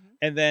up.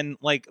 And then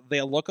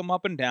they'll look them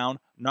up and down,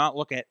 not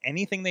look at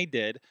anything they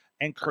did,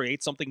 and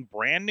create something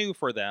brand new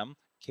for them,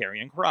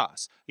 Karrion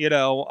Kross,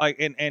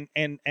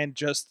 and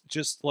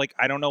just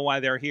I don't know why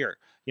they're here.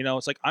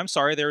 It's I'm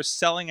sorry, they're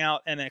selling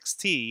out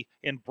NXT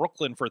in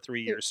Brooklyn for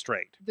 3 years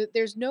straight.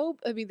 There's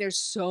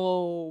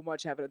so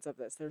much evidence of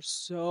this. There's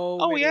so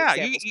many yeah.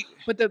 examples.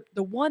 But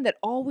the one that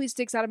always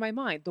sticks out of my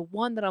mind, the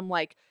one that I'm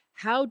like,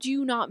 how do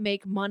you not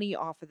make money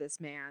off of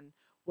this man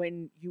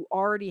when you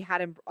already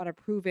had him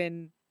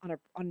proven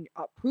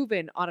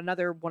on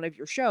another one of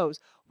your shows,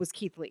 was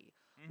Keith Lee.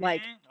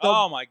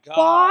 Oh my god,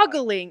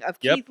 boggling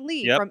of Keith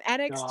Lee from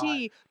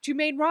NXT to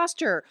main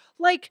roster.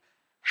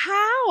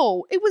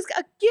 How? It was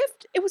a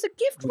gift. It was a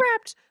gift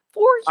wrapped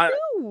for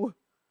you.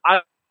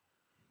 I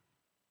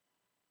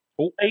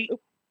hope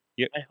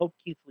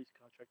Keith Lee's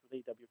contract with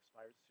AEW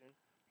expires soon.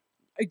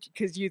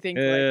 Because you think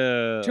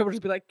Triple will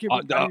just be like,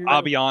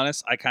 I'll be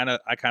honest. I kind of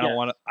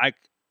want to.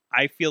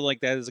 I feel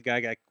like that is a guy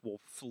that will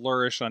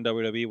flourish on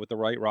WWE with the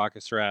right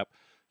rocket strap.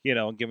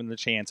 Given the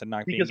chance and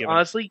not being given. Because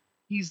honestly,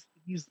 he's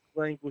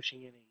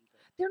languishing in AEW.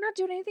 They're not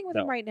doing anything with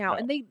him right now,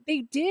 and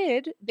they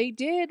did,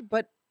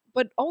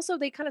 but also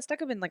they kind of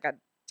stuck him in a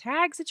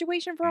tag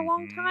situation for a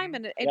long time,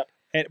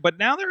 but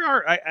now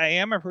I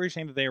am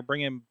appreciating that they are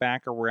bringing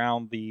back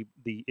around the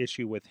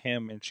issue with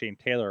him and Shane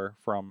Taylor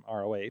from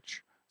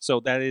ROH. So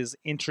that is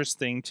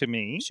interesting to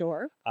me.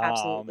 Sure,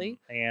 absolutely.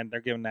 And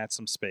they're giving that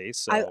some space.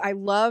 So. I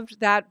loved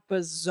that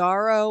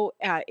bizarro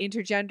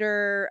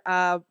intergender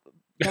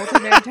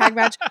multi-man tag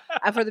match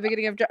for the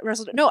beginning of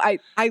WrestleMania. No,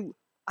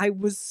 I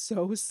was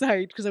so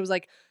psyched because I was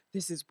like,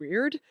 this is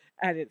weird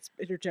and it's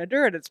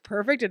intergender and it's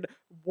perfect, and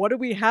what do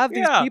we have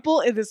these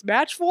people in this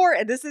match for?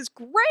 And this is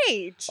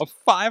great. A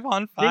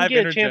 5-on-5 didn't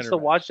get a chance to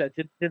watch that.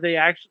 Did they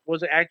actually?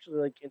 Was it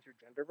actually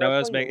intergender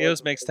wrestling? No, it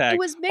was mixed tag. It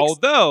was mixed.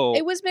 Although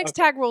it was mixed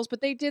tag rules,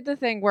 but they did the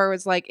thing where it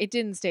was it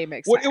didn't stay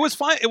mixed. Well, it was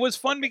fun. It was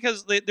fun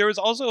because there was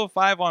also a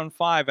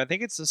 5-on-5. I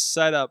think it's a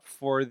setup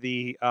for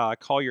the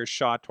Call Your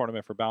Shot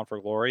tournament for Bound for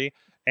Glory.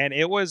 and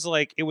it was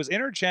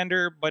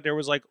intergender, but there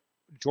was like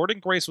Jordan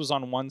Grace was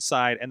on one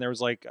side, and there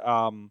was like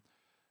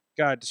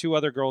God, two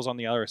other girls on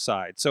the other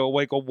side. So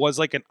like it was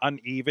like an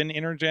uneven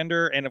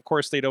intergender, and of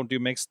course they don't do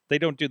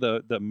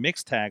the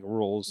mixed tag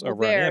rules Well,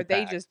 over on there Impact.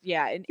 they just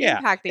in Yeah,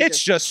 Impact they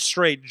it's just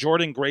straight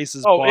Jordan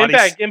Grace's Oh, body.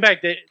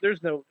 Impact.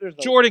 There's no.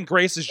 Jordan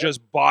Grace is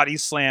just body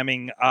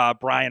slamming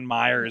Brian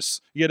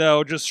Myers,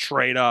 just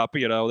straight up,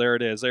 there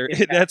it is. There,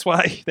 that's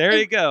why. There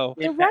you go.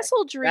 the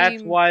Wrestle Dream.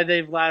 That's why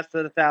they've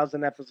lasted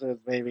 1,000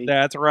 episodes, baby.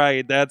 That's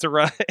right.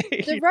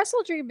 The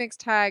Wrestle Dream mixed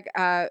tag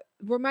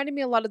reminded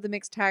me a lot of the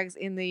mixed tags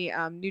in the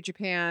New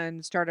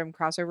Japan Stardom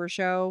crossover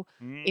show.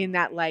 In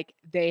that, like,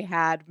 they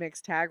had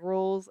mixed tag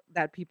rules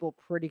that people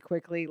pretty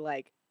quickly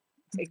like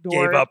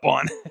ignored. Gave up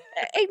on.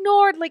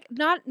 Ignored, like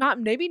not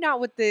maybe not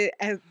with the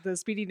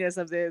speediness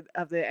of the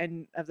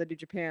New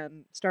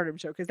Japan Stardom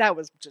show, because that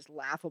was just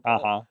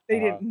laughable. They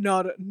didn't.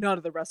 None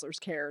of the wrestlers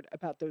cared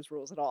about those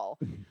rules at all.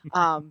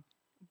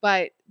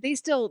 But they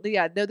still,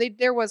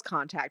 there was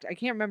contact. I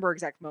can't remember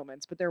exact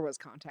moments, but there was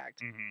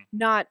contact.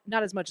 Not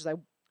as much as I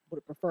would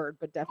have preferred,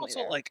 but definitely.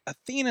 Also, like,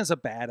 Athena's a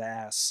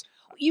badass.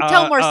 You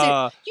tell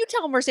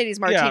Mercedes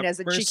Martinez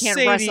that she can't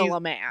wrestle a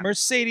man.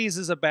 Mercedes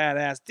is a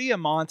badass.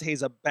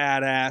 Diamante's a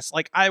badass.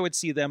 Like, I would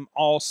see them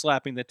all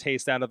slapping the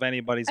taste out of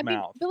anybody's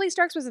mouth. Billy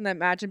Starks was in that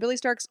match, and Billy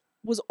Starks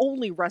was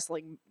only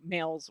wrestling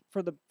males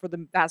for the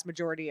vast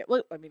majority.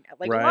 Well, I mean,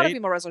 like a lot of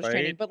female wrestlers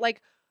training, but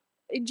like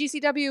in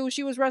GCW,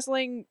 she was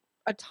wrestling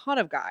a ton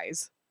of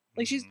guys.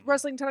 Like, she's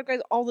wrestling a ton of guys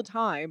all the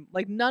time.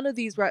 Like, none of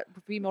these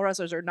female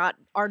wrestlers are not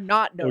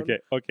known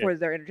for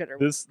their intergender.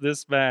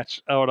 This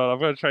match. Hold on, I'm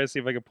gonna try to see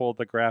if I can pull up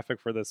the graphic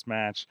for this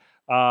match.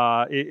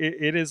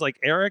 It is like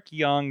Eric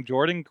Young,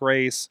 Jordan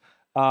Grace,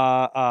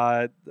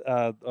 Desi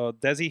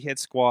Hit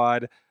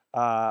Squad,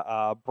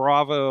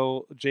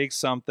 Bravo, Jake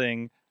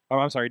something. Oh,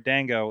 I'm sorry,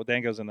 Dango.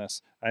 Dango's in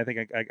this. I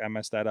think I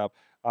messed that up.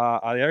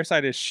 On the other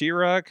side is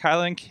Shira,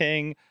 Kylan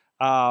King,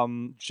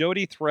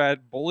 Jody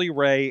Thread, Bully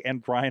Ray,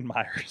 and Brian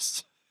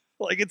Myers.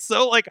 Like, it's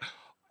so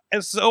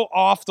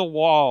off the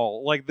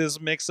wall, like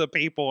this mix of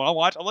people. I'm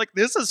like,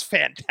 this is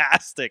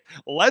fantastic.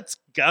 Let's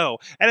go.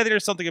 And I think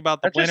there's something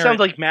about the winner. That just sounds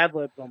like Mad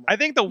Libs. I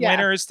think the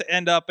winner is to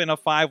end up in a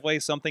 5-way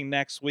something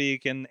next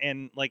week, and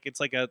like it's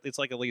like a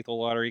lethal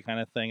lottery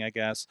kind of thing, I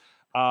guess.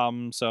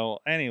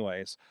 So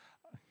anyways.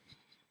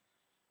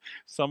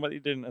 Somebody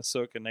did an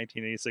Ahsoka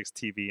 1986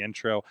 TV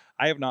intro.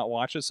 I have not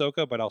watched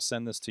Ahsoka, but I'll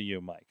send this to you,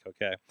 Mike.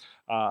 Okay.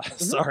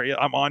 Sorry,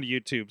 I'm on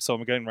YouTube, so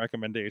I'm getting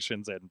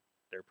recommendations, and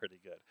they're pretty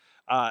good.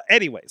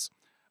 Anyways,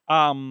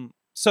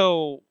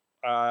 so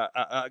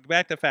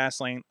back to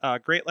Fastlane.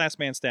 Great last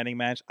man standing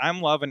match.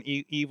 I'm loving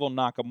Evil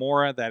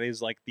Nakamura. That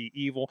is like the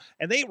evil,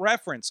 and they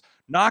reference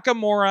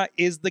Nakamura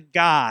is the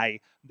guy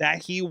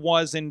that he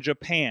was in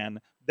Japan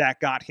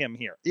that got him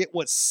here. It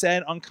was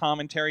said on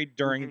commentary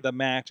during the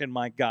match, and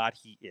my God,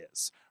 he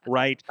is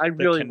right. I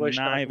really wish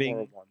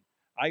Nakamura won.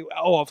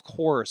 Of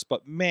course,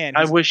 but man,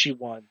 I wish he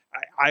won.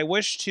 I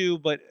wish too,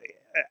 but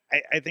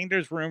I think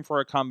there's room for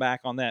a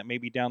comeback on that,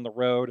 maybe down the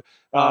road.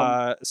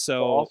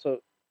 Also,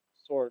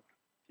 Sorg,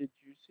 did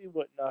you see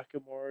what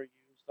Nakamura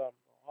used on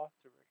Raw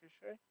to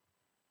Ricochet?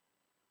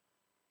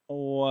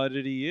 What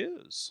did he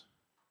use?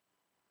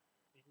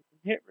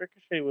 He hit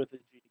Ricochet with a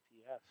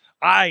GTS.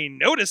 I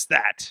noticed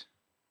that.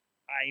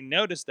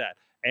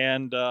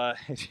 And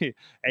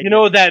you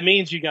know what that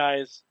means, you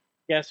guys?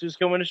 Guess who's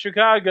coming to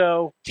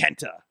Chicago?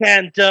 Kenta.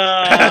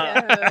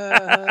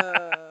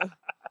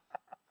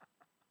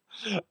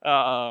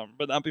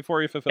 But not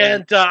before you fulfill.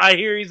 Kenta, I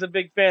hear he's a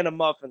big fan of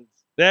muffins.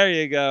 There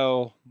you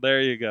go.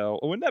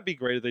 Wouldn't that be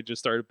great if they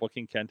just started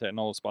booking Kenta in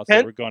all the spots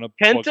they were going to book?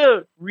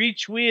 Kenta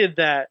retweeted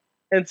that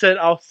and said,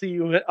 "I'll see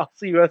you at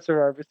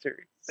Survivor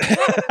Series."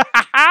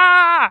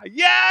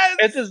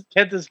 Yes.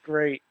 Kenta's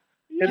great.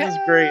 Kenta's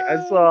great.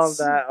 I saw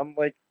that. I'm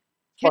like,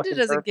 Kenta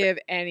doesn't give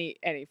any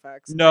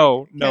fucks.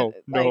 No.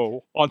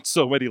 On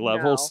so many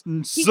levels.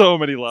 No. So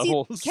many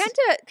levels.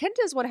 Kenta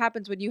is what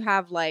happens when you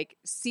have like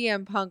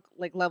CM Punk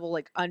like level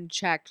like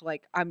unchecked,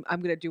 like I'm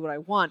gonna do what I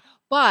want,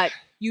 but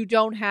you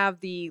don't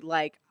have the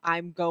like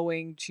I'm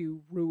going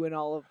to ruin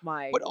all of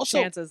my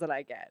chances that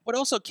I get. But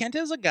also Kenta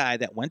is a guy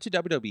that went to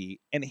WWE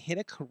and hit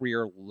a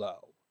career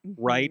low.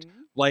 Right?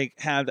 Like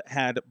had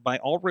by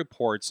all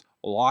reports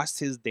lost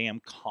his damn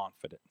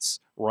confidence,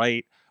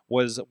 right?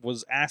 Was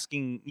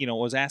asking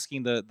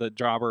the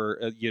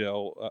jobber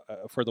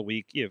for the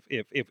week if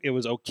it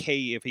was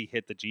okay if he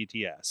hit the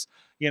GTS,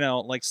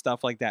 like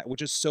stuff like that,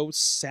 which is so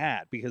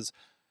sad because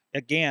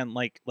again,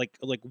 like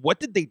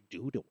what did they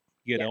do to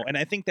him, and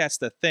I think that's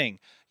the thing,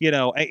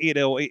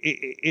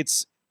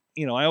 it's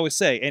I always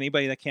say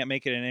anybody that can't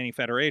make it in any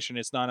federation,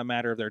 it's not a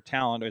matter of their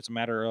talent, it's a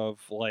matter of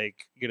like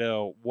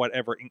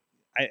whatever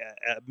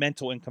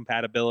mental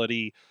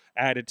incompatibility,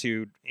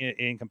 attitude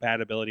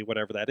incompatibility,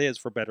 whatever that is,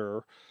 for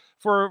better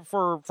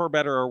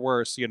or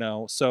worse,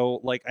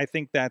 so like I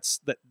think that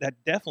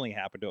definitely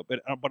happened to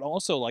it, but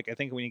also like I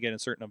think when you get in a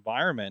certain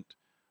environment,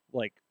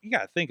 like you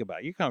got to think about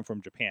it. You come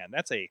from Japan,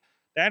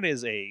 that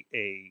is a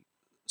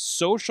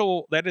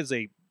social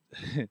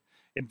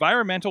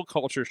environmental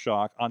culture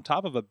shock on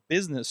top of a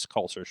business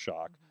culture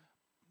shock,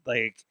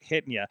 like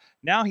hitting you.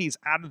 Now he's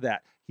out of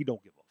that. He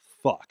don't give a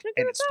fuck, Don't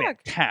and give a it's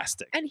fuck.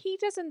 fantastic. And he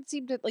doesn't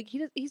seem to like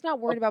he's not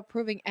worried about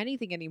proving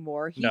anything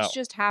anymore. He's No.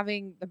 just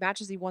having the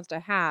matches he wants to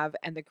have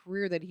and the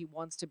career that he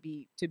wants to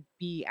be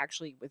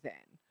actually within.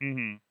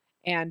 Mm-hmm.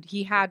 And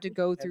he had to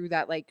go through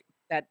that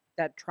that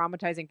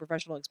traumatizing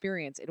professional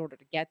experience in order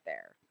to get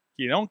there.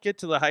 You don't get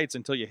to the heights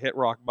until you hit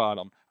rock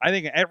bottom. I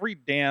think every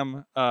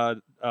damn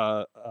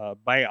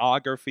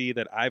biography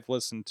that I've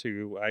listened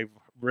to, I've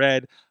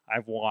read,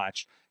 I've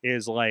watched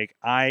is like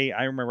I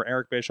remember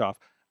Eric Bischoff.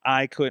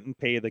 I couldn't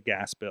pay the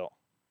gas bill,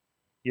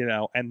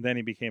 and then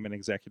he became an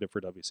executive for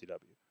WCW,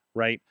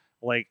 right?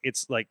 Like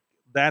it's like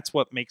that's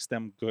what makes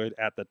them good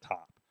at the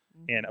top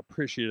and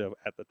appreciative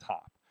at the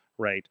top,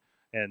 right?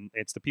 And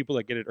it's the people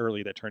that get it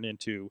early that turn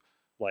into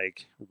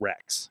like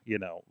wrecks,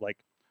 like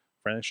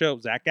friend of the show,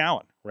 Zach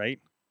Gowen, right?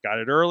 Got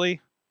it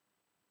early,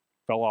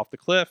 fell off the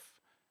cliff.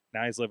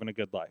 Now he's living a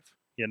good life,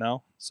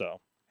 So,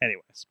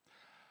 anyways.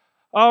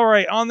 All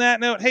right. On that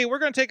note, hey, we're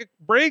going to take a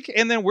break,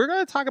 and then we're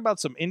going to talk about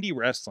some indie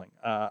wrestling.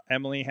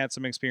 Emily had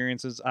some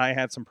experiences. I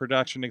had some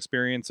production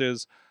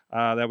experiences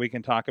that we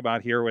can talk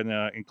about here,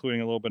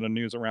 including a little bit of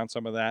news around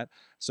some of that.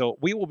 So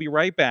we will be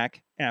right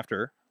back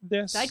after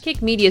this.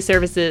 Sidekick Media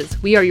Services.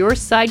 We are your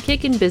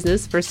sidekick in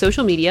business for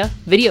social media,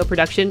 video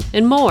production,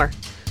 and more.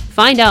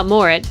 Find out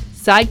more at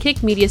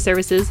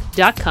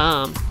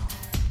sidekickmediaservices.com.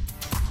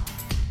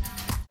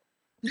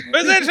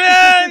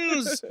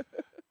 Positions!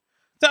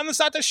 Time to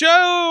start the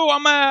show.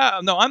 I'm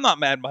not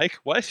Mad Mike.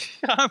 What?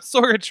 I'm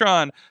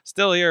Sorgatron.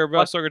 Still here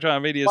about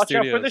Sorgatron Media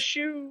Studios. Watch out for the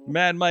shoe.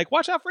 Mad Mike.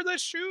 Watch out for the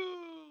shoe.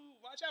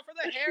 Watch out for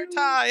the hair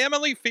tie.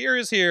 Emily Fear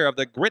is here of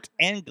the Grit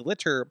and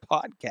Glitter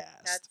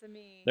podcast. That's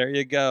me. There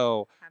you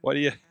go. What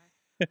did you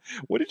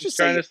She's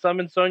say? trying to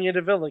summon Sonya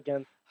Deville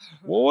again.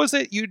 What was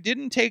it? You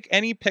didn't take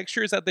any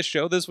pictures at the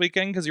show this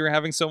weekend because you were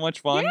having so much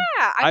fun?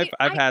 Yeah.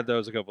 I've had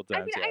those a couple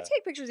times. I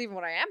take pictures even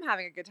when I am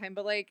having a good time,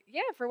 but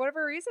for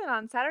whatever reason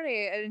on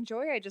Saturday at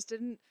Enjoy, I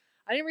didn't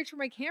reach for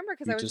my camera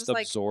because I was just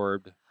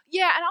absorbed.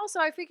 Yeah, and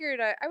also I figured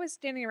I was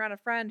standing around a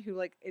friend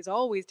who is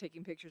always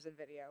taking pictures and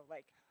video,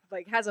 like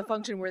has a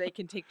function where they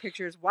can take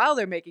pictures while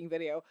they're making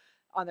video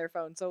on their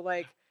phone. So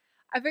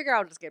I figure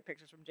I'll just get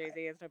pictures from Jay-Z.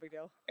 It's no big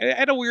deal. I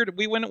had a weird.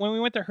 When we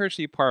went to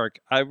Hershey Park,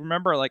 I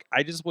remember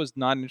I just was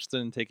not interested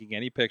in taking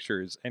any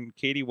pictures, and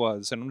Katie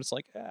was, and I'm just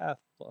like, well,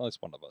 at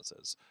least one of us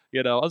is.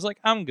 I was like,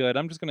 I'm good.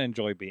 I'm just gonna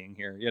enjoy being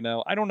here.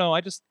 I don't know.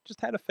 I just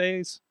had a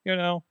phase.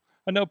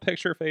 A no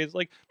picture phase.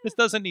 Like this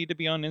doesn't need to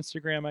be on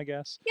Instagram, I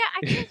guess. Yeah,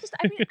 I just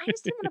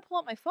didn't want to pull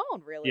out my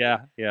phone. Really. Yeah.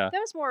 That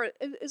was more.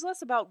 It's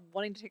less about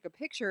wanting to take a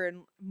picture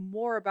and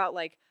more about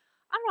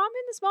I don't know. I'm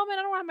in this moment.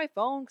 I don't have my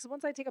phone because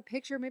once I take a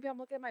picture, maybe I'm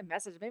looking at my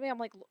message. Maybe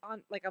I'm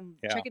I'm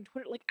checking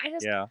Twitter.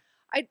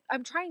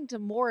 I'm trying to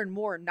more and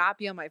more not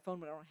be on my phone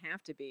when I don't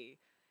have to be.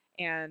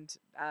 And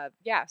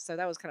so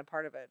that was kind of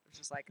part of it. It's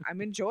just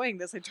I'm enjoying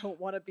this. I don't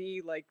want to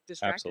be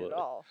distracted at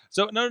all.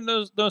 So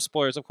no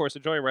spoilers. Of course,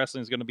 Enjoy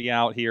Wrestling is going to be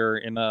out here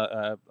in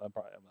I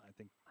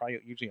think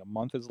probably usually a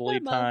month is the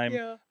lead time.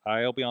 Yeah.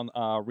 It'll be on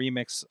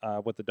remix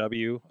with the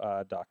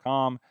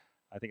w.com.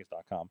 I think it's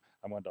 .com.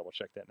 I'm going to double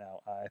check that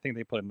now. I think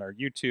they put it in our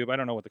YouTube. I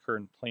don't know what the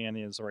current plan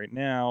is right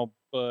now,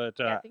 but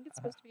I think it's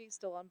supposed to be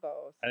still on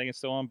both. I think it's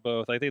still on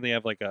both. I think they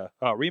have a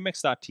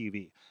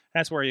remix.tv.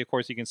 That's where of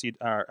course you can see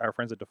our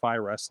friends at Defy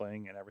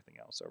Wrestling and everything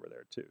else over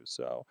there too.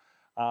 So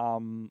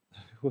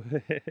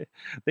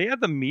they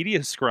had the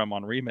media scrum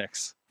on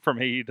Remix from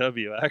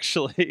AEW.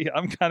 Actually,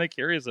 I'm kind of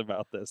curious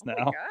about this now.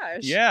 Oh my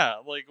gosh. Yeah,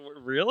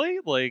 really?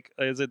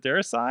 Is it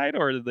their side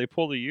or did they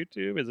pull the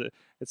YouTube?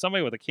 It's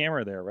somebody with a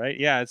camera there, right?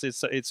 Yeah,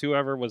 it's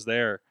whoever was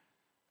there.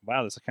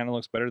 Wow, this kind of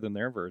looks better than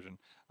their version.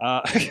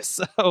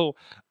 So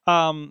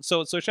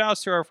shout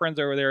outs to our friends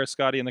over there,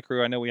 Scotty and the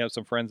crew. I know we have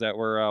some friends that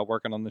were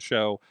working on the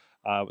show,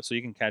 so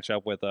you can catch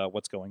up with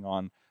what's going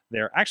on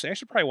there. Actually, I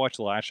should probably watch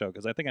the last show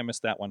because I think I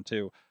missed that one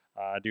too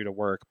due to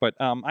work. But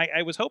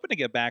I was hoping to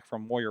get back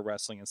from Warrior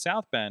Wrestling in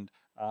South Bend,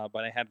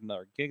 but I had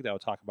another gig that I'll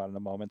talk about in a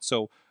moment.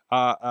 So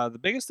the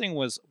biggest thing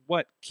was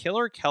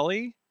Killer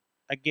Kelly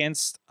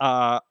against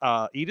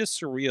Edith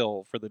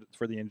Surreal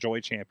for the Enjoy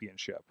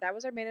Championship. That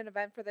was our main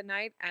event for the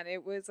night, and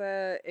it was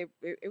a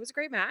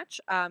great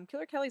match.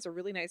 Killer Kelly's a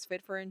really nice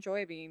fit for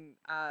Enjoy. I mean,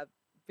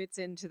 fits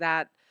into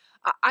that.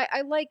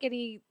 I like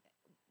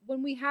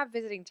when we have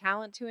visiting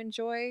talent to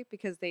Enjoy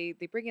because they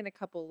bring in a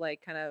couple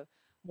kind of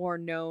more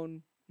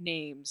known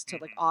names to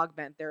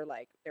augment their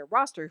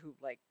roster who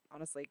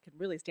honestly can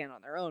really stand on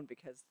their own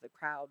because the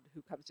crowd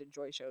who comes to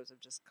Enjoy shows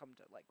have just come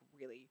to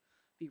really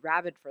be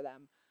rabid for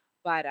them.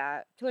 But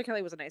Killer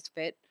Kelly was a nice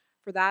fit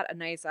for that. A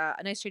nice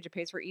change of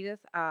pace for Edith.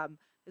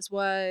 This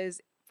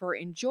was for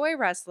Enjoy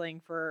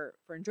Wrestling for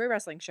Enjoy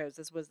Wrestling shows.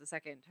 This was the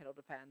second title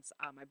defense.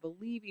 I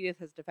believe Edith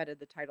has defended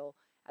the title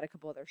at a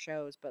couple other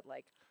shows, but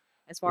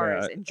as far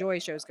as Enjoy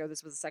shows go,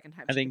 this was the second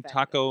time. I think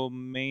Taco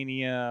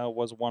Mania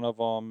was one of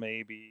them,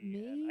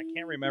 maybe. I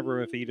can't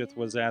remember if Edith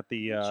was at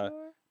the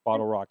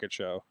Bottle Rocket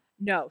show.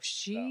 No,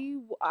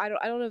 I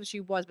don't know if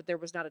she was, but there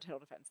was not a title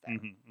defense there.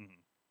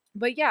 Mm-hmm.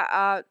 But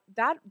yeah,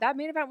 that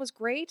main event was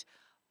great.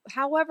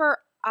 However,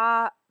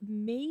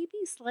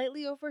 maybe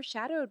slightly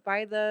overshadowed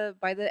by the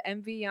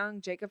MV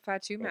Young Jacob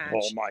Fatu match.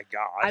 Oh my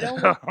god! I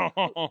don't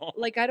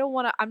want I don't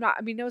want to. I'm not.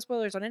 I mean, no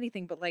spoilers on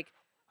anything, but like,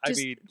 I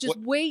just mean, just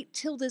wait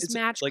till this it's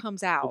match like,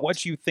 comes out.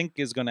 what you think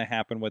is going to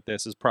happen with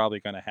this is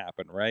probably going to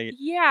happen, right?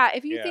 Yeah,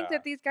 if you think Yeah.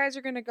 that these guys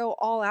are gonna go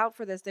all out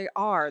for this, they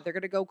are. They're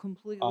gonna go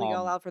completely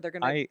all out for. They're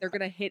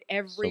gonna hit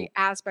every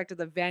aspect of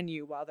the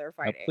venue while they're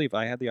I fighting. believe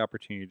I had the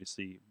opportunity to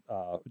see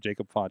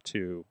Jacob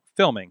Fatu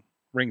filming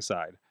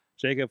ringside.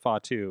 Jacob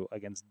Fatu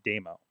against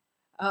Damo.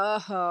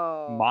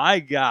 Oh, My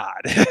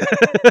God.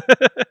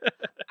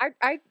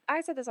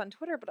 I said this on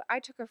Twitter, but I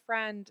took a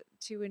friend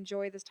to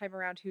enjoy this time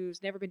around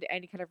who's never been to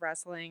any kind of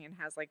wrestling and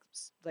has like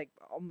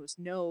almost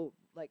no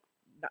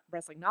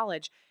wrestling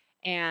knowledge,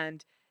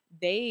 and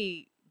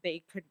they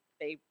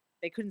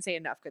couldn't say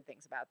enough good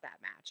things about that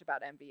match,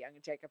 about MV Young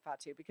and Jacob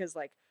Fatu, because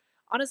like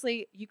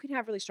honestly, you can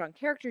have really strong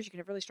characters, you can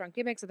have really strong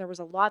gimmicks, and there was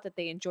a lot that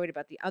they enjoyed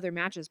about the other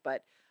matches,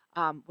 but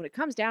when it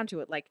comes down to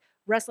it, like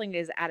wrestling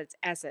is at its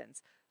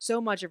essence. So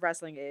much of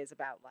wrestling is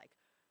about like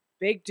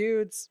big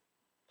dudes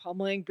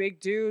pummeling big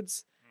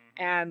dudes,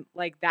 and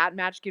like that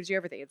match gives you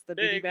everything. It's the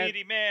Big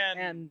meaty man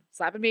and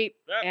slapping meat,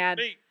 and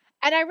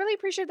and I really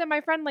appreciate that my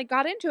friend like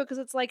got into it, because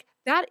it's like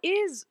that's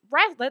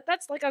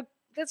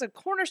a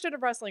cornerstone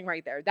of wrestling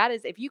right there. That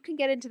is, if you can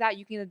get into that,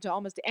 you can get into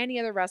almost any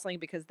other wrestling,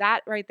 because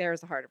that right there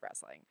is the heart of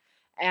wrestling.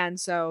 And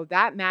so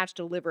that match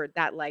delivered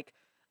that, like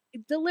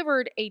it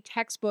delivered a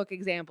textbook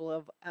example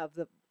of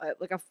the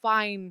like a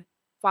fine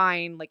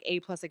like A+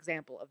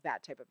 example of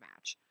that type of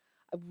match.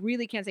 I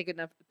really can't say good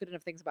enough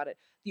things about it.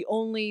 The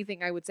only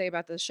thing I would say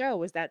about the show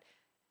was that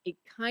it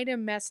kind of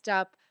messed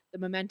up the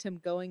momentum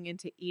going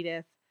into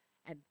Edith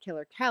and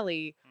Killer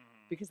Kelly,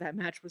 because that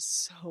match was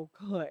so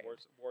good.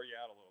 Wore you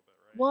out a little bit,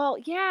 right? Well,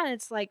 yeah, and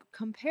it's like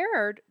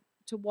compared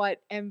to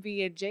what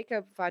MV and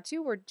Jacob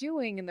Fatu were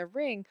doing in the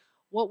ring,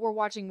 what we're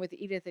watching with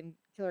Edith and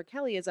Killer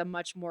Kelly is a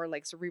much more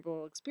like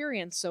cerebral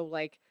experience. So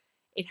like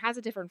it has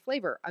a different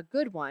flavor, a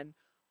good one,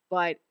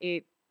 but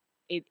it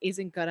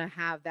isn't gonna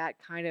have that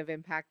kind of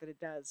impact that it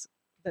does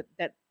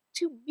that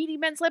two meaty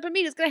men slapping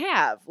meat is gonna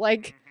have.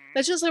 Like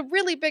that's just a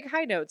really big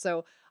high note.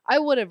 So I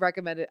would have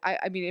recommended.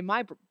 I mean, in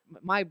my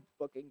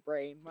booking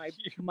brain,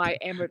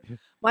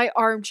 my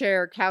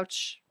armchair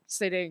couch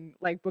sitting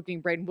like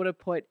booking brain would have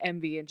put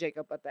MV and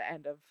Jacob at the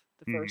end of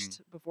the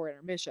first before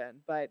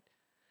intermission. But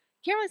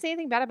can't really say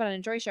anything bad about an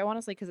Enjoy show,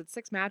 honestly, because it's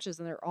 6 matches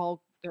and they're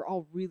all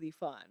really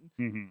fun.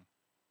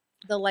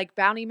 The like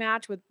bounty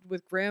match with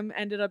Grimm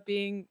ended up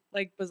being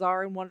like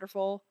bizarre and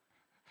wonderful.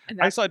 And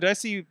did I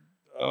see?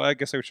 Oh, I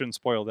guess I shouldn't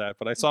spoil that,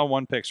 but I saw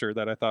one picture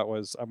that I thought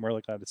was. I'm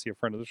really glad to see a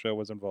friend of the show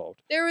was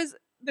involved. There's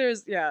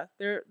I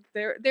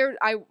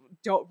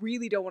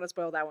don't want to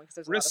spoil that one, because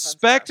there's a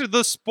Respect lot of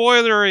the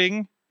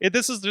spoilering.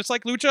 This is just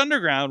like Lucha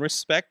Underground.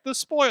 Respect the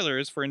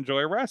spoilers for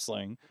Enjoy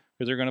Wrestling,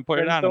 because they're going to put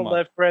it on. Don't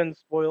let friends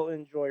spoil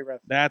Enjoy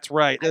Wrestling. That's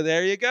right.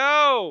 There you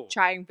go.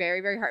 Trying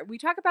very, very hard. We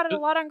talk about it a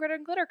lot on Grit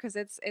and Glitter, because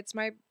it's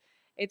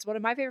one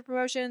of my favorite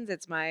promotions.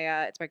 It's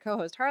my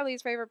co-host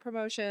Harley's favorite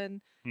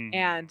promotion,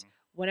 and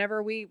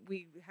whenever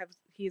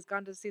he's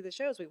gone to see the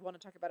shows, we want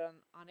to talk about it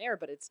on air,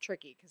 but it's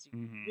tricky because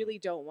you really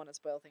don't want to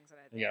spoil things in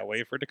advance. You gotta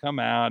wait for it to come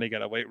out. You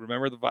gotta wait.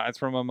 Remember the vibes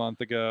from a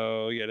month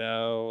ago. You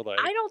know, like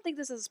I don't think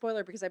this is a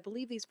spoiler, because I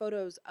believe these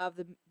photos of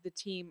the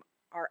team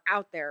are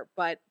out there.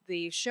 But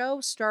the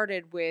show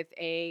started with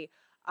a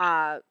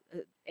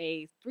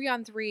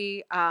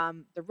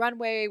 3-on-3 the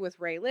runway with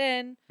Ray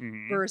Lynn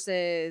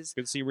versus.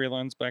 Good to see Ray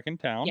Lynn's back in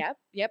town.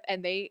 Yep,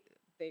 and I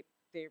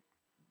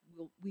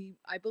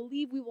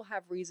believe we will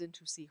have reason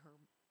to see her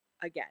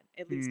again,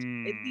 at least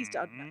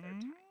another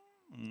time.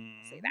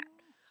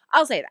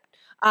 I'll say that.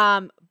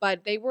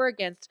 But they were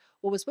against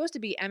what was supposed to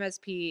be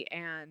MSP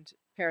and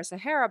Paris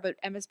Sahara, but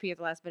MSP at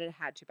the last minute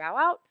had to bow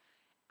out,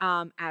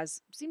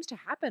 as seems to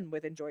happen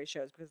with Enjoy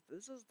shows, because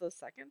this is the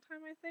second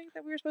time I think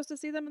that we were supposed to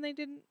see them and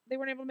they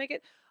weren't able to make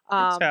it.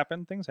 Things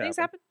happen.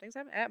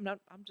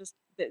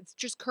 It's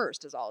just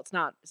cursed is all. It's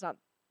not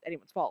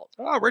anyone's fault.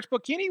 Oh, Rich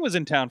Bocchini was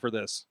in town for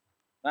this.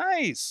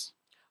 Nice.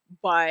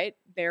 But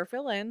their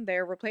fill-in,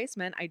 their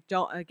replacement, I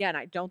don't think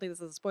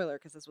this is a spoiler,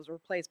 because this was a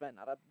replacement,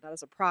 not a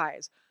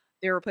surprise.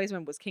 Their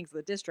replacement was Kings of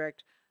the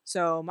District.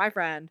 So my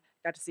friend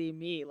got to see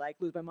me like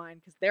lose my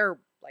mind, because they're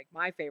like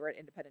my favorite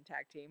independent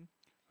tag team.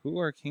 Who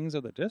are Kings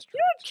of the District?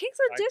 You know Kings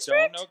of the District?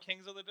 I don't know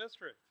Kings of the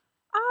District.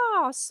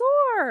 Oh,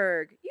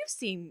 Sorg. You've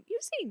seen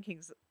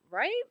Kings,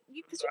 right?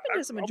 Because you've been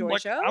to some Enjoy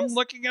shows. I'm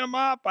looking them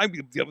up.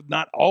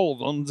 Not all of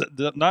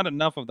them. Not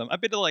enough of them.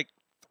 I've been to like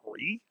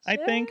 3, I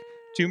think.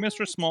 2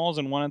 Mr. Smalls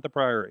and 1 at the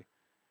Priory.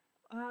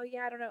 Oh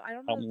yeah, I don't know.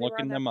 I'm if they looking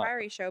were on them that up.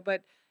 Priory show,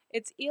 but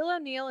it's Eel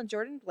O'Neill and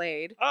Jordan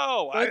Blade.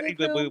 Oh,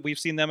 we've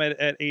seen them at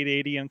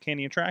 880 and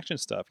Candy Attraction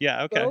stuff.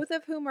 Yeah, okay. Both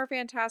of whom are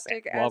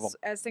fantastic as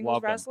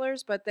singles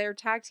wrestlers, but their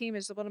tag team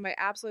is one of my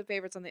absolute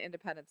favorites on the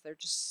independents. They're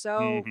just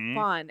so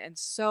fun and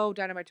so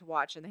dynamite to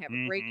watch, and they have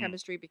a great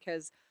chemistry,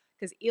 because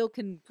because Eel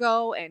can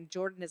go and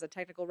Jordan is a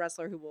technical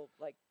wrestler who will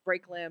like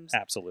break limbs.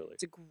 Absolutely.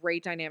 It's a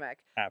great dynamic.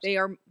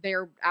 Absolutely. They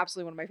are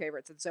absolutely one of my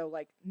favorites. And so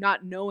like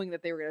not knowing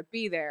that they were going to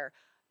be there,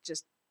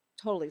 just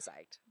totally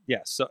psyched.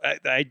 Yes, so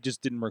I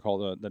just didn't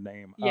recall the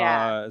name.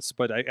 Yeah.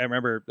 But I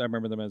remember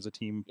them as a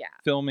team Yeah.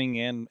 filming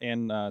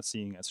and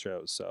seeing at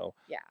shows. So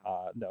Yeah.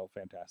 no,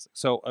 fantastic.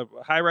 So a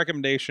high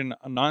recommendation,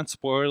 a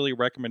non-spoilery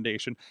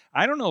recommendation.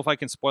 I don't know if I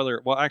can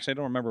spoiler. Well, actually, I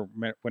don't remember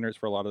winners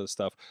for a lot of this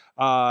stuff.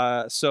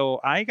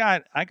 So I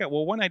got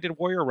well when I did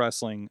Warrior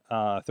Wrestling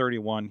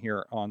 31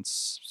 here on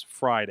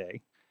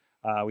Friday.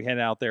 We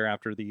headed out there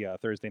after the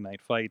Thursday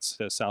night fights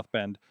to South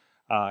Bend.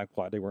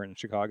 Glad they were in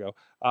Chicago.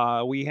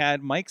 We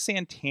had Mike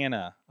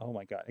Santana, oh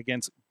my God,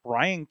 against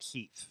Brian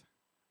Keith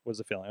was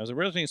the feeling. It was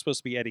originally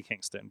supposed to be Eddie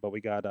Kingston, but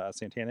we got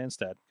Santana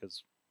instead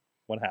because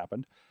what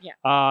happened.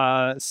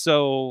 Yeah.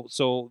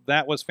 So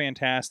that was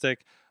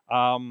fantastic.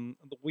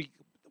 We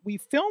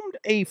filmed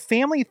a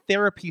family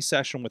therapy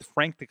session with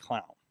Frank the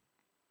Clown.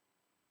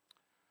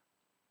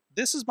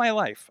 This is my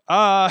life.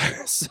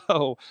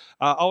 So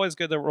always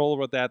good to roll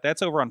with that.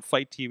 That's over on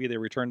Fight TV. They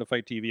returned to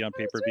Fight TV on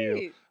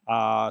pay-per-view.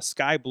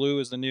 Sky Blue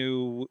is the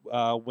new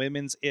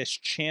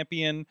women's-ish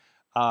champion.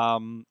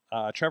 Trevor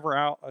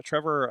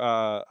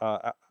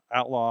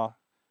Outlaw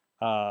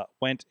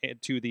went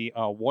to the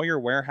Warrior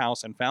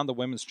Warehouse and found the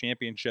women's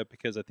championship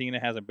because Athena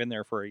hasn't been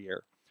there for a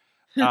year.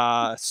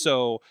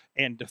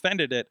 And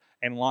defended it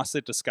and lost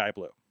it to Sky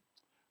Blue.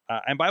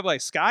 And by the way,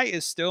 Sky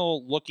is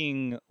still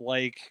looking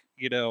like,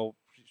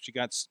 she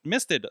got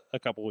misted a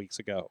couple weeks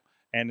ago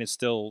and is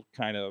still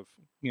kind of,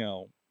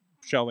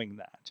 showing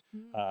that.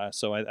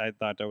 So I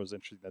thought that was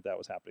interesting that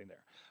was happening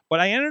there.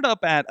 But I ended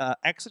up at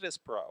Exodus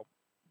Pro,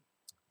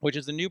 which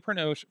is the new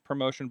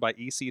promotion by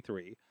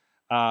EC3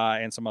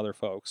 and some other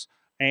folks.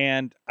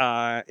 And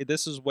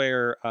this is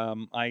where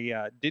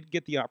I did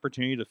get the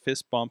opportunity to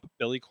fist bump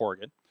Billy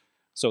Corgan.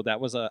 So that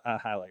was a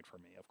highlight for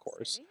me, of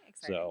course.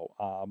 Exciting. So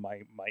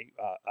my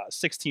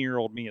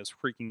 16-year-old me is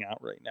freaking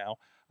out right now.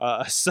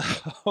 But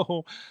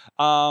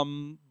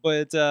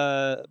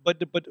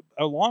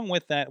along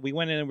with that, we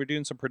went in and we're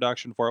doing some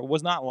production for it. It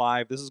was not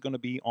live. This is going to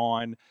be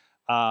on,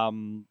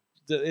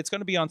 it's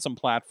going to be on some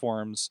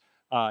platforms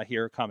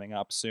here coming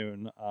up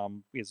soon.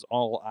 Is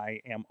all I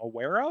am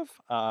aware of.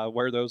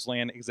 Where those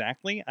land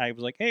exactly, I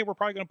was like, hey, we're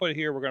probably going to put it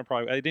here.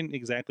 I didn't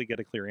exactly get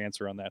a clear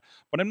answer on that,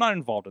 but I'm not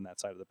involved in that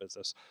side of the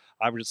business.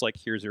 I was just like,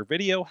 here's your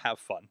video, have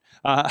fun.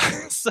 But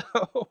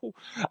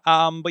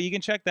you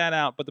can check that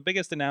out. But the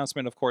biggest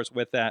announcement, of course,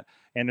 with that,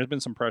 and there's been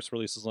some press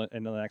releases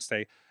in the next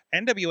day,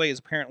 NWA is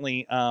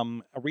apparently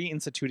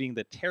reinstituting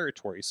the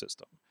territory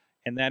system.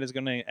 And that is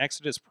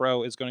Exodus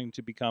Pro is going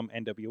to become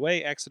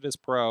NWA Exodus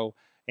Pro.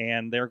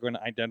 And they're going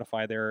to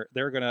identify they're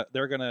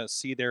going to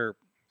see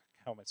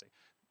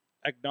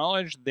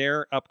acknowledge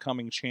their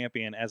upcoming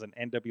champion as an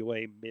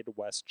NWA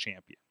Midwest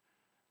champion.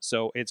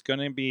 So it's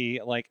going to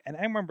be like, and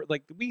I remember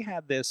like we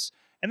had this,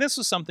 and this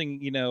was something,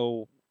 in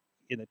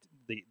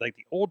the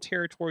old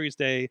territories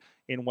day,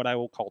 in what I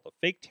will call the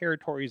fake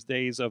territories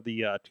days of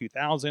the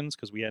 2000s,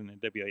 because we had an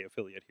NWA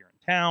affiliate here in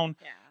town.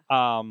 Yeah.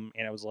 And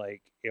it was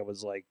like,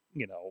 it's,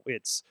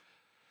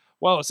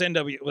 well, it's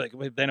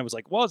NWA. Then it was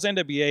like, well, it's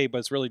NWA, but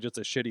it's really just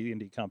a shitty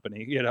indie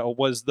company.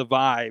 Was the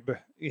vibe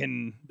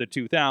in the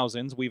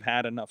 2000s. We've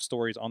had enough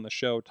stories on the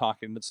show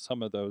talking to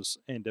some of those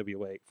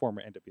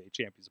former NWA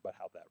champions about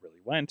how that really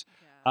went.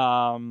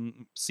 Yeah.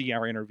 See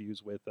our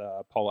interviews with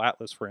Paul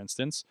Atlas, for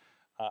instance.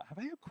 Have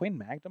I had Quinn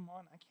Magnum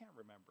on? I can't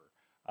remember.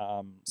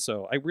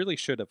 So I really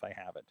should if I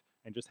haven't,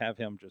 and just have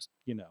him just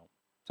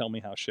tell me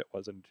how shit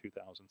was in the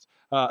 2000s.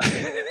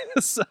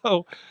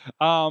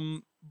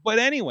 But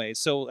anyway,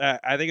 so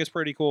I think it's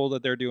pretty cool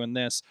that they're doing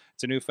this.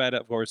 It's a new Fed,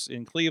 of course,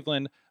 in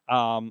Cleveland.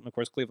 Of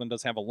course, Cleveland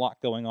does have a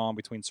lot going on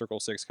between Circle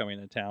 6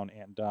 coming into town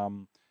and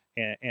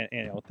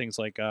things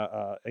like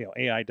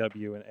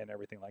AEW and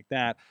everything like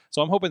that.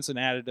 So I'm hoping it's an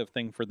additive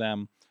thing for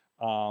them.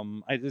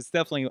 It's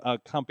definitely a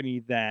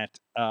company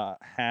that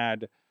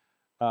had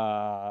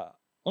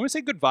let me say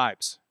good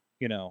vibes.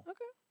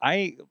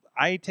 Okay.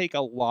 I take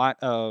a lot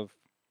of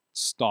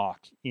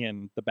stock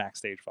in the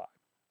backstage vibe,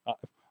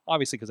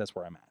 obviously because that's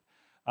where I'm at.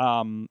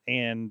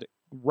 And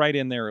right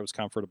in there, it was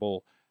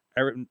comfortable.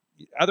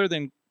 Other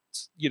than,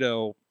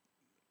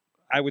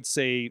 I would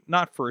say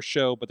not for a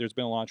show, but there's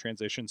been a lot of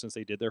transition since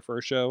they did their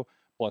first show,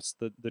 plus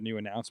the new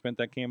announcement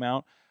that came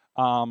out.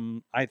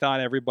 I thought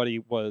everybody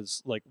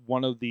was like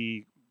one of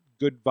the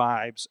good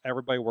vibes.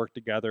 Everybody worked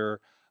together.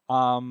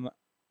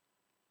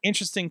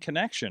 Interesting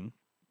connection.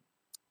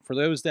 For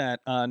those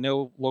that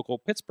know local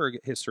Pittsburgh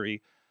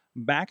history,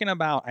 back in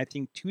about, I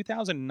think,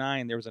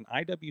 2009, there was an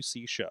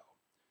IWC show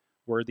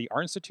where the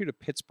Art Institute of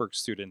Pittsburgh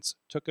students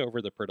took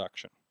over the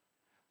production.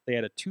 They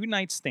had a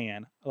 2-night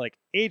stand. Like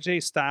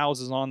AJ Styles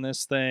is on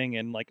this thing,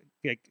 and like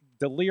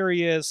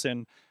Delirious,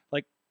 and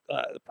like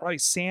probably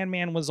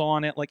Sandman was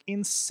on it. Like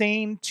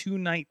insane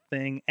 2-night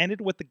thing. Ended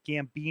with the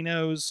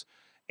Gambinos,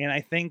 and I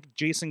think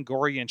Jason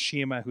Gory and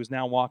Shima, who's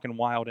now walking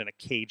wild, in a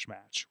cage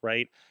match,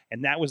 right?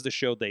 And that was the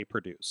show they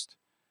produced.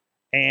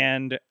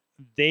 And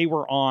they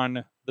were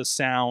on the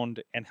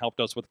sound and helped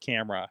us with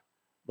camera,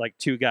 like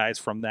 2 guys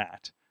from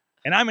that.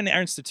 And I'm an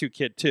Institute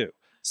kid too.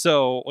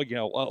 So,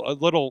 a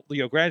little,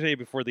 graduated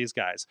before these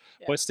guys,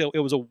 but still, it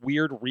was a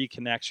weird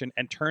reconnection.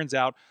 And turns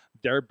out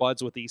they're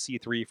buds with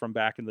EC3 from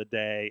back in the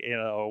day,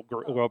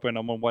 grew up in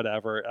them and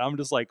whatever. And I'm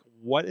just like,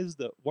 what are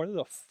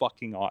the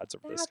fucking odds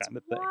of this kind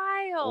of thing?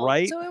 Wild.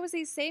 Right? So it was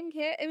these same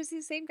kid. It was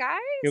these same guys.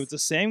 It was the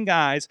same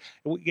guys.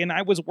 And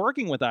I was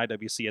working with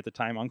IWC at the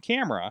time on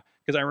camera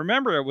because I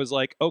remember it was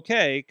like,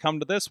 okay, come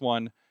to this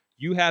one.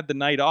 You had the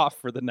night off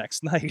for the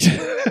next night.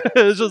 It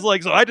was just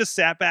like, so I just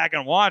sat back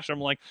and watched. I'm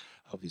like,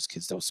 oh, these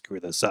kids don't screw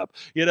this up,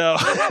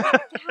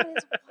 That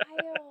is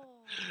wild.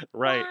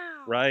 Right,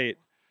 Wow. right.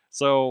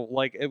 So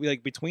like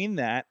between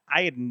that,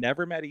 I had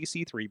never met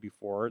EC3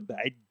 before.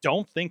 I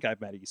don't think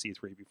I've met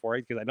EC3 before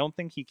because I don't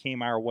think he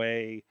came our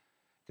way.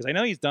 Because I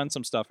know he's done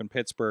some stuff in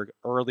Pittsburgh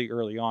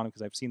early on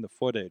because I've seen the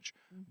footage,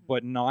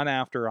 but not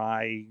after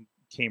I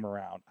came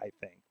around, I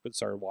think, but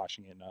started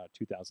watching in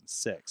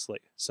 2006.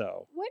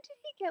 So When did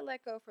he get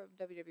let go from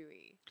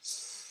WWE?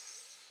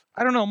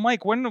 I don't know,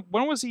 Mike. When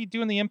was he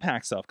doing the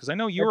Impact stuff? Because I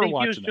know you were He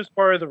watching. was just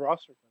part of the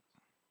roster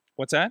cuts.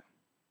 What's that?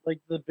 Like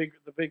the big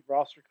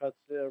roster cuts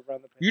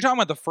around the. You're talking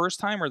about the first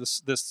time or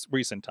this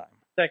recent time?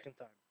 Second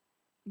time.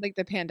 Like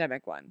the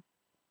pandemic one.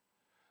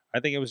 I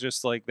think it was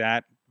just like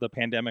that, the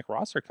pandemic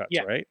roster cuts,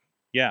 Yeah. right?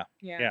 Yeah.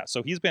 Yeah.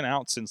 So he's been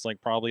out since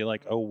probably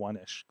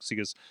 01-ish.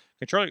 Because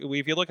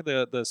if you look at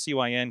the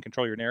CYN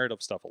Control Your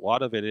Narrative stuff, a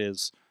lot of it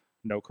is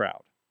no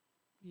crowd.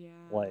 Yeah.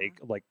 Like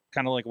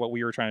kind of like what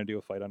we were trying to do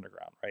with Fight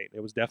Underground, right? It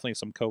was definitely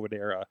some COVID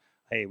era,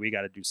 hey, we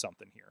got to do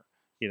something here,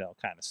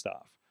 kind of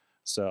stuff.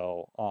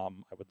 So I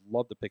would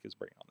love to pick his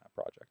brain on that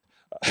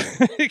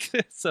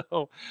project.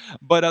 So,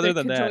 but other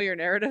than Control that, Your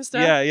Narrative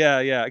stuff.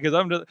 yeah, because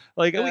I'm just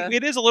like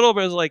it is a little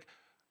bit like.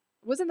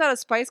 Wasn't that a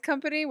spice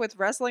company with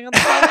wrestling on the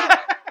side?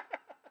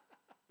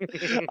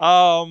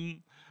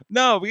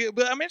 No,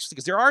 but I'm interested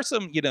because there are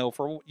some,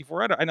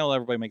 I know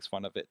everybody makes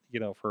fun of it,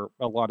 for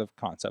a lot of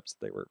concepts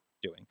that they were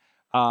doing.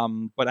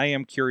 But I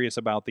am curious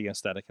about the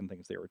aesthetic and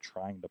things they were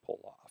trying to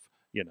pull off,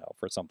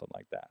 for something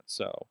like that.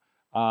 So,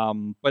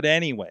 but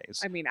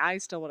anyways. I mean, I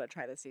still want to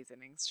try the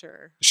seasonings,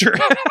 sure. Sure.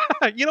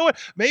 You know what?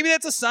 Maybe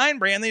that's a sign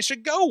brand they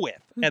should go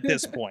with at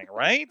this point,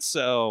 right?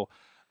 So,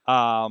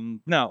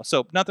 no,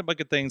 so nothing but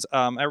good things.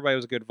 Everybody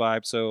was a good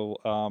vibe. So,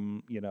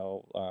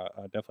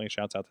 definitely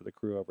shouts out to the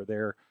crew over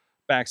there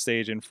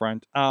backstage in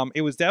front.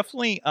 It was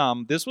definitely,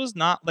 this was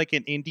not like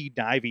an indie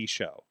divey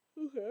show.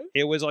 Okay.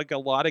 It was like a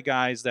lot of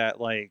guys that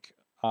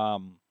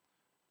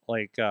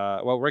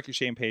Ricky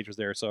Shane Page was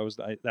there. So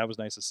that was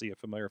nice to see a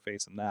familiar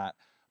face in that,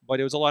 but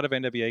it was a lot of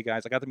NWA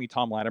guys. I got to meet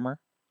Tom Latimer.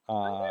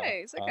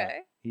 Nice.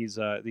 Okay. He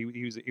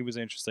was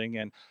interesting.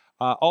 And,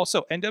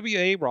 also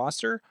NWA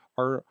roster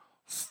are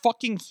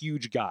fucking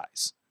huge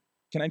guys.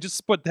 Can I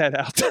just put that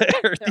out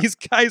there? These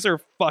guys are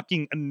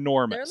fucking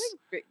enormous.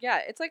 They're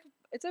like,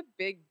 it's a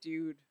big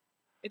dude.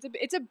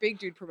 It's a big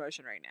dude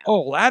promotion right now.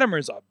 Oh,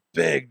 Latimer's a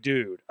big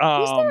dude.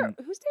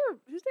 Who's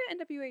their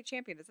NWA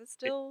champion? Is it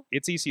still?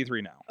 It's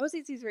EC3 now. Oh, it's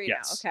EC3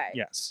 Yes. now. Okay.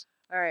 Yes.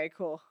 All right.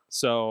 Cool.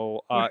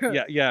 So,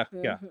 yeah.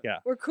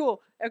 We're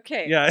cool.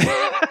 Okay. Yeah.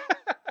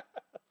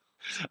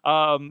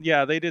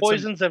 Yeah, they did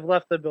Poisons have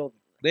left the building.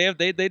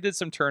 They did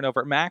some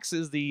turnover. Max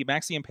the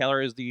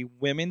Impaler is the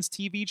women's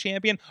TV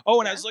champion. Oh,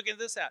 and I was looking at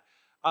this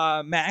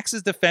Max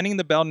is defending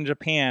the belt in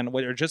Japan,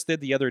 what it just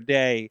did the other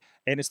day,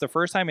 and it's the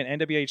first time an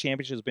NWA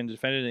championship has been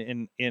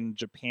defended in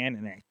Japan,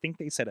 and I think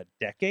they said a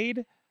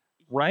decade,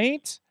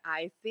 right?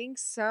 I think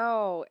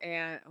so.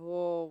 And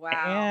oh wow.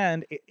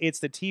 And it's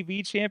the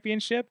TV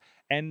championship,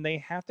 and they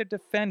have to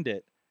defend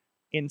it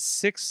in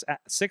 6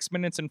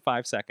 minutes and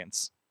 5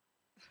 seconds.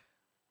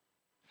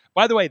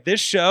 By the way,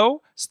 this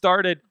show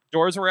started.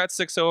 Doors were at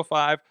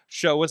 6:05.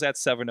 Show was at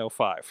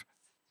 7:05.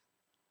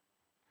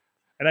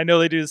 And I know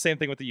they do the same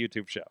thing with the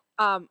YouTube show.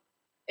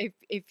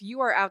 If you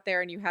are out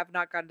there and you have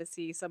not gotten to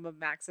see some of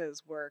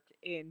Max's work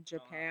in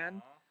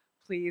Japan,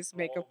 please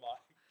make a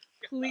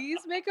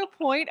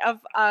point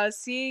of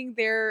seeing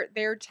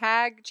their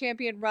tag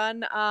champion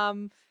run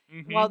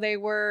while they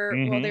were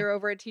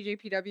over at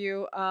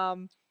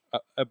TJPW.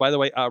 By the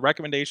way,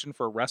 recommendation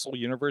for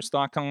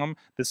WrestleUniverse.com.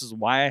 This is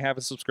why I have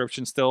a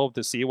subscription still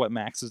to see what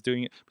Max is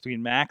doing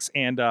between Max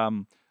and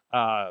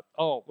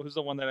who's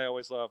the one that I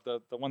always love? The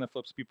one that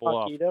flips people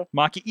off.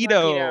 Maki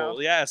Ito.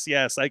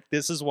 Yes. Like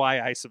this is why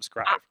I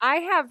subscribe. I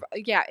have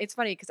it's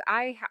funny because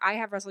I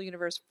have Wrestle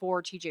Universe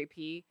for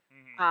TJP.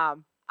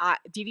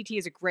 DDT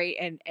is a great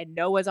and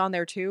Noah's on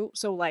there too.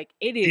 So like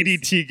it is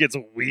DDT gets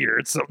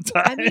weird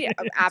sometimes. I mean,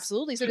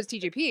 absolutely. So does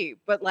TJP,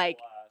 but like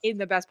in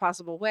the best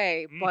possible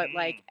way. But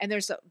like, and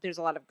there's a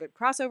lot of good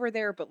crossover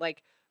there. But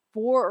like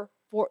for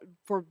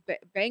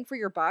bang for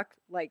your buck,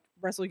 like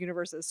Wrestle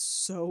Universe is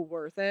so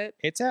worth it.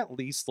 It's at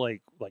least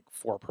like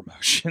 4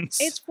 promotions.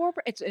 It's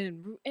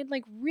and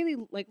like really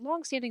like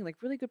long standing, like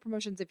really good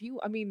promotions. If you're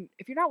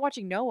not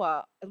watching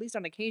Noah, at least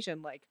on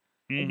occasion, like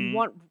and you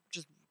want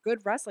just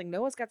good wrestling,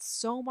 Noah's got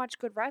so much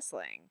good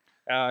wrestling.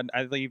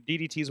 I believe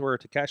DDT's where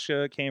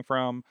Takesha came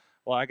from.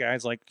 A lot of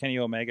guys like Kenny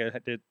Omega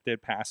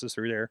did passes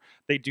through there.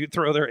 They do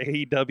throw their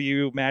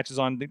AEW matches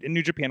on.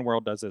 New Japan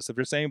World does this. If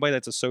there's anybody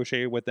that's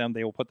associated with them,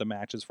 they will put the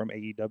matches from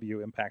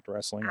AEW Impact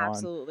Wrestling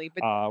Absolutely.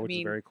 But on, which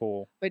is very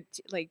cool. But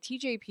like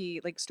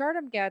TJP, like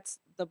Stardom gets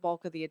the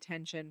bulk of the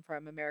attention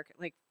from American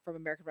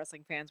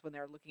wrestling fans when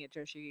they're looking at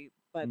Joshi.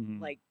 But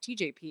like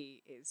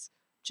TJP is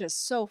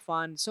just so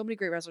fun. So many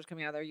great wrestlers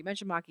coming out there. You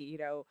mentioned Maki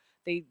Ito.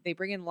 They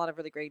bring in a lot of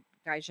really great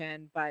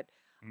gaijin. But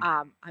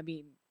I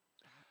mean,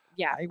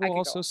 yeah, I will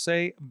also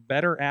say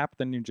better app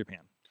than New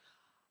Japan.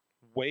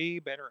 Way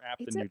better app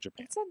than New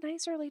Japan. It's a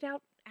nicer laid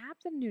out app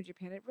than New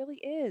Japan. It really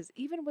is.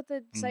 Even with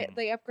the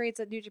the upgrades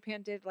that New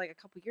Japan did like a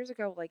couple years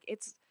ago, like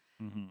it's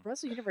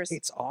Wrestle Universe.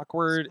 It's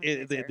awkward.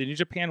 The New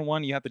Japan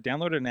one, you have to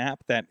download an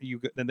app that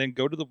and then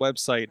go to the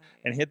website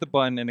and hit the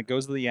button, and it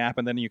goes to the app,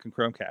 and then you can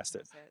Chromecast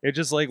it. It's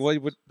just like,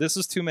 this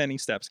is too many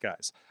steps,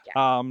 guys.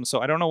 Yeah. So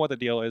I don't know what the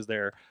deal is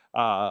there,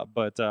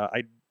 but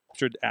I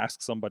should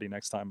ask somebody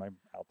next time I'm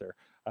out there.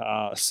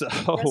 So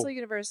Wrestle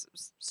Universe,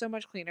 so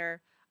much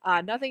cleaner.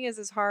 Nothing is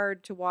as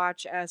hard to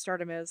watch as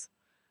Stardom is,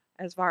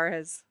 as far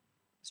as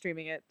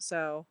streaming it.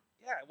 So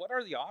yeah, what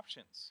are the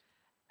options?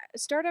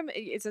 Stardom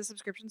is a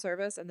subscription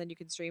service, and then you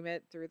can stream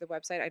it through the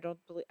website. I don't.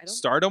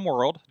 Stardom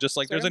World, just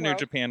like there's a New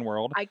Japan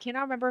World. I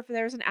cannot remember if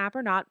there's an app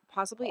or not.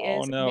 Possibly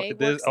is. Oh no,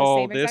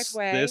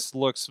 this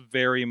looks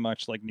very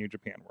much like New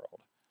Japan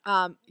World.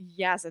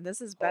 Yes, and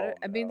this is better.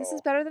 I mean, this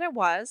is better than it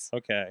was.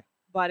 Okay.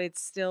 But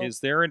it's still. Is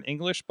there an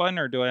English button,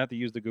 or do I have to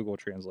use the Google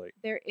Translate?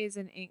 There is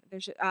there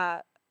should.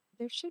 I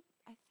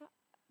thought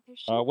there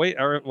should. Wait.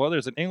 Well,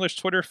 there's an English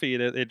Twitter feed.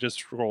 It just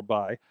scrolled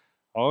by.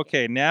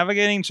 Okay,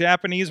 navigating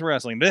Japanese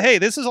wrestling. But hey,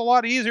 this is a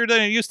lot easier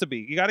than it used to be.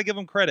 You got to give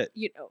them credit.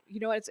 You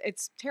know,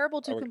 it's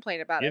terrible to complain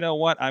about it. You know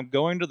what? I'm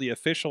going to the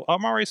official.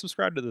 I'm already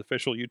subscribed to the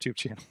official YouTube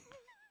channel.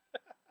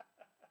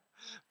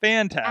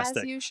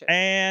 Fantastic. As you should.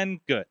 And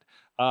good.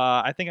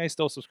 I think I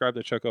still subscribe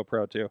to Choco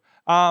Pro too.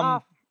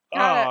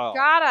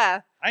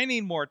 Gotta. I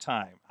need more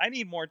time. I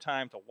need more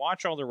time to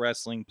watch all the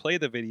wrestling, play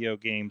the video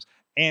games,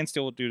 and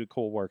still do the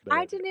cool work.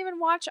 I didn't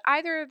even watch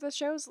either of the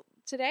shows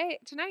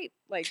tonight.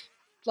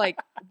 Like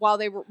while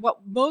they were,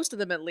 most of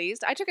them at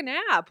least, I took a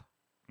nap.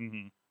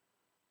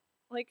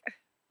 Like,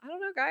 I don't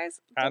know,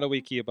 guys. How do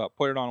we keep up?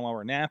 Put it on while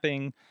we're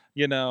napping,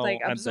 like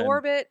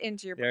absorb it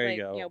into your. There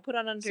you go. Put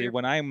it on. See,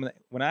 when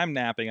I'm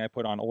napping, I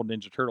put on old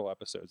Ninja Turtle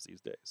episodes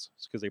these days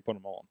because they put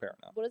them all on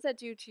Paramount. What does that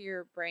do to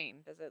your brain?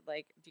 Does it do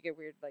you get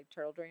weird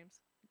turtle dreams?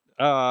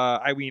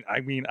 I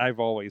mean, I've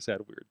always had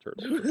weird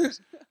turtle dreams.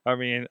 I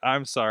mean,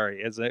 I'm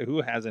sorry.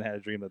 Who hasn't had a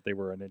dream that they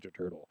were a Ninja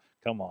Turtle?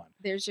 Come on.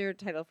 There's your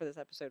title for this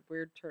episode: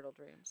 Weird Turtle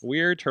Dreams.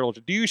 Weird Turtle.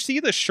 Do you see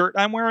the shirt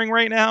I'm wearing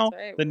right now?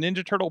 Right. The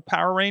Ninja Turtle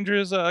Power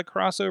Rangers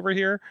crossover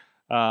here.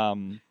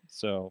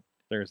 So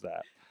there's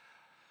that.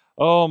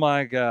 Oh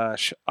my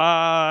gosh.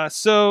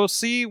 So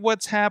see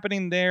what's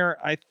happening there.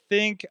 I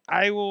think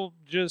I will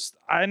just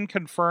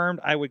unconfirmed.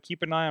 I would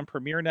keep an eye on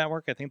Premiere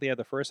Network. I think they have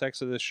the first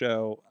Exodus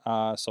show.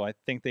 So I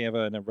think they have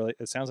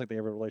it sounds like they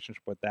have a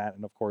relationship with that.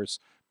 And of course,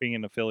 being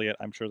an affiliate,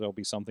 I'm sure there'll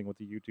be something with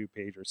the YouTube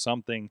page or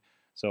something.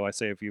 So I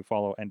say if you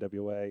follow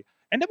NWA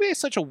is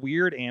such a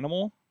weird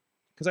animal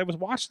because I was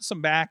watching some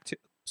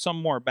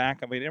more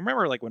back of it. I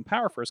remember like when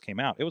Power first came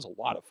out, it was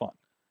a lot of fun,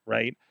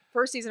 right?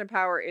 First season of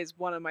Power is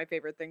one of my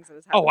favorite things that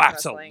has happened. Oh,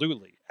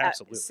 absolutely,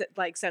 absolutely.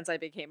 Since I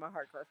became a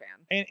hardcore fan.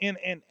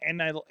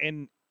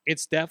 And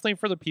it's definitely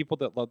for the people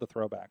that love the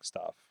throwback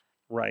stuff,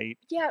 right?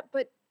 Yeah,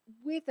 but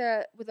with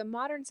a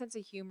modern sense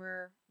of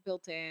humor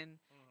built in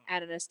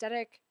and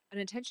an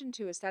attention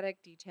to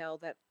aesthetic detail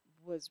that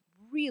was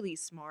really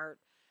smart,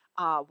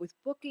 with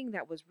booking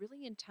that was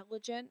really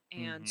intelligent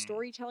and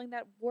storytelling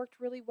that worked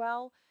really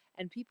well,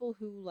 and people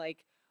who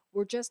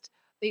were just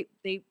they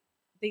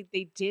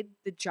did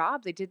the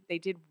job. They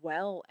did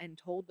well and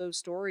told those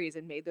stories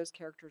and made those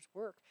characters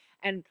work.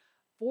 And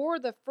for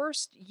the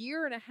first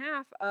year and a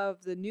half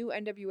of the new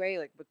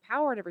NWA, with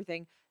Power and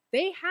everything,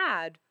 they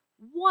had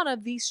one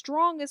of the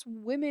strongest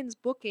women's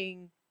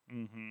booking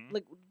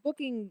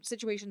booking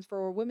situations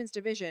for a women's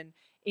division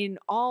in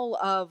all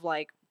of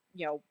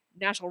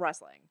national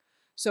wrestling.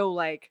 So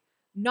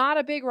not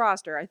a big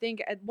roster. I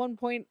think at one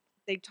point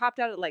they topped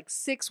out at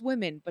 6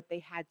 women, but they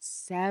had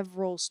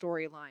several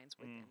storylines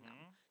within them.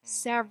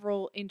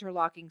 Several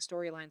interlocking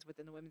storylines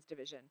within the women's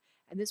division.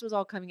 And this was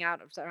all coming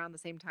out around the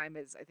same time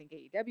as I think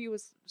AEW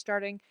was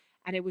starting,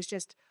 and it was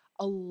just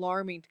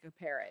alarming to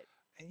compare it.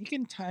 And you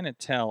can kind of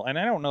tell, and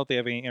I don't know if they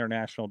have any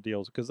international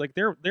deals because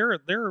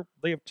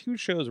they have 2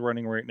 shows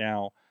running right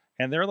now,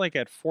 and they're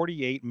at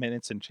 48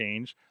 minutes and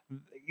change.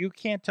 You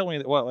can't tell me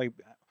that.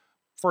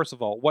 First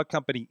of all, what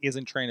company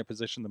isn't trying to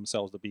position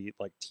themselves to be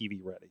TV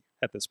ready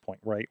at this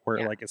point, right? Where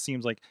it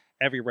seems like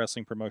every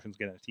wrestling promotion's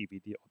getting a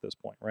TV deal at this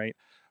point, right?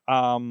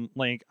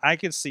 I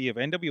could see if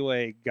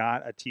NWA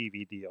got a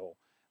TV deal,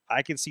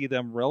 I could see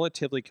them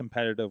relatively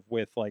competitive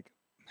with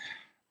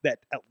that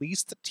at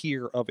least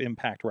tier of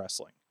Impact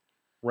Wrestling,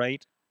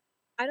 right?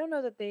 I don't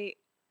know that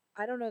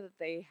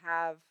they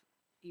have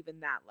even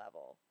that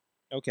level.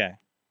 Okay.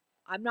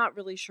 I'm not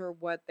really sure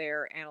what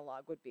their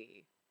analog would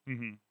be.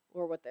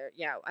 or what their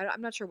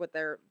I'm not sure what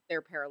their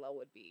parallel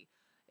would be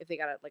if they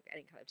got like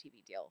any kind of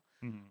TV deal.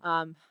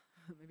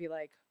 Maybe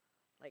like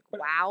But-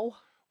 WoW.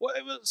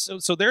 Well,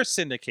 so they're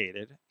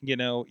syndicated.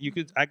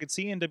 I could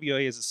see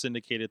NWA as a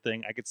syndicated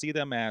thing. I could see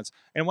them as,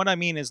 and what I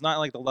mean is not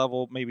like the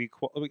level maybe.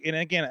 And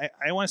again,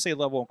 I want to say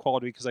level of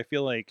quality because I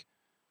feel like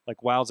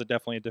WoW's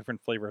definitely a different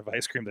flavor of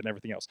ice cream than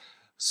everything else.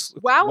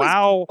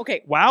 WoW is-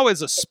 okay. WoW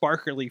is a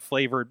sparkly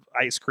flavored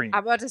ice cream.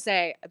 I'm about to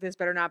say this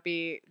better not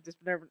be.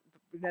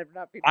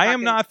 I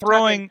am not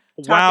throwing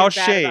WoW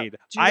shade.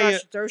 Do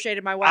not throw shade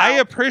at my WoW. I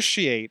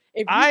appreciate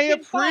If you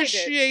can find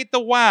the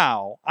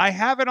WoW. I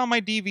have it on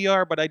my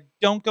DVR, but I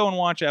don't go and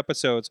watch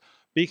episodes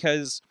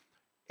because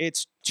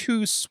it's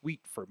too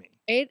sweet for me.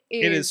 It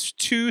is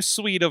too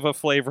sweet of a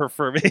flavor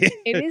for me.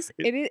 It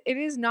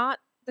is not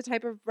the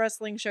type of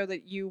wrestling show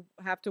that you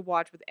have to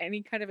watch with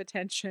any kind of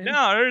attention.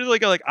 No, there's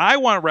like I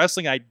want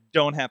wrestling I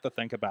don't have to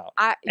think about.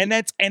 And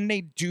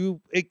they do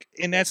it,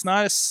 and that's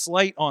not a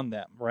slight on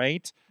them,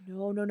 right?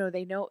 No.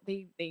 They know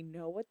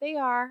what they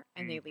are,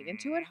 and they lean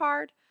into it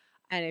hard.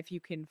 And if you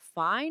can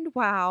find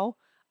WoW,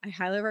 I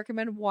highly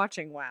recommend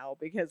watching WoW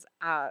because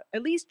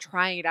at least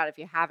trying it out if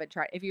you haven't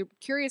tried. If you're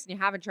curious and you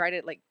haven't tried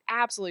it, like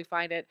absolutely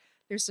find it.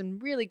 There's some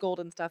really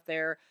golden stuff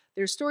there.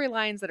 There's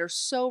storylines that are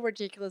so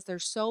ridiculous. They're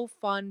so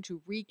fun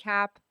to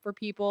recap for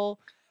people.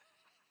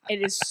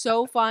 It is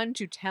so fun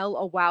to tell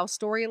a WoW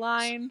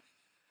storyline.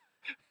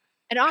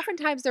 And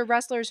oftentimes they're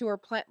wrestlers who are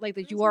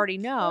that you already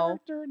know.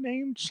 Character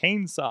named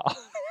Chainsaw.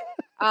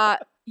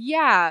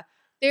 Yeah.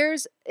 And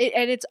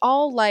it's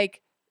all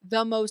like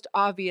the most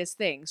obvious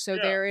thing. So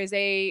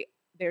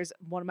there's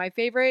one of my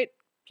favorite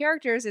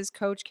characters is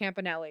Coach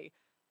Campanelli.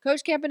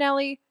 Coach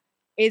Campanelli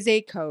is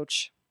a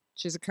coach.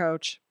 She's a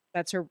coach.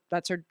 That's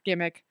her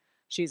gimmick.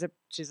 She's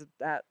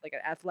like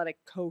an athletic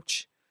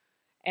coach,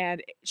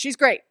 and she's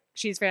great.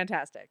 She's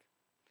fantastic.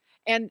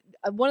 And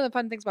one of the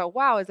fun things about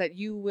WoW is that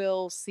you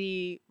will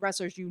see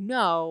wrestlers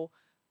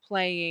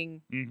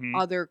playing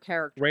other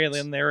characters.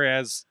 Raylan there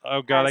as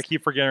I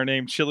keep forgetting her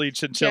name, Chili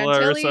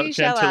Chinchilla or something.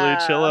 Chantilly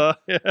Chilla.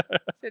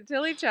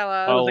 Chantilly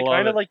Chella. Oh, Was it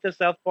kind of like the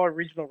Southpaw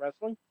regional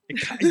wrestling?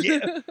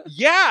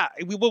 Yeah,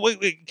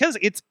 because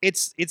it's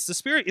the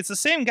spirit. It's the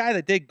same guy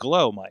that did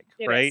Glow, Mike,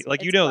 right? Is.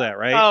 Like It's you know Glow. that,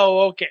 right? Oh,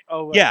 okay.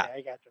 Oh, Yeah. okay,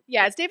 I got you.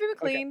 Yeah, it's David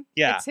McLean.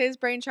 Yeah. It's his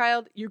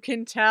brainchild. You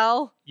can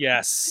tell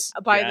Yes.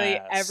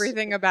 by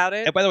everything about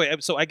it. And by the way,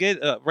 so I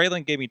get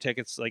Raylan gave me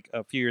tickets like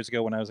a few years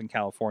ago when I was in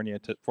California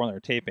for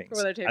their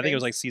tapings. I think it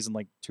was like season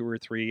like 2 or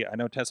 3. I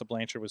know Tessa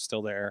Blanchard was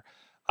still there.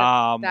 So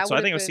I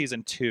think it was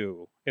season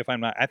 2, if I'm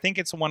not. I think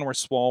it's the one where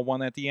Swole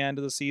won at the end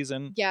of the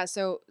season. Yeah,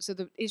 so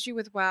the issue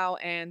with WoW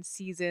and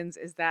seasons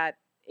is that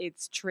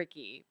it's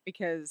tricky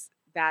because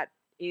that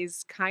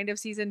is kind of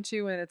season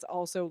 2 and it's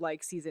also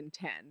like season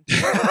 10.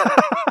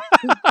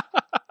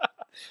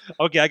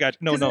 Okay, I got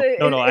you.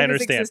 No, I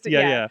understand.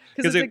 Yeah.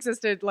 Because it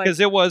existed like because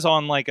it was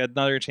on like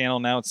another channel.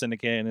 Now it's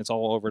syndicated and it's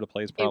all over the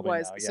place. Probably it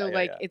was. Now.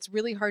 So it's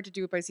really hard to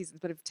do it by seasons.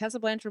 But if Tessa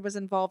Blanchard was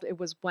involved, it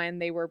was when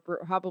they were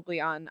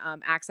probably on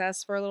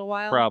Access for a little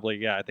while. Probably,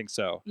 yeah, I think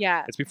so.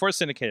 Yeah, it's before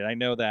syndicated. I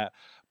know that.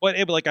 But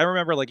I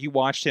remember like you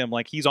watched him,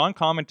 like he's on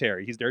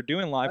commentary. They're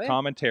doing live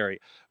commentary,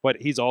 but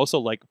he's also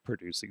like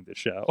producing the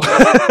show.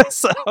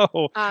 So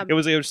it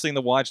was interesting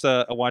to watch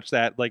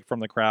that like from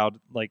the crowd,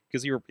 like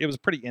because it was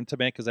pretty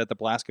intimate because at the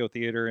Blasco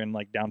Theater in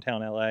like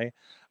downtown LA,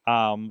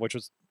 which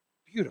was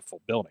a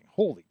beautiful building.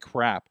 Holy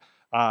crap!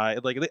 I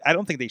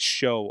don't think they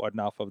show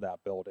enough of that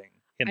building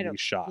in these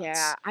shots.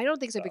 Yeah, I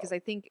don't think so because I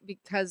think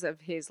because of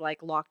his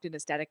like locked in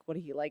aesthetic, what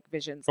he like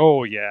visions.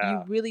 Oh yeah,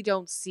 you really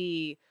don't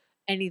see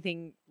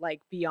anything like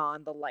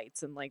beyond the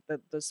lights and like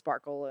the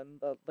sparkle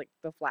and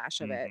the flash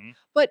of it.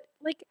 But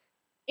like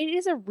it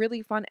is a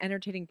really fun,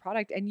 entertaining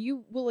product, and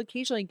you will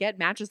occasionally get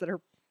matches that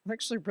are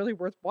actually really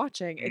worth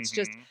watching. It's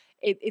just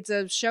it's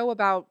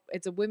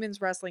a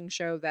women's wrestling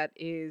show that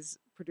is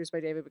produced by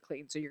David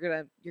McLean. So you're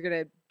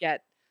gonna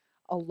get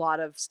a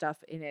lot of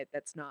stuff in it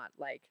that's not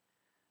like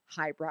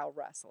highbrow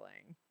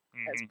wrestling.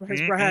 As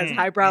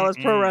highbrow as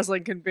pro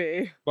wrestling can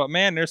be. But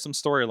man, there's some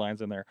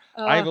storylines in there.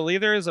 I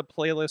believe there is a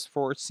playlist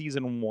for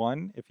season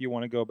 1 if you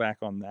want to go back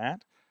on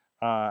that.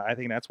 I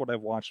think that's what I've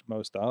watched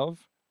most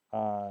of.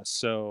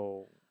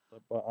 So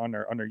on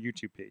their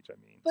YouTube page, I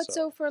mean. But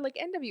so for like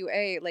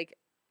NWA, like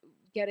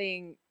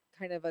getting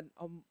kind of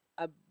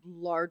a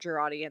larger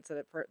audience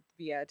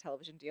via a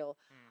television deal,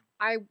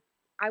 I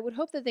would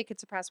hope that they could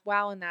surpass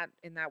WoW in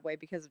that way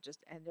because of just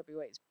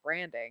NWA's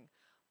branding.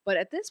 But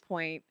at this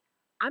point,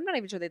 I'm not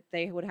even sure that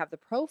they would have the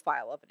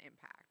profile of an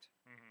Impact.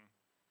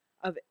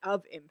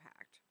 Of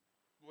Impact.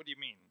 What do you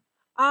mean?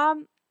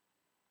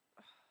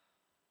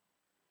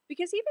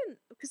 Because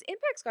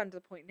Impact's gotten to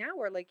the point now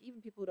where like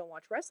even people who don't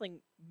watch wrestling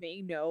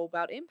may know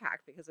about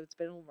Impact because it's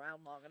been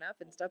around long enough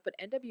and stuff. But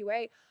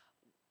NWA,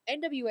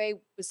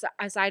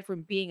 aside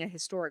from being a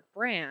historic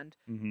brand,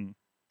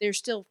 there's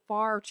still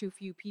far too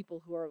few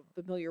people who are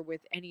familiar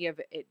with any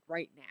of it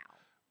right now.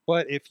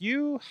 But if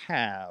you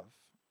have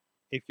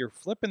if you're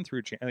flipping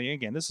through,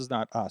 again, this is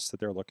not us that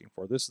they're looking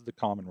for. This is the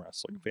common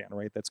wrestling fan,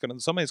 right?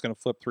 Somebody's gonna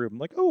flip through and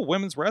like, oh,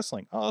 women's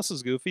wrestling. Oh, this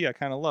is goofy. I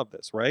kind of love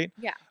this, right?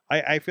 Yeah.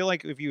 I feel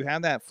like if you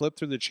have that flip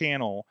through the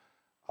channel,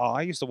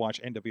 I used to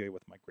watch NWA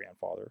with my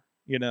grandfather.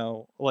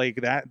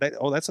 Like that.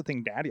 That's the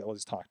thing Daddy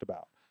always talked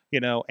about.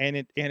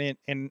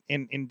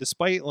 And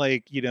despite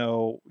like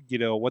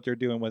what they're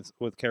doing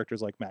with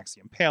characters like Max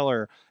the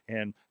Impaler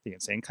and the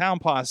Insane Clown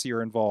Posse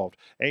are involved,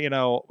 and,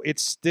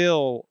 it's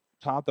still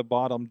top to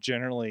bottom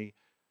generally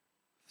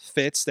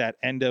fits that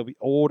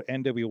old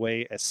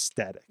NWA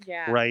aesthetic,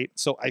 Yeah. right?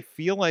 So I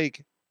feel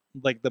like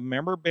the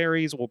member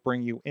berries will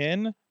bring you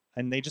in,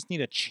 and they just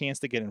need a chance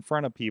to get in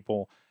front of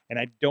people. And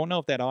I don't know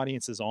if that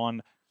audience is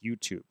on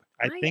YouTube.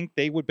 I think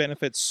they would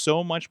benefit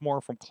so much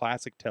more from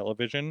classic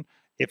television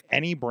if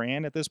any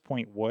brand at this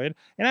point would.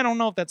 And I don't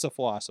know if that's a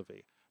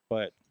philosophy,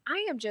 but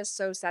I am just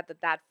so sad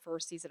that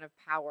first season of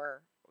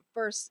Power,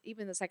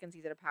 even the second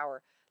season of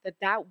Power,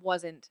 that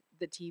wasn't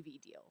the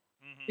TV deal.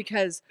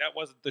 Because that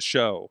wasn't the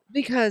show.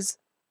 Because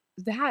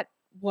that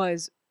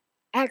was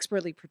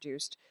expertly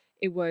produced.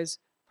 It was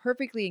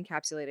perfectly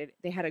encapsulated.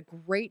 They had a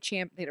great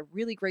They had a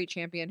really great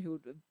champion who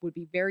would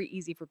be very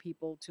easy for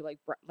people to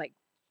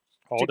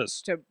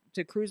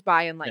to cruise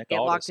by and like get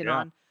locked in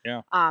on.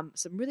 Yeah.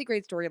 Some really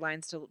great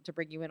storylines to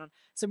bring you in on.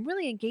 Some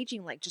really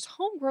engaging, like just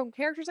homegrown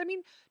characters. I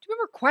mean, do you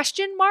remember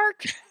Question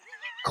Mark?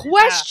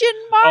 Question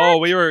Mark? Oh,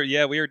 we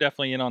were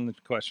definitely in on the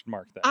Question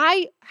Mark then.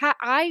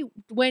 I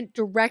went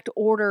direct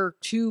order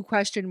to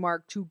Question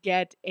Mark to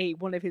get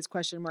one of his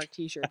Question Mark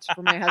t-shirts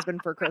for my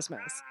husband for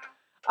Christmas.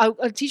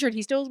 A t-shirt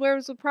he still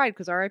wears with pride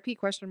because RIP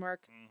Question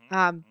Mark.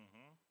 But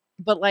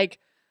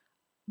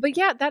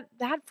yeah,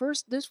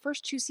 those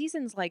first two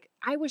seasons, like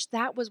I wish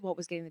that was what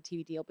was getting the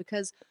TV deal,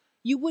 because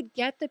you would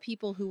get the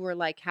people who were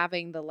like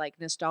having the like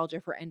nostalgia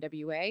for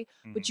NWA,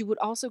 but you would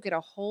also get a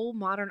whole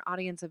modern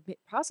audience of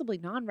possibly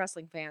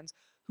non-wrestling fans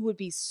who would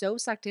be so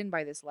sucked in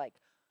by this like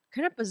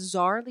kind of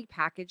bizarrely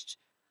packaged,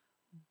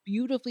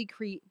 beautifully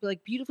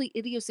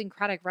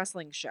idiosyncratic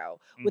wrestling show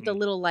with the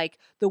little like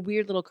the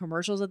weird little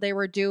commercials that they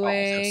were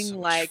doing, so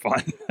like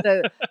fun.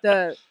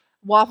 the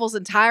waffles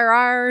and tire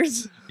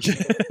irons.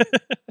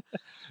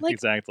 Like,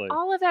 exactly.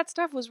 All of that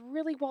stuff was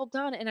really well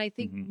done, and I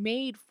think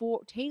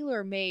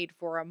tailor-made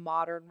for a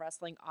modern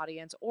wrestling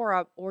audience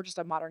or just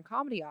a modern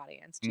comedy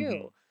audience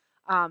too,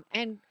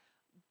 and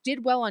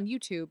did well on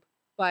YouTube.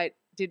 But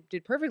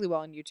did perfectly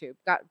well on YouTube.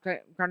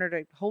 Garnered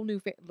a whole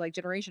new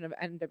generation of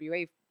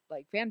NWA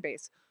fan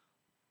base.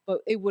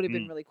 But it would have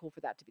been really cool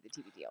for that to be the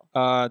TV deal.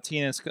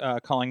 Tina's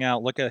calling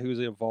out, look at who's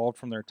evolved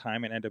from their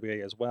time in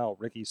NWA as well.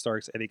 Ricky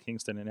Starks, Eddie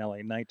Kingston, and LA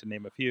Knight, to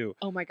name a few.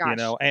 Oh my gosh.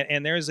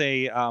 And there's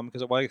a,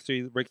 because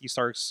actually Ricky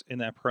Starks in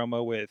that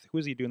promo with, who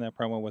was he doing that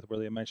promo with where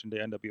they mentioned the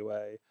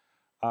NWA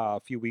a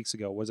few weeks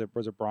ago? Was it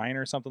Brian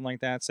or something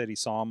like that? Said he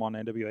saw him on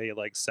NWA at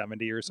like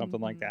 70 or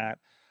something like that.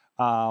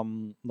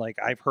 Like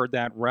I've heard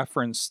that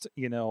referenced,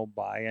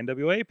 by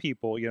NWA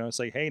people,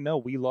 say, hey, no,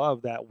 we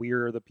love that.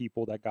 We're the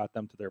people that got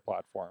them to their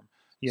platform.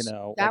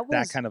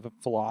 That kind of a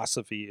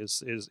philosophy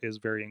is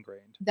very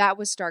ingrained. That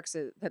was Starks.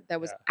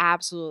 That was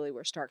absolutely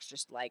where Starks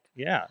just like.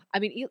 Yeah. I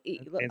mean,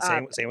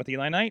 and same with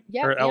Eli Knight.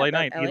 Yeah. Or LA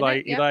Knight.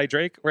 Eli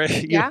Drake.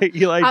 Right. Yeah.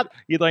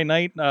 Eli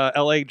Knight.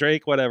 LA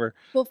Drake. Whatever.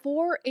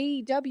 Before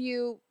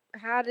AEW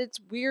had its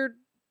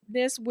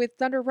weirdness with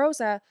Thunder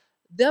Rosa,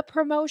 the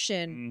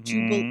promotion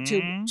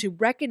to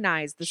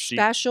recognize the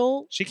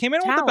special. She came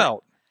in with the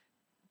belt.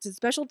 The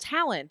special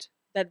talent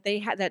that they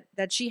had,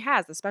 that she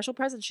has, the special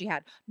presence she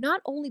had. Not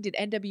only did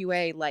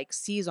NWA like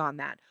seize on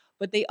that,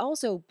 but they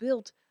also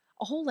built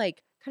a whole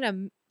like kind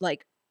of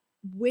like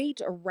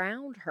weight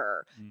around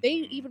her. They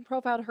even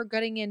profiled her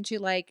getting into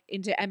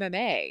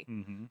MMA.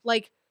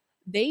 Like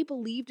they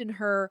believed in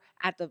her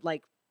at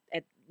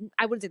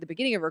I wouldn't say the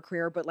beginning of her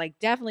career, but like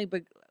definitely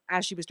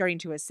as she was starting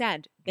to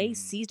ascend, they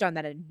seized on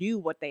that and knew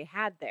what they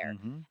had there,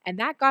 and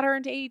that got her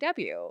into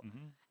AEW.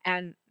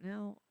 And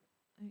now,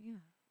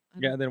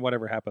 Yeah, and then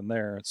whatever happened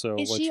there. So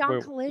is she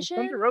on Collision?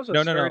 Thunder Rosa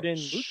started in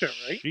Lucha,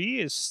 right? She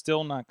is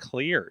still not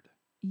cleared.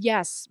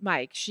 Yes,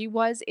 Mike. She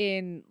was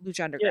in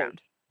Lucha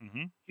Underground.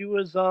 Yeah. She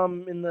was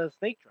in the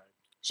Snake Tribe.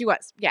 She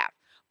was, yeah,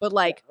 but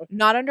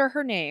not under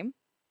her name.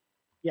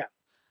 Yeah.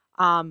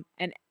 And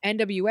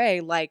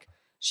NWA, like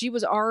she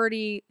was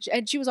already,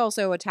 and she was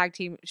also a tag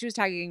team. She was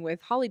tagging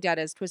with Holly Dead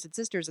as Twisted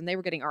Sisters, and they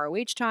were getting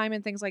ROH time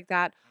and things like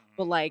that.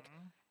 But like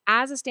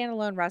as a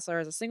standalone wrestler,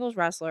 as a singles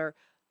wrestler,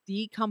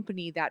 the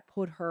company that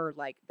put her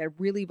that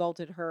really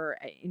vaulted her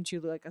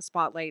into like a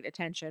spotlight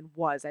attention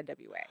was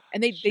NWA,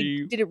 and they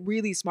did it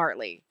really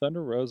smartly.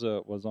 Thunder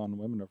Rosa was on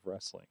Women of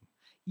Wrestling.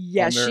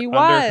 Yes, she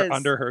was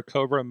under her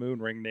Cobra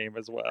Moon ring name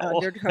as well.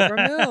 Under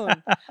Cobra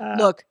Moon.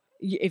 Look,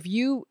 if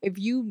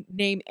you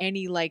name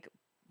any like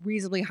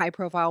reasonably high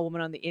profile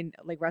woman on the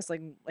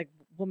wrestling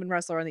woman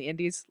wrestler on the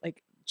indies,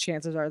 like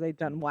chances are they've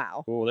done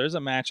wow. Oh, there's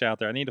a match out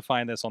there. I need to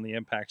find this on the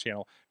Impact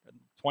channel.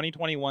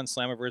 2021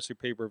 Slammiversary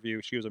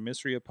pay-per-view. She was a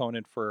mystery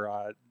opponent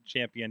for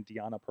champion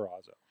Deonna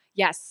Purrazzo.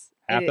 Yes.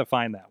 Have to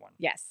find that one.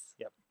 Yes.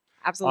 Yep.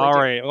 Absolutely. All do.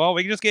 right. Well,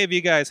 we just gave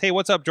you guys. Hey,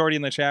 what's up, Jordy,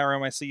 in the chat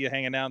room? I see you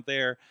hanging out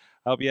there.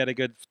 I hope you had a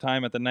good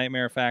time at the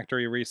Nightmare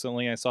Factory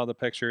recently. I saw the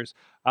pictures.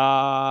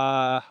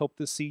 Hope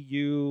to see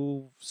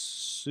you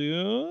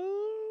soon.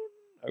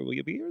 Will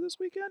you be here this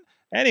weekend?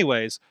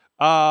 Anyways,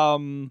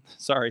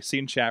 sorry,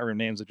 seeing chat room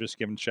names are just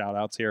giving shout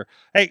outs here.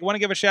 Hey, want to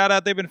give a shout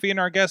out? They've been feeding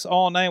our guests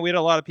all night. We had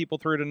a lot of people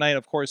through tonight.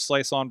 Of course,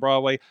 Slice on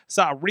Broadway.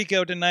 Saw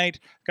Rico tonight.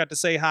 Got to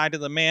say hi to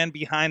the man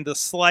behind the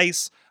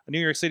slice. New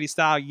York City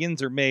style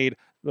yins are made.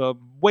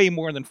 Way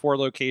more than 4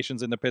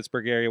 locations in the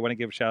Pittsburgh area. I want to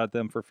give a shout out to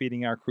them for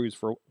feeding our crews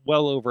for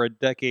well over a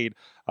decade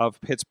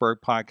of Pittsburgh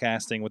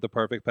podcasting with the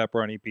perfect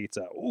pepperoni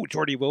pizza. Ooh,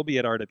 Jordy will be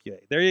at RWA.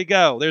 There you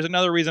go. There's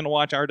another reason to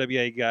watch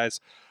RWA, guys.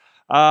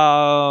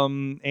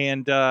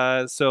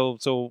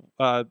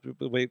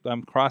 Wait,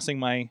 I'm crossing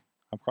my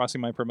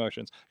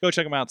promotions. Go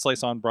check them out,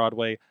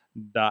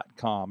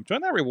 sliceonbroadway.com.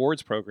 Join that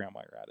rewards program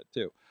while you're at it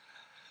too.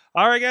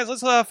 All right, guys,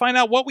 let's find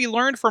out what we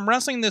learned from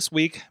wrestling this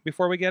week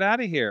before we get out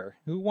of here.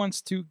 Who wants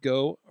to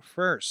go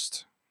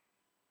first?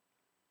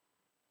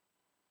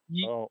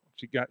 Oh,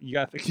 you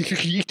got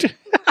the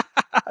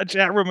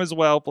chat room as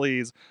well,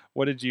 please.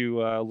 What did you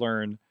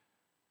learn?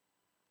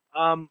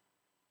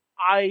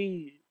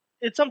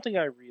 It's something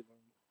I relearned.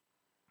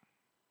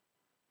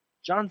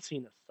 John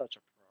Cena's such a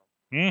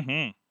pro.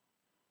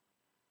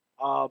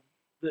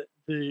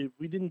 Mm-hmm.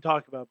 We didn't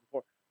talk about it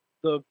before.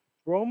 The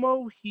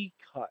promo he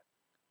cut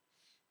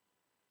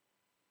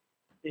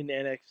in NXT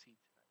tonight.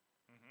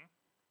 Mm-hmm.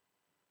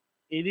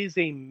 It is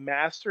a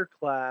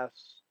masterclass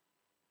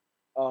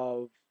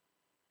of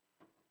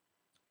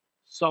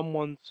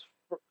someone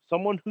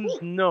who's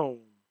known,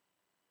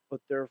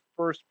 but their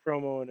first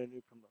promo in a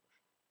new promotion.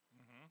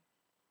 Mm-hmm.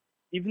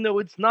 Even though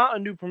it's not a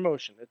new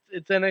promotion,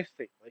 it's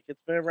NXT. Like,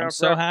 it's been around. I'm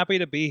so happy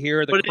to be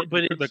here.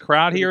 The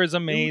crowd here is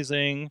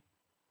amazing.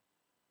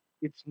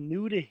 It's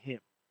new to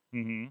him.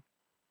 Mm-hmm.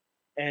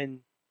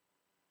 And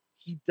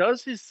he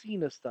does his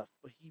Cena stuff,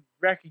 but he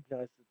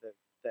recognizes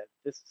that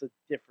this is a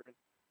different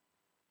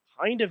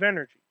kind of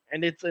energy.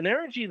 And it's an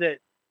energy that,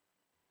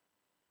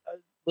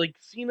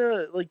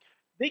 Cena,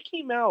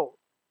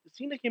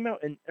 Cena came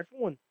out and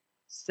everyone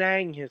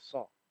sang his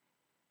song.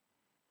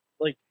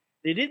 Like,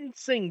 they didn't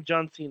sing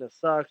John Cena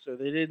sucks, or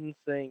they didn't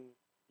sing,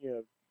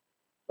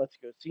 Let's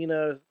Go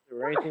Cena,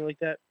 or anything like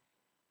that.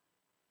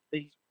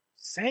 They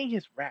sang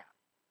his rap.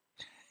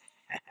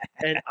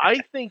 And I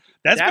think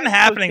that's been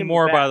happening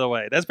more, by the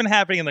way. That's been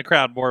happening in the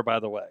crowd more, by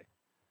the way.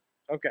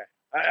 Okay.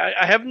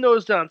 I haven't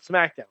noticed it on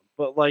SmackDown,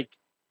 but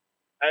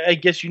I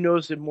guess you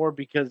notice it more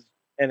because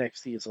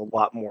NXT is a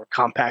lot more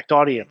compact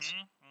audience.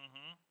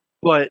 Mm-hmm.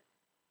 But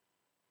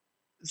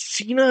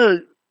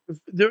Cena,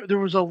 there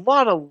was a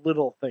lot of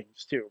little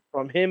things too,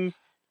 from him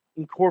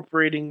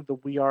incorporating the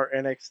 "We Are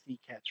NXT"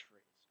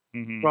 catchphrase,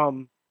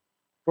 Mm-hmm.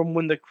 from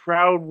when the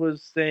crowd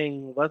was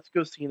saying "Let's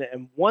go Cena,"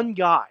 and one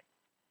guy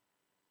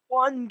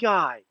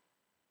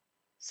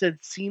said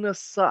Cena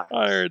sucks.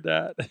 I heard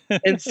that.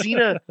 And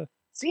Cena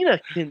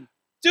can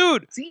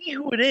see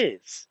who it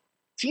is.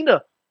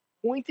 Cena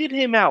pointed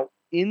him out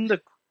in the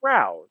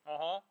crowd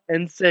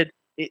and said,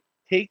 "It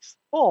takes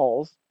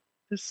balls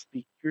to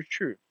speak your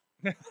truth."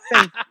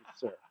 Thank you,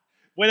 sir.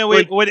 When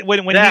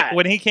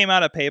he came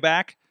out of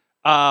Payback,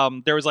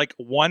 there was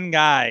one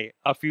guy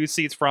a few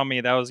seats from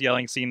me that was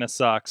yelling Cena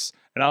sucks,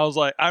 and I was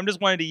like, I'm just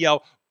wanting to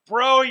yell,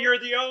 bro, you're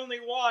the only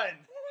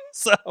one.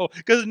 So,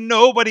 because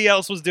nobody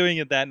else was doing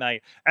it that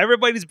night.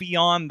 Everybody's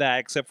beyond that,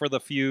 except for the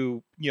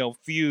few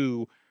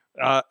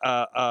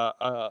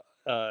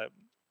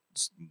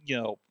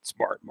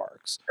smart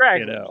marks.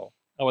 Stragglers.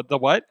 Oh, the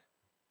what?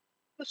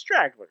 The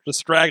stragglers. The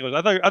stragglers.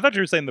 I thought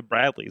you were saying the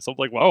Bradleys. I'm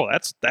like, whoa,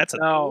 that's a hit.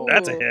 No.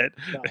 So,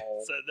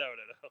 no.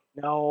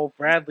 No,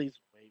 Bradley's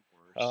way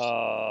worse.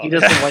 He Oh.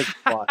 doesn't like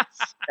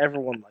butts.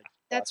 Everyone likes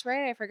butts. That's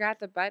right. I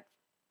forgot the butt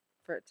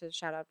to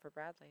shout out for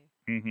Bradley.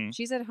 Mm-hmm.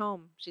 She's at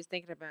home. She's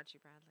thinking about you,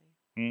 Bradley.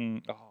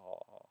 Oh,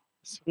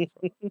 so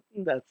fun.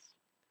 That's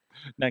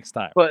next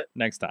time. But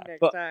next time.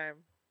 Next time.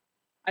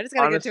 I just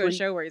gotta get to a honestly-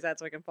 show where he's at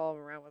so I can follow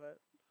him around with it.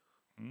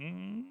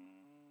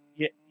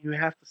 yeah, you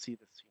have to see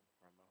the scene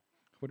promo.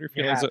 What are your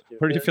You feelings? have to.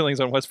 What are your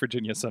feelings on West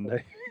Virginia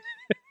Sunday?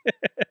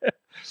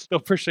 They'll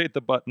appreciate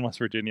the butt in West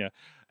Virginia.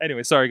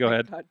 Anyway, sorry. Go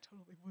ahead. God,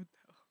 totally would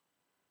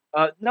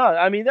though. No,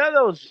 I mean that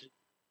was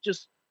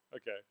just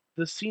Okay.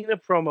 the Cena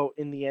promo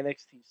in the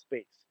NXT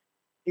space.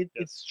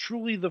 It's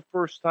truly the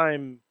first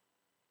time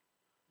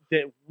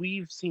that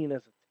we've seen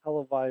as a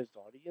televised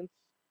audience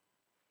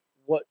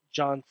what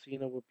John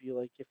Cena would be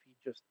like if he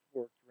just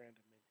worked random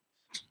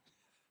indies.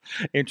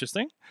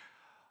 Interesting.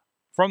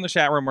 From the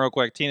chat room, real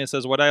quick, Tina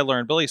says, "What I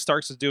learned: Billy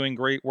Starks is doing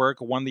great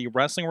work. Won the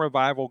Wrestling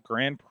Revival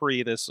Grand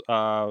Prix this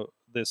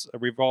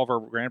Revolver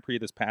Grand Prix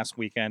this past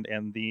weekend,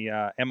 and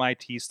the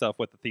MIT stuff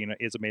with Athena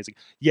is amazing."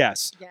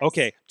 Yes.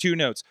 Okay. 2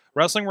 notes.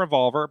 Wrestling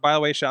Revolver. By the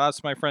way, shout out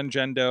to my friend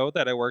Jen Doe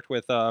that I worked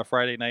with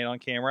Friday night on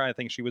camera. I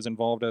think she was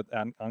involved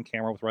on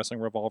camera with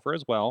Wrestling Revolver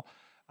as well.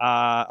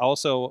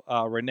 Also,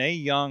 Renee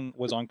Young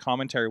was on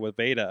commentary with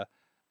Veda,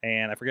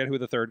 and I forget who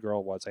the third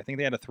girl was. I think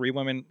they had a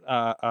 3-woman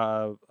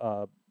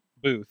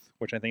booth,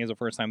 which I think is the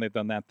first time they've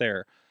done that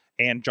there.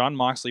 and John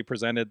Moxley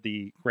presented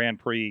the Grand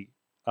Prix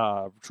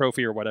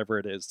trophy or whatever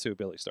it is to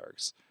Billy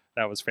Starks.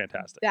 That was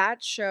fantastic.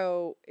 That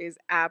show is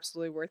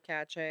absolutely worth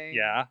catching.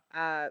 Yeah.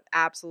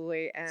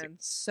 Absolutely. And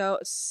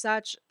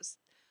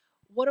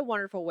what a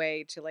wonderful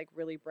way to like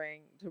really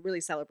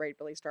celebrate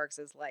Billy Starks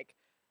as like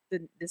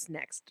this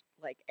next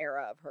like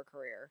era of her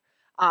career.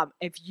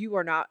 If you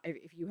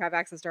have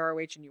access to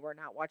ROH and you are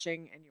not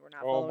watching and you are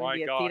not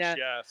following the Athena,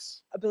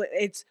 yes.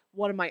 it's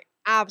one of my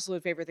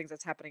absolute favorite things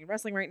that's happening in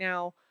wrestling right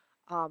now.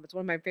 It's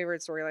one of my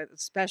favorite storylines,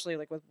 especially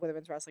like with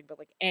women's wrestling, but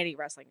like any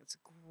wrestling. It's a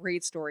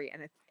great story,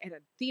 and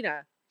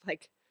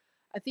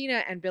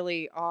Athena and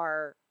Billy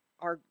are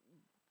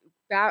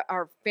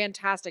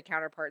fantastic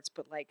counterparts.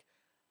 But like,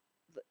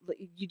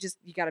 you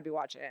got to be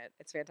watching it.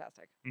 It's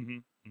fantastic. Mm-hmm.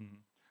 Mm-hmm.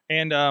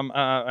 And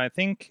I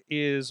think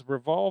is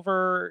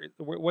Revolver.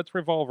 What's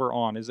Revolver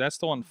on? Is that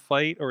still on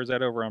Fight or is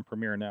that over on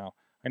Premiere now?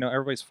 I know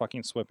everybody's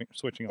fucking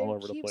switching all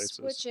over the places.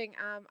 Switching.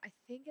 I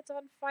think it's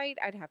on Fight.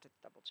 I'd have to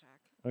double check.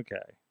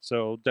 Okay,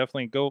 so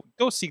definitely go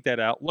seek that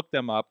out. Look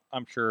them up.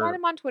 I'm sure. Find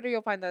them on Twitter.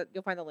 You'll find the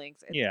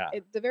links. Yeah.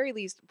 At the very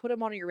least, put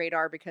them on your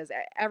radar because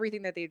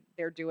everything that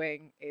they're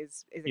doing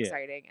is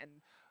exciting, and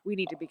we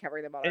need to be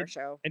covering them on our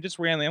show. And just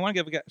randomly, I want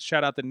to give a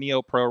shout out to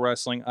Neo Pro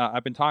Wrestling.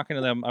 I've been talking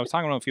to them. I was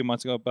talking to them a few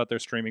months ago about their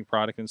streaming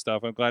product and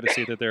stuff. I'm glad to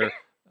see that they're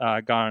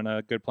got on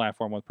a good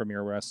platform with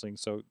Premier Wrestling,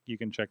 so you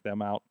can check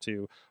them out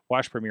to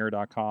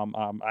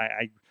watchpremiere.com.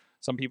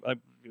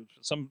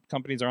 Some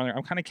companies are on there.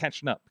 I'm kind of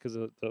catching up because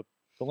the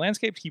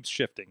landscape keeps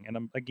shifting, and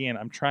I'm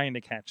trying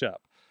to catch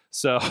up.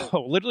 So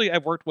literally,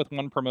 I've worked with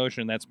one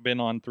promotion that's been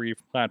on 3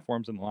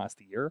 platforms in the last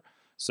year.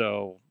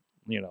 So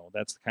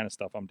that's the kind of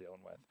stuff I'm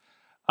dealing with.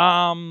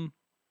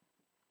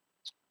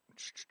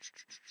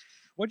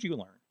 What'd you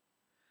learn?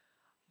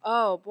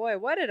 Oh boy,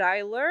 what did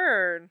I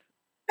learn?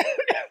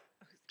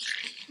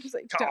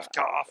 Cough.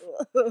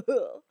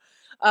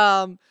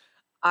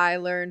 I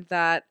learned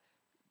that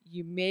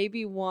you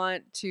maybe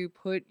want to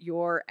put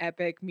your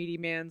epic meaty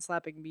man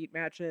slapping meat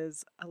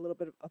matches a little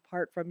bit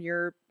apart from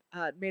your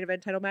main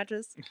event title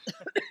matches.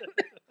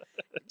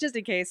 Just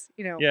in case,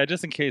 Yeah,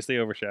 just in case they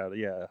overshadow.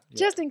 Yeah.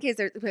 Just in case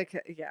there's,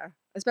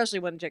 especially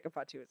when Jacob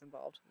Fatu is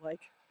involved.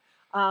 Like,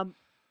 oh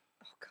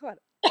God.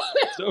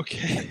 It's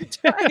okay.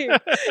 I'm dying.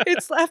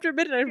 It's after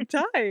midnight. I'm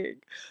dying.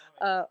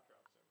 I'm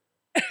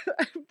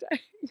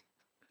dying.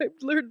 I've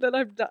learned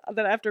that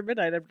after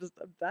midnight, I'm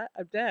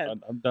dead.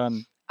 I'm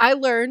done. I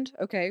learned,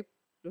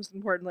 most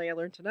importantly, I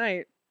learned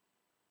tonight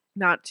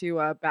not to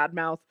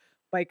badmouth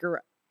biker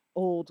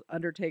old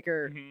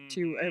Undertaker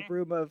to a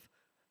room of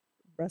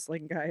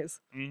wrestling guys.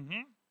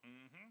 And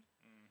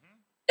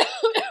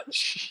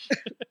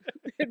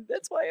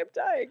that's why I'm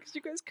dying, because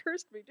you guys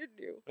cursed me, didn't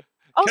you?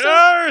 Also,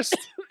 Cursed!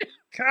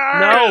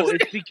 No,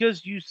 it's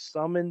because you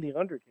summoned the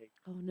Undertaker.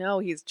 Oh no,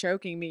 he's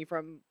choking me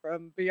from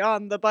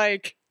beyond the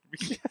bike.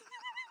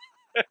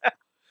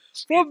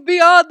 From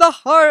beyond the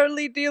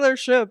Harley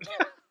dealership.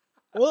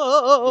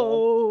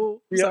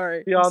 Whoa!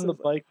 Sorry. Beyond the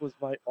Bike was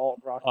my alt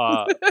rock.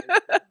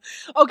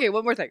 Okay,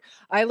 one more thing.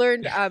 I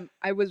learned. I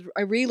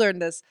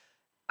relearned this.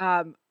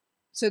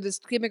 So this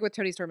gimmick with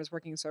Tony Storm is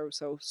working so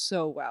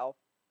well,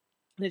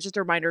 and it's just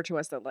a reminder to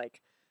us that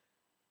like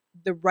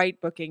the right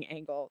booking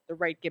angle, the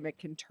right gimmick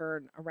can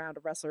turn around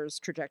a wrestler's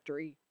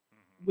trajectory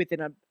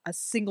within a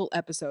single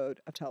episode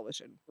of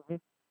television. Mm-hmm.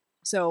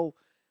 So,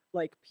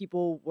 like,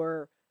 people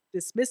were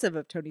dismissive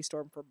of Tony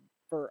Storm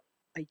for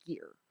a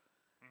year.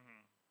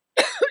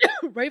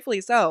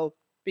 Rightfully so,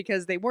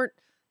 because they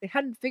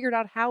hadn't figured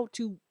out how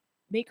to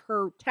make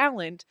her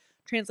talent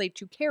translate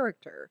to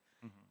character.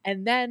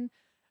 And then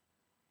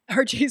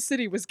RJ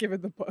City was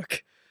given the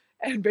book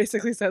and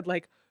basically said,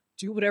 like,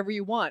 do whatever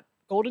you want.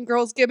 Golden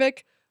Girls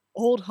gimmick,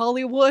 old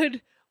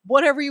Hollywood,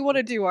 whatever you want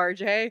to do,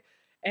 RJ.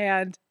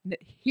 And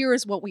here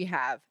is what we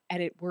have.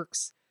 And it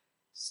works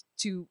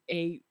to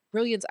a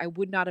brilliance I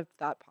would not have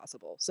thought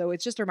possible. So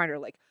it's just a reminder,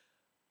 like,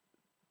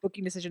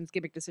 booking decisions,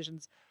 gimmick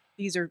decisions,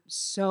 these are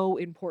so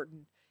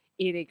important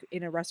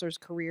in a wrestler's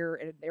career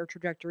and in their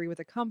trajectory with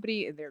a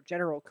company, in their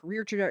general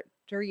career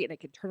trajectory, and it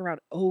can turn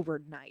around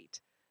overnight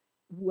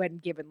when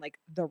given like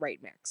the right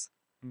mix.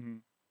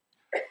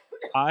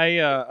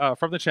 I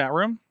from the chat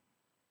room.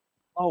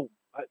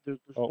 There's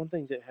one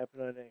thing that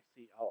happened on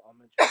NXT. I'll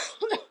mention. I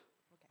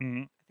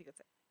think that's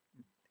it.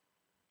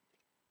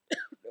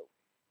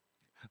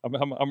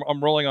 No.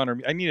 I'm rolling on her.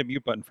 I need a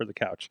mute button for the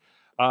couch.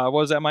 What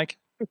was that, Mike?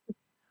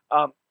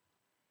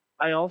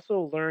 I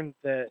also learned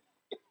that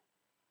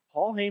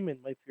Paul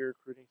Heyman might be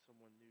recruiting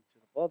someone new to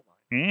the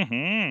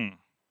bloodline.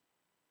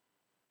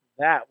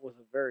 That was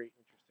a very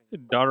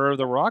interesting. Daughter of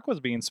the Rock was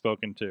being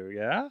spoken to.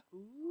 Yeah.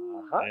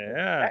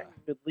 Yeah. That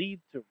could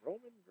lead to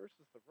Roman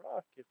versus the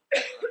Rock if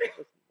he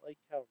doesn't like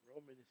how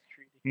Roman is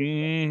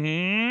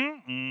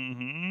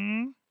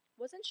treating.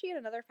 Wasn't she in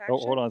another faction? Oh,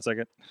 hold on a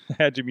second. I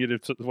had you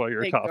muted while you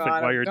were coughing,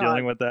 while you were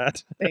dealing with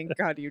that. Thank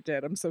God you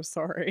did. I'm so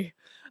sorry.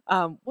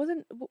 What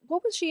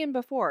was she in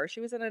before? She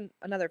was in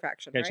another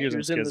faction, Yeah, right? she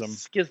was in in Schism. the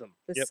Schism.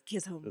 The Yep.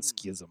 Schism. The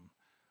Schism.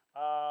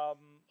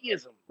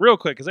 Ism. Real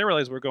quick, because I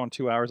realized we're going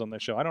 2 hours on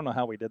this show. I don't know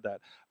how we did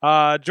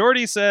that.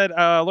 Jordy said,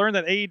 learned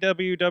that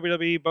AEW,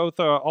 WWE, both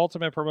are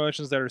ultimate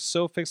promotions that are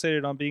so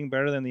fixated on being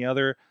better than the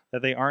other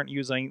that they aren't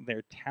using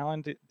their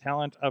talent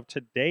of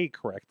today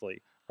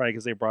correctly. Right,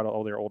 because they brought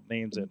all their old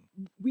names in.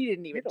 We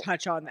didn't even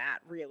touch on that,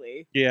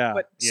 really. Yeah,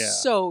 But yeah.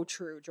 so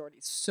true, Jordy.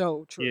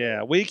 So true.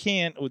 Yeah, we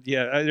can't.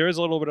 Yeah, there is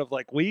a little bit of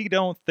like, we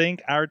don't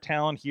think our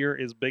talent here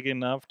is big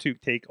enough to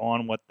take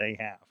on what they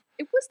have.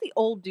 It was the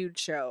old dude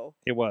show.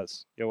 It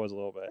was a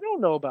little bit. I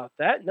don't know about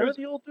that. None of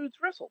the old dudes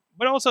wrestled.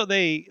 But also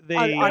they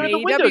on the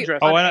window AEW, dress.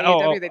 on and-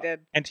 AEW they did.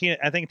 And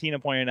I think Tina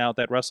pointed out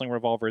that Wrestling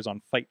Revolver is on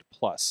Fight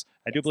Plus.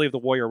 I do believe the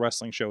Warrior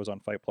Wrestling show is on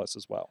Fight Plus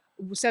as well.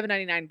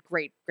 $7.99,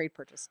 great Yeah,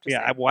 purchase. Just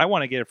saying. I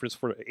want to get it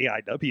for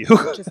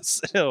AEW.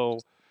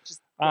 So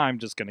just I'm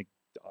just gonna,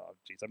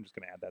 I'm just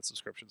gonna add that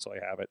subscription so I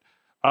have it.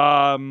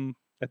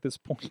 At this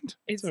point,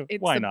 It's so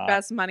it's why the not?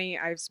 best money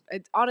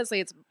honestly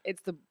it's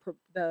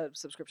the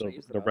subscription I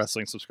use The the most.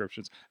 wrestling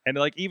subscriptions, and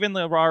like even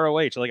the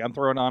ROH, like I'm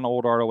throwing on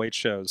old ROH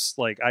shows.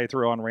 Like I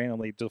throw on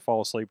randomly to fall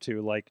asleep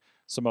to, like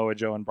Samoa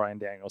Joe and Bryan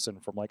Danielson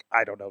from like,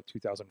 I don't know,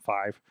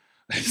 2005.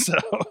 So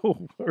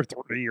or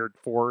 3 or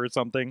 4 or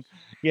something.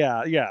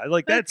 Yeah,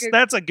 like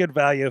that's a good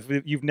value if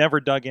you've never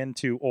dug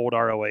into old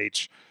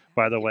ROH.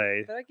 By the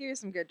way, That'll give you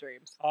some good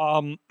dreams.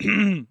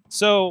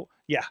 So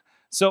yeah.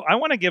 So I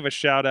want to give a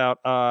shout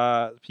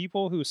out,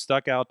 people who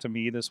stuck out to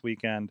me this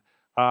weekend.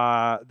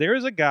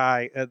 There's a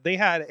guy. They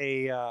had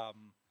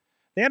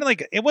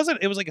like it was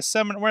like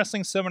a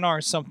wrestling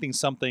seminar,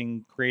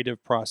 something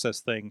creative process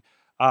thing.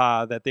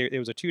 It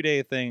was a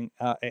 2-day thing.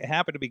 It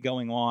happened to be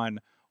going on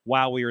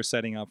while we were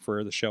setting up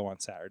for the show on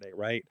Saturday,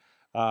 right?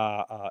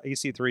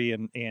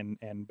 AC3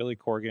 and Billy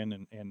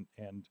Corgan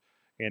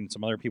and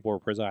some other people were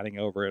presiding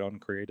over it on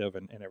creative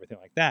and everything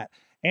like that.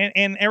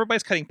 And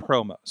everybody's cutting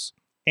promos.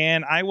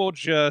 And I will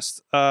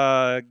just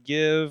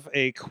give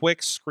a quick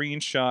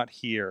screenshot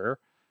here.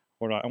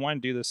 Hold on, I want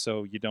to do this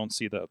so you don't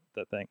see the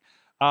thing.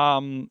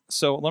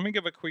 So let me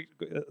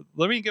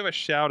give a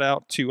shout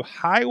out to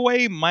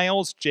Highway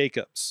Miles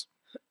Jacobs.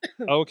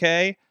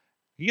 Okay,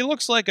 he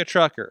looks like a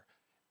trucker.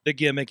 The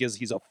gimmick is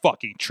he's a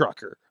fucking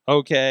trucker.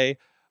 Okay,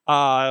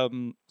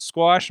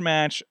 squash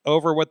match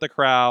over with the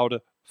crowd.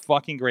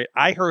 Fucking great.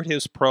 I heard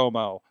his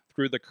promo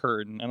through the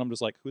curtain, and I'm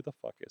just like, who the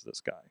fuck is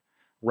this guy?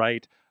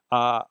 Right.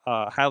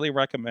 Highly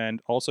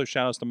recommend. Also,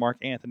 shout outs to Mark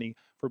Anthony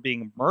for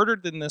being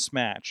murdered in this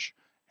match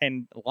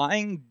and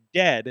lying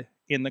dead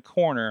in the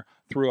corner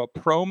through a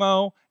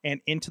promo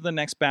and into the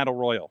next battle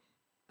royal.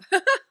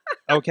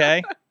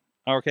 Okay,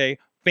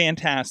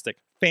 fantastic,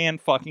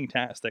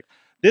 fan-fucking-tastic.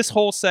 This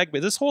whole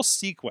segment, this whole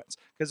sequence,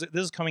 because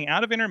this is coming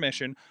out of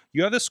intermission.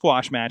 You have the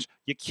squash match.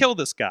 You kill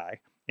this guy,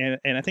 and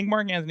I think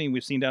Mark Anthony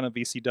we've seen down at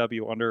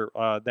VCW under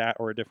that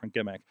or a different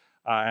gimmick.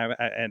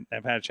 And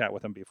I've had a chat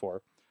with him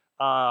before.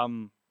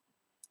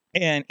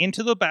 And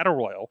into the Battle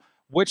Royal,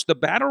 which the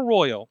Battle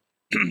Royal,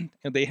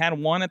 they had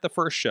one at the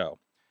first show,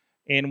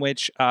 in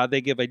which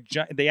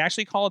they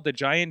actually call it the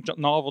Giant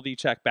Novelty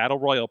Check Battle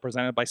Royal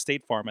presented by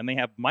State Farm. And they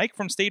have Mike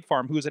from State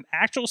Farm, who's an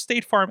actual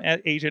State Farm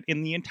agent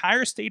in the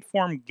entire State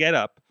Farm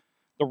getup,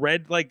 the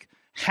red like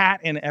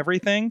hat and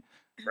everything.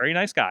 Very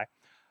nice guy.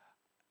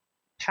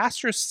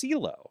 Pastor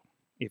CeeLo,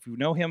 if you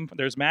know him,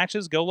 there's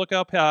matches. Go look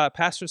up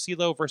Pastor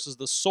CeeLo versus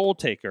the Soul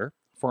Taker,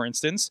 for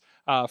instance,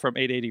 from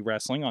 880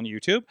 Wrestling on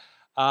YouTube.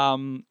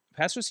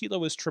 Pastor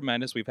CeeLo is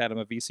tremendous. We've had him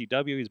at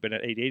VCW. He's been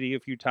at 880 a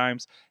few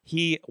times.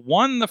 He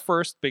won the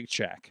first big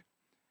check,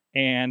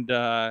 and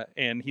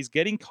he's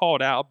getting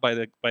called out by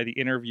the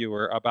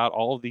interviewer about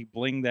all of the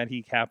bling that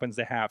he happens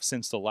to have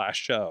since the last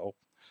show,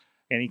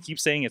 and he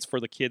keeps saying it's for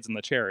the kids and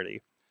the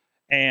charity.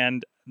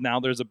 And now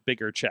there's a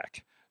bigger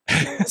check,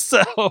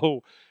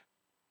 so.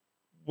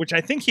 Which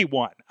I think he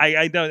won.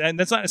 I don't, and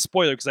that's not a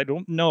spoiler because I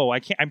don't know.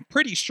 I'm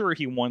pretty sure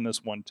he won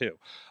this one too.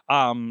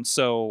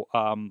 So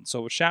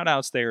shout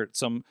outs there.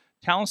 Some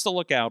talents to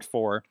look out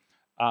for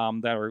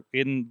that are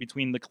in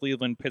between the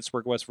Cleveland,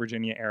 Pittsburgh, West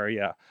Virginia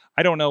area.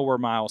 I don't know where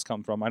Miles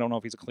come from. I don't know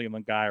if he's a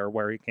Cleveland guy or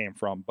where he came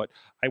from, but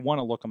I want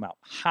to look him out.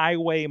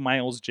 Highway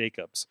Miles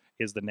Jacobs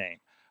is the name.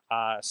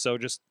 So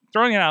just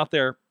throwing it out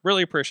there.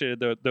 Really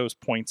appreciated those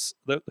points.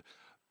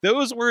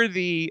 Those were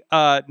the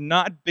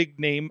not big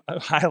name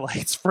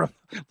highlights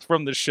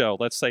from the show.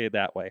 Let's say it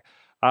that way.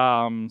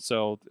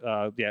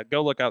 Yeah,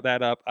 go look out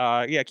that up.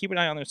 Yeah, keep an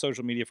eye on their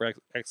social media for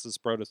Exodus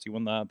Pro to see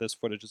when this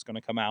footage is going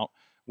to come out,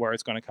 where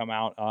it's going to come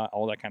out,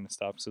 all that kind of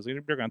stuff. So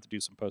they're going to have to do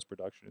some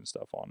post-production and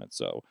stuff on it.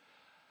 So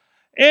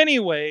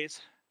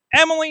anyways,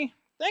 Emily,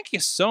 thank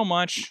you so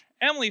much.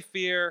 Emily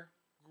Fear,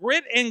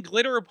 Grit and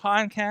Glitter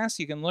Podcast.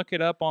 You can look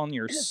it up on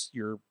your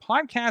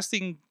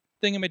podcasting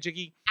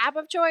thingamajiggy App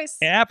of choice.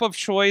 app of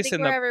choice,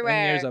 and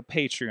everywhere. there's a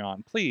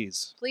Patreon.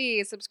 Please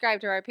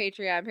Subscribe to our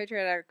Patreon,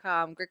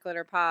 patreon.com,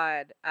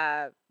 gritglitterpod.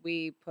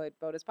 We put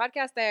bonus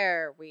podcast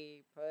there.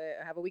 We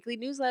have a weekly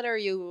newsletter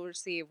you will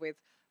receive with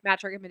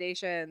match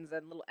recommendations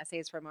and little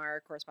essays from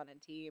our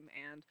correspondent team.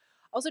 And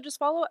also just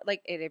follow, and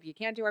if you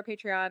can't do our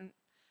Patreon,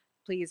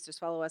 please just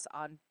follow us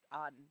on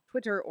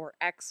Twitter or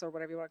X or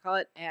whatever you want to call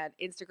it, and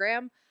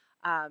Instagram.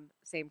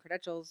 Same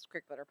credentials,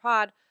 Crick Litter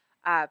Pod.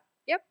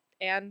 Yep.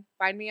 And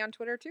find me on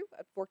Twitter too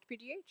at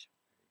ForkedPDH.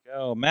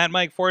 Go. Mad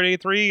Mike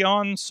 483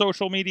 on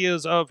social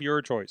medias of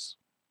your choice.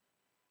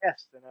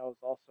 Yes, and I was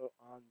also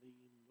on the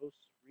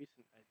most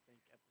recent, I think,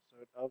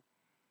 episode of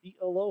the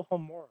Aloha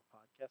Mora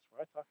podcast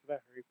where I talked about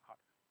Harry Potter.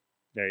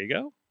 There you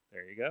go.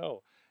 There you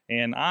go.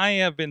 And I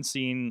have been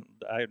seen.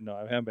 I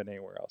haven't been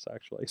anywhere else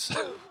actually.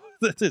 So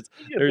there's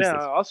An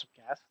awesome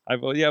cast.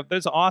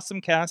 There's an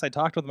awesome cast. I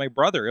talked with my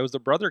brother. It was the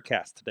brother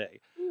cast today.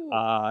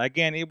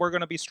 Again, we're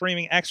going to be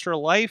streaming Extra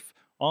Life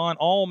on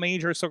all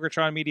major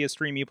Sorgatron Media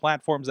streaming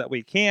platforms that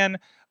we can.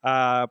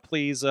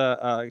 Please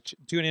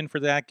tune in for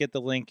that. Get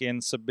the link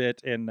and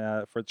submit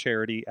for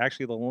charity.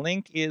 Actually, the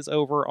link is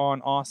over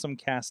on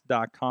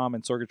awesomecast.com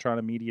and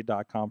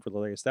sorgatronamedia.com for the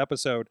latest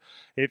episode.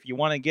 If you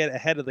want to get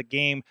ahead of the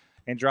game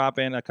and drop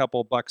in a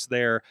couple bucks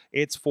there,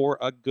 it's for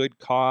a good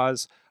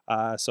cause.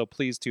 So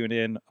please tune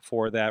in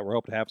for that. We're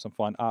hoping to have some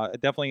fun.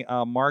 Definitely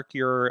mark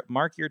your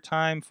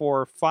time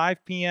for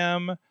 5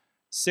 p.m.,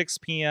 6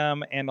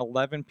 p.m., and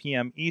 11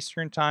 p.m.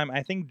 Eastern time.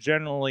 I think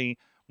generally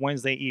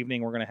Wednesday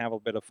evening we're going to have a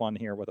bit of fun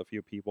here with a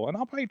few people. And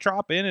I'll probably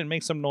drop in and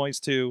make some noise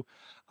too.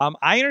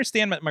 I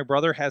understand that my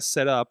brother has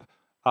set up,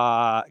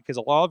 because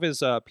a lot of his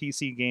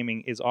PC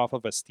gaming is off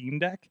of a Steam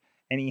Deck,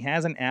 and he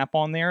has an app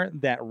on there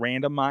that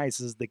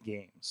randomizes the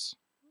games.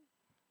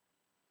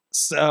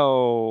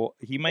 So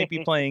he might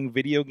be playing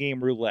video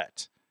game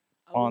roulette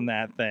on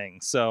that thing.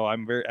 So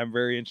I'm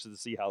very interested to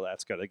see how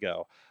that's going to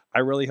go. I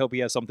really hope he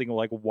has something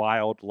like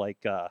wild, like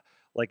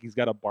he's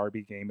got a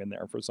Barbie game in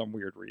there for some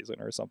weird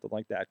reason or something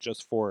like that.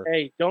 Just for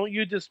Hey, don't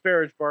you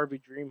disparage Barbie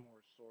Dream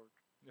Horse Sword?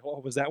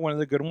 Oh, was that one of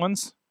the good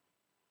ones?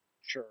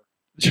 Sure.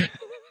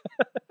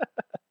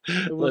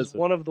 It was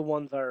one of the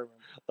ones I remember.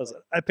 Listen,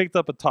 I picked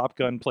up a Top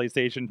Gun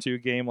PlayStation 2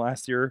 game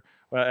last year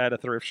at a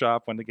thrift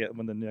shop when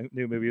the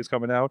new movie was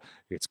coming out.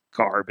 It's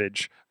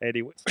garbage.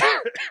 Anyways,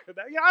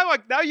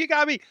 now you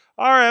got me.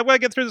 All right, I'm gonna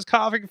get through this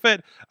coughing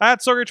fit.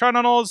 At Sorgatron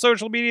on all the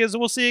social medias.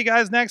 We'll see you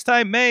guys next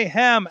time.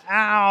 Mayhem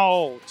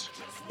out.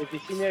 If you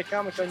see me at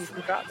Comic-Con, you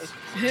can cop me. Wait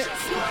for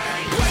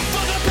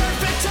the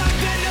perfect time,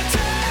 then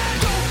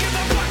attack. Don't give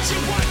up what you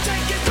want,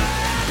 take it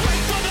back.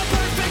 Wait for the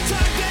perfect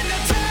time, then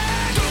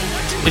attack. Do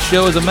what you This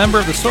show is a member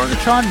of the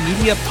Sorgatron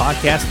Media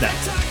Podcast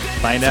Network.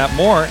 Find out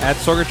more at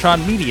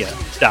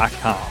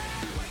sorgatronmedia.com.